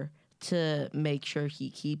year to make sure he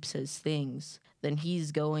keeps his things, then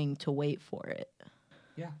he's going to wait for it.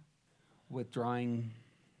 Yeah. Withdrawing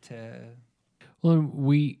to... Well,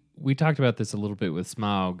 we talked about this a little bit with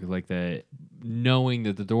Smaug, like the knowing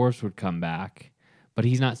that the dwarves would come back, but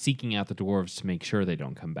he's not seeking out the dwarves to make sure they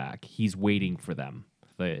don't come back. He's waiting for them.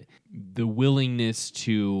 The willingness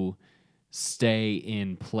to stay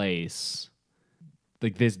in place,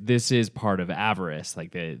 like this is part of avarice.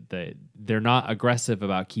 Like they're not aggressive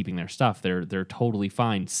about keeping their stuff. They're totally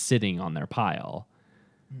fine sitting on their pile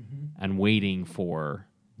and waiting for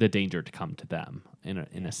the danger to come to them in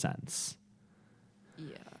a sense.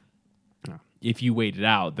 Yeah. If you wait it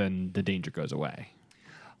out, then the danger goes away.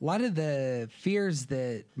 A lot of the fears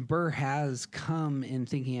that Burr has come in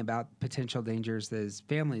thinking about potential dangers that his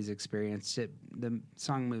family's experienced. The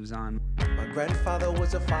song moves on. My grandfather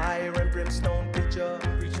was a fire and brimstone preacher.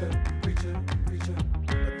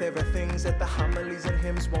 But there are things that the homilies and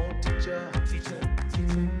hymns won't teach ya.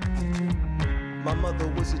 My mother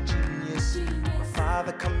was a genius. My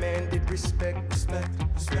father commanded respect.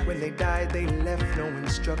 When they died, they left no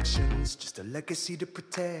instructions, just a legacy to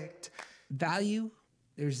protect. Value.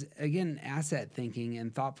 There's, again, asset thinking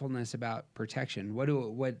and thoughtfulness about protection. What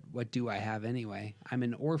do I have anyway? I'm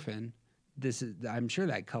an orphan. I'm sure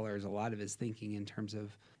that colors a lot of his thinking in terms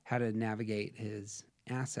of how to navigate his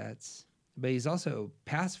assets. But he's also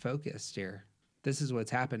past focused here. This is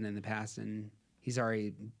what's happened in the past, and he's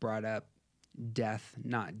already brought up death,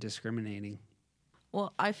 not discriminating.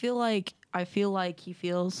 Well, I feel like he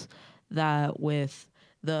feels that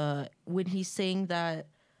when he's saying that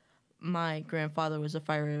my grandfather was a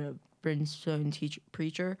fire and brimstone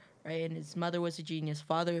preacher, right? And his mother was a genius.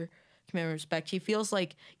 Father, command respect. He feels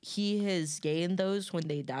like he has gained those when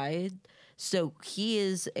they died. So he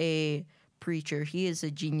is a preacher. He is a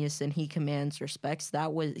genius, and he commands respects.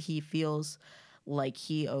 That was he feels like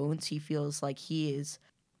he owns. He feels like he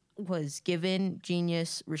was given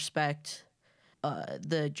genius, respect,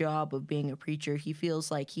 the job of being a preacher. He feels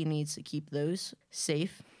like he needs to keep those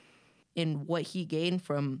safe. And what he gained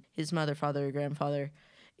from his mother, father, or grandfather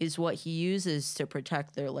is what he uses to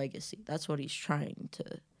protect their legacy. That's what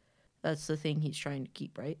that's the thing he's trying to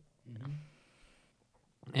keep, right? Mm-hmm.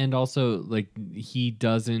 And also, like, he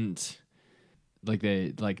doesn't,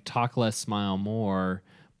 talk less, smile more.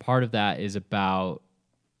 Part of that is about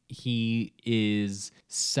he is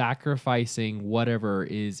sacrificing whatever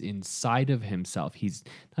is inside of himself. He's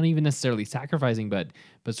not even necessarily sacrificing, but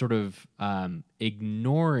sort of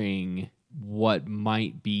ignoring what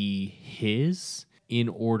might be his in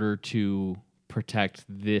order to protect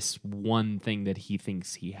this one thing that he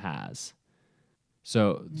thinks he has.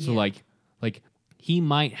 So like he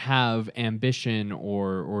might have ambition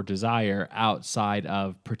or desire outside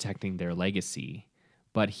of protecting their legacy,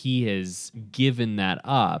 but he has given that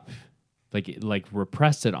up, like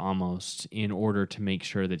repressed it almost, in order to make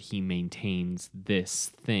sure that he maintains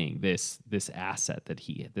this thing, this asset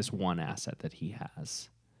this one asset that he has.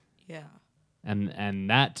 Yeah. And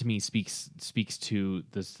that to me speaks to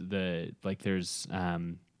this, there's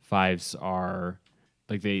fives are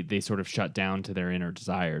like they sort of shut down to their inner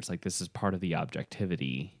desires. Like, this is part of the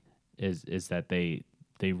objectivity is that they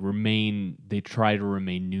try to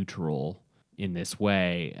remain neutral in this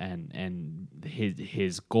way, and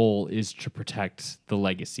his goal is to protect the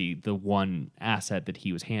legacy, the one asset that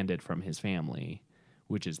he was handed from his family,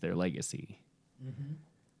 which is their legacy. Mm-hmm.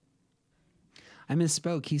 I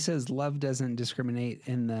misspoke. He says love doesn't discriminate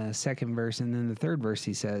in the second verse, and then the third verse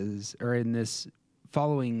he says, or in this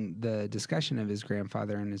following the discussion of his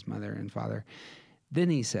grandfather and his mother and father,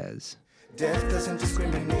 then he says, death doesn't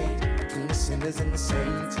discriminate between the sinners and the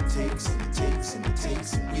saints. It takes and it takes and it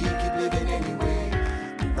takes, and we keep living anyway.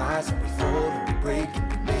 We rise and we fall and we break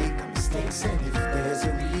and we make our mistakes. And if there's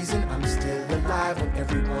a reason I'm still alive when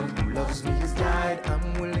everyone who loves me has died,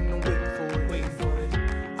 I'm willing to wait for it.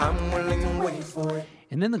 I'm willing to wait for it.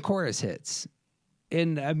 And then the chorus hits,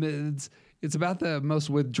 and it's about the most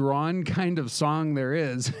withdrawn kind of song there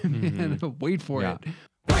is. Man, wait for it.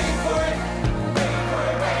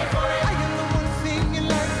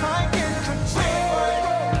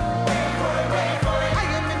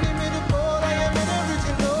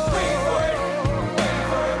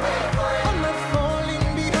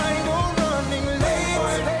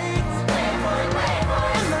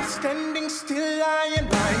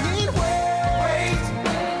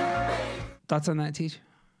 Thoughts on that, Teach?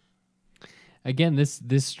 Again,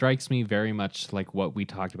 this strikes me very much like what we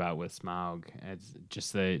talked about with Smaug. It's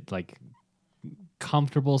just the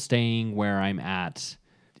comfortable staying where I'm at.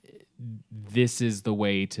 This is the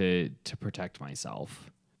way to protect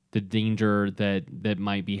myself. The danger that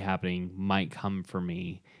might be happening might come for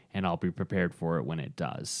me, and I'll be prepared for it when it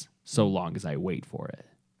does, so long as I wait for it.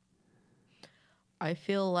 I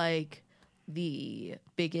feel like the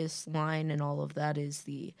biggest line in all of that is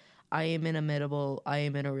the I am inimitable, I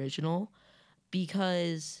am an original,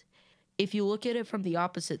 because if you look at it from the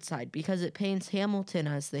opposite side, because it paints Hamilton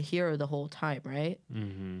as the hero the whole time, right?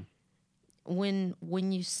 Mm-hmm.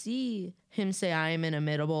 When you see him say I am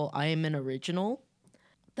inimitable, I am an original,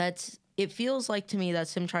 it feels like to me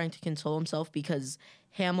that's him trying to console himself because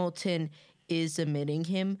Hamilton is admitting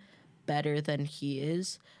him better than he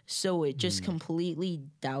is. So it just completely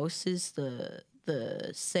douses the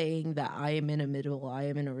saying that I am inimitable, I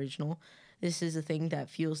am an original. This is a thing that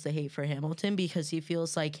fuels the hate for Hamilton because he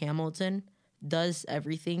feels like Hamilton does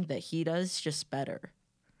everything that he does just better.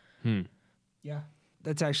 Yeah.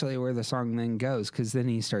 That's actually where the song then goes, because then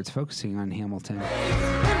he starts focusing on Hamilton.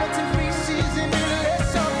 Hamilton faces and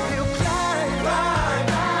lets uphill climb.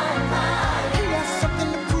 He has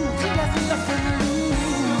something to prove, he has nothing to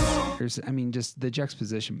lose. There's, just the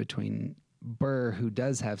juxtaposition between Burr, who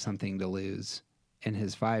does have something to lose, and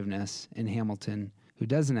his fiveness, and Hamilton, who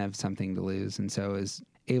doesn't have something to lose, and so is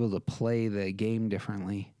able to play the game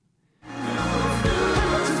differently.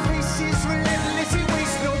 Hamilton's pace is relentless, he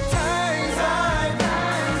wastes no time.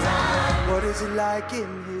 What is it like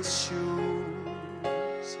in his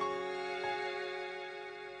shoes?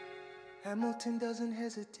 Hamilton doesn't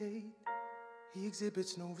hesitate. He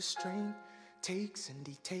exhibits no restraint. Takes and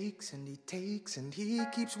he takes and he takes and he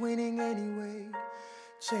keeps winning anyway.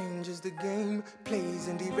 Changes the game, plays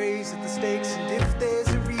and he raises the stakes. And if there's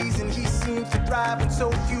a reason he seems to thrive and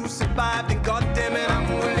so few survive, then goddammit, I'm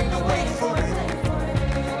willing to wait for it.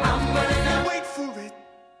 I'm willing to wait for it.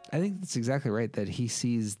 I think that's exactly right, that he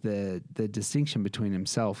sees the distinction between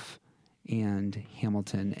himself and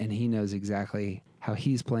Hamilton, and he knows exactly how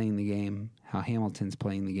he's playing the game, how Hamilton's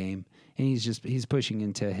playing the game, and he's pushing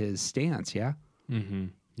into his stance, yeah? Mm-hmm.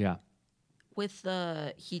 Yeah. With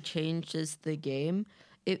he changes the game,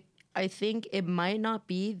 I think it might not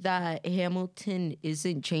be that Hamilton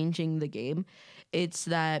isn't changing the game. It's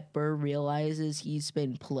that Burr realizes he's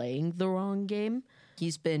been playing the wrong game.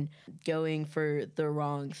 He's been going for the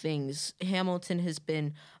wrong things. Hamilton has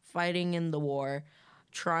been fighting in the war,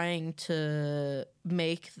 trying to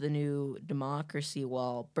make the new democracy,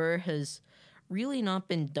 while Burr has really not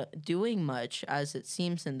been doing much, as it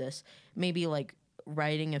seems in this. Maybe like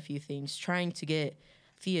writing a few things, trying to get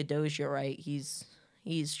Theodosia right. He's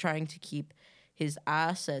trying to keep his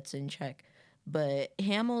assets in check. But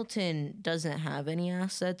Hamilton doesn't have any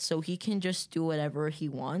assets, so he can just do whatever he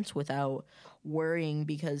wants without worrying,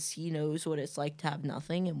 because he knows what it's like to have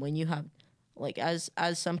nothing. And when you have, like, as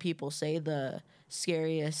some people say, the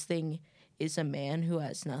scariest thing is a man who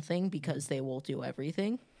has nothing, because they will do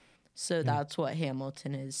everything. So that's what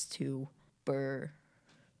Hamilton is to Burr.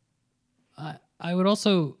 I would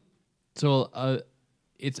also,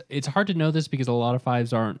 it's hard to know this because a lot of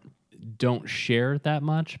fives don't share that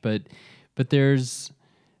much, but there's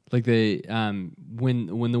like the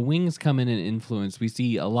when the wings come in and influence, we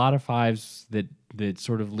see a lot of fives that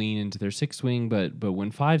sort of lean into their six wing, but when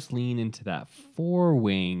fives lean into that four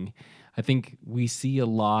wing, I think we see a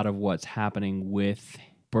lot of what's happening with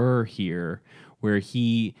Burr here, where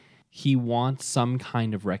he wants some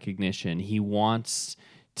kind of recognition. He wants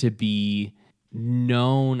to be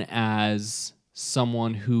known as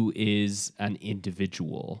someone who is an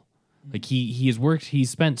individual. Like he's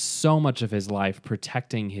spent so much of his life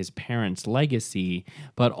protecting his parents' legacy,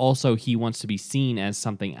 but also he wants to be seen as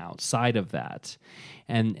something outside of that.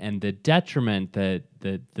 And the detriment that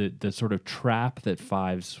the sort of trap that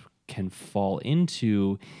fives can fall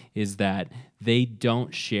into is that they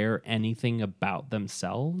don't share anything about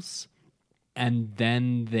themselves, and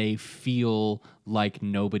then they feel like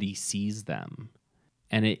nobody sees them.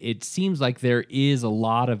 And it seems like there is a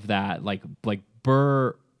lot of that, like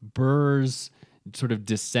Burr's sort of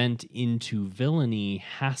descent into villainy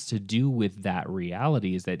has to do with that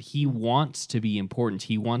reality, is that he wants to be important.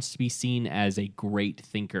 He wants to be seen as a great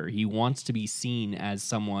thinker. He wants to be seen as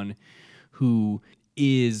someone who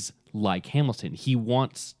is like Hamilton. He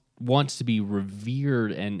wants to be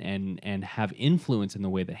revered and have influence in the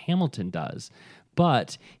way that Hamilton does.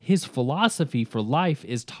 But his philosophy for life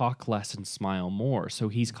is talk less and smile more. So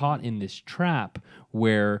he's caught in this trap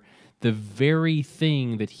where the very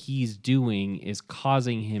thing that he's doing is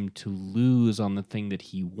causing him to lose on the thing that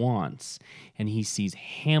he wants. And he sees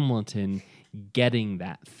Hamilton getting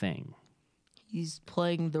that thing. He's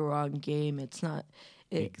playing the wrong game. It's not...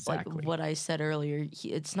 Exactly. Like what I said earlier,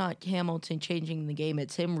 it's not Hamilton changing the game.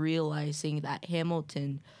 It's him realizing that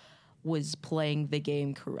Hamilton was playing the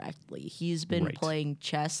game correctly. He's been playing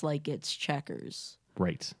chess like it's checkers.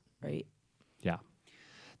 Right. right? Yeah.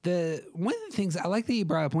 One of the things I like that you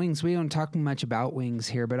brought up wings. We don't talk much about wings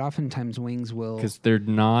here, but oftentimes wings will, Because they're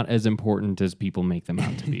not as important as people make them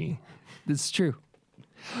out to be. That's true.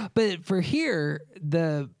 But for here,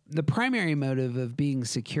 the primary motive of being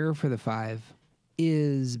secure for the 5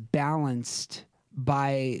 is balanced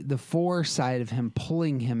by the 4 side of him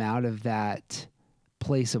pulling him out of that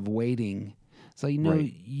place of waiting. So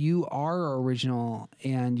Right. you are original,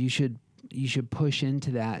 and you should push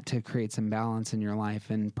into that to create some balance in your life,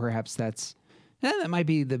 and perhaps that might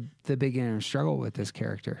be the big inner struggle with this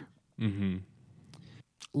character. Mm-hmm.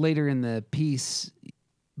 Later in the piece,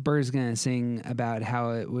 Burr's gonna sing about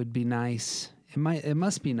how it would be nice. It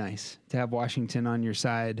must be nice to have Washington on your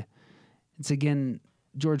side. It's again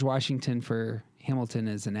George Washington for Hamilton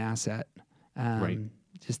is an asset. Right.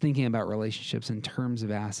 Just thinking about relationships in terms of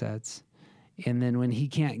assets. And then when he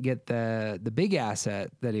can't get the big asset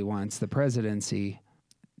that he wants, the presidency,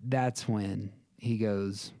 that's when he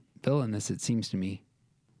goes villainous, it seems to me.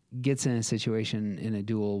 Gets in a situation in a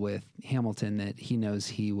duel with Hamilton that he knows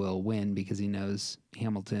he will win because he knows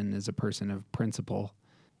Hamilton is a person of principle.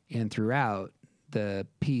 And throughout the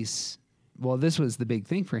piece, well, this was the big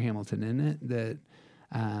thing for Hamilton, isn't it? That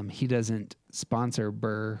he doesn't sponsor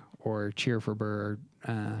Burr or cheer for Burr,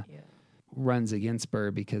 runs against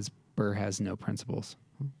Burr because Burr has no principles.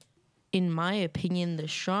 In my opinion, the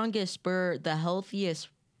strongest Burr, the healthiest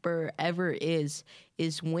Burr ever is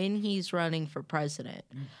when he's running for president.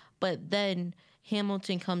 But then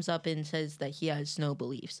Hamilton comes up and says that he has no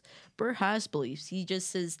beliefs. Burr has beliefs. He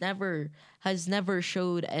just has never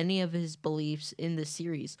showed any of his beliefs in the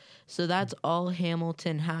series. So that's all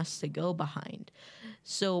Hamilton has to go behind.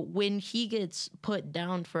 So when he gets put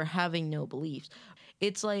down for having no beliefs,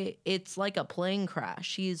 it's like a plane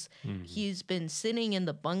crash. He's been sitting in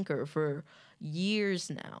the bunker for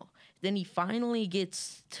years now. Then he finally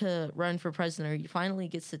gets to run for president, or he finally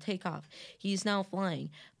gets to take off. He's now flying.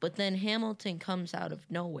 But then Hamilton comes out of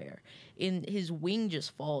nowhere, and his wing just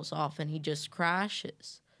falls off, and he just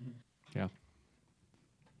crashes. Yeah.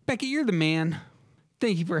 Becky, you're the man.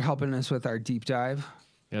 Thank you for helping us with our deep dive.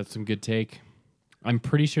 Yeah, that's some good take. I'm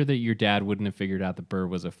pretty sure that your dad wouldn't have figured out that Burr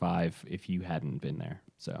was a 5 if you hadn't been there.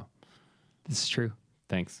 So this is true.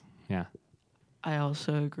 Thanks. Yeah. I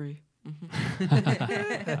also agree.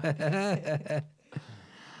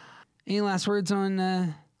 Any last words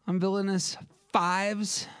on Villainous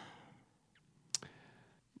 5s?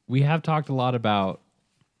 We have talked a lot about,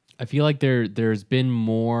 I feel like there's been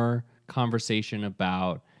more conversation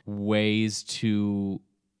about ways to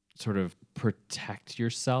sort of protect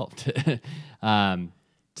yourself to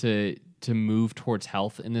move towards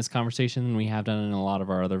health in this conversation than we have done in a lot of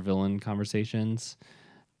our other villain conversations.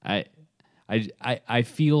 I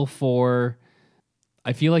feel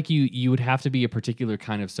like you would have to be a particular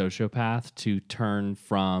kind of sociopath to turn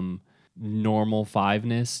from normal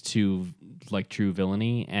 5-ness to like true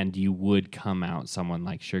villainy, and you would come out someone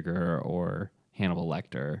like Sugar or Hannibal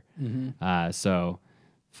Lecter. Mhm. So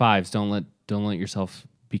 5s, don't let yourself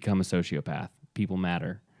become a sociopath. People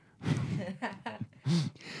matter.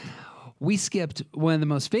 We skipped one of the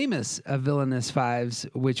most famous of Villainous 5s,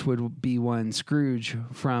 which would be one Scrooge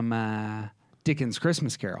from Dickens'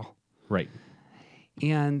 Christmas Carol. Right.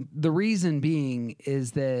 And the reason being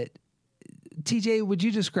is that, TJ, would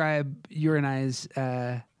you describe your and I's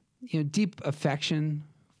deep affection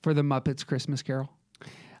for the Muppets Christmas Carol?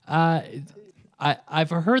 I've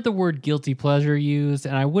heard the word guilty pleasure used,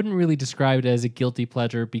 and I wouldn't really describe it as a guilty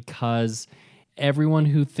pleasure because everyone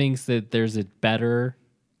who thinks that there's a better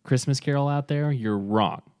Christmas Carol out there, you're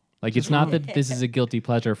wrong. Like, it's not that this is a guilty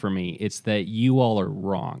pleasure for me. It's that you all are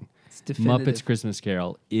wrong. It's definitive. Muppets Christmas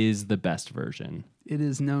Carol is the best version. It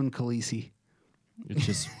is known Khaleesi.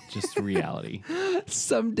 It's just reality.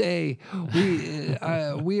 Someday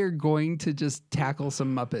we are going to just tackle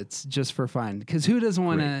some Muppets just for fun, because who doesn't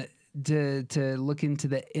want to look into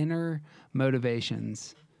the inner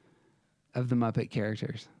motivations of the Muppet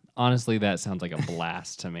characters? Honestly, that sounds like a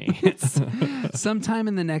blast to me. Sometime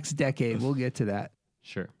in the next decade, we'll get to that.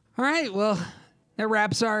 Sure. All right, well, that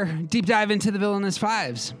wraps our deep dive into the Villainous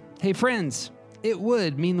 5s. Hey, friends, it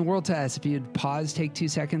would mean the world to us if you'd pause, take 2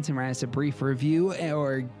 seconds, and write us a brief review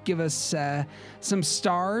or give us some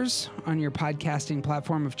stars on your podcasting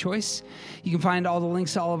platform of choice. You can find all the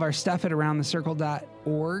links to all of our stuff at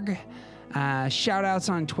aroundthecircle.org. Shout outs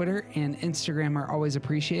on Twitter and Instagram are always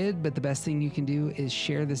appreciated, but the best thing you can do is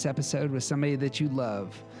share this episode with somebody that you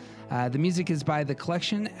love. The music is by The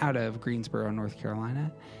Collection out of Greensboro, North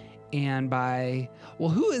Carolina. And by, well,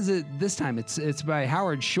 who is it this time? It's by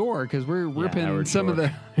Howard Shore, because we're ripping some of the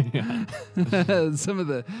some of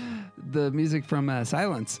the music from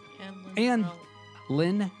Silence. And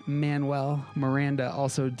Lin-Manuel Miranda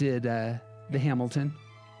also did the Hamilton.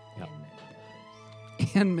 Yep.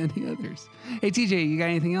 And many others. Hey, TJ, you got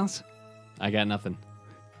anything else? I got nothing.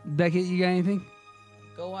 Beckett, you got anything?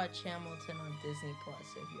 Go watch Hamilton on Disney Plus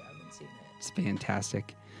if you haven't seen it. It's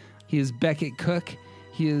fantastic. He is Beckett Cook.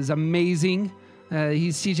 He is amazing.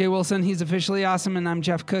 He's TJ Wilson. He's officially awesome. And I'm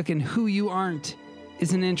Jeff Cook. And who you aren't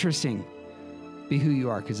isn't interesting. Be who you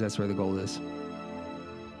are, because that's where the gold is.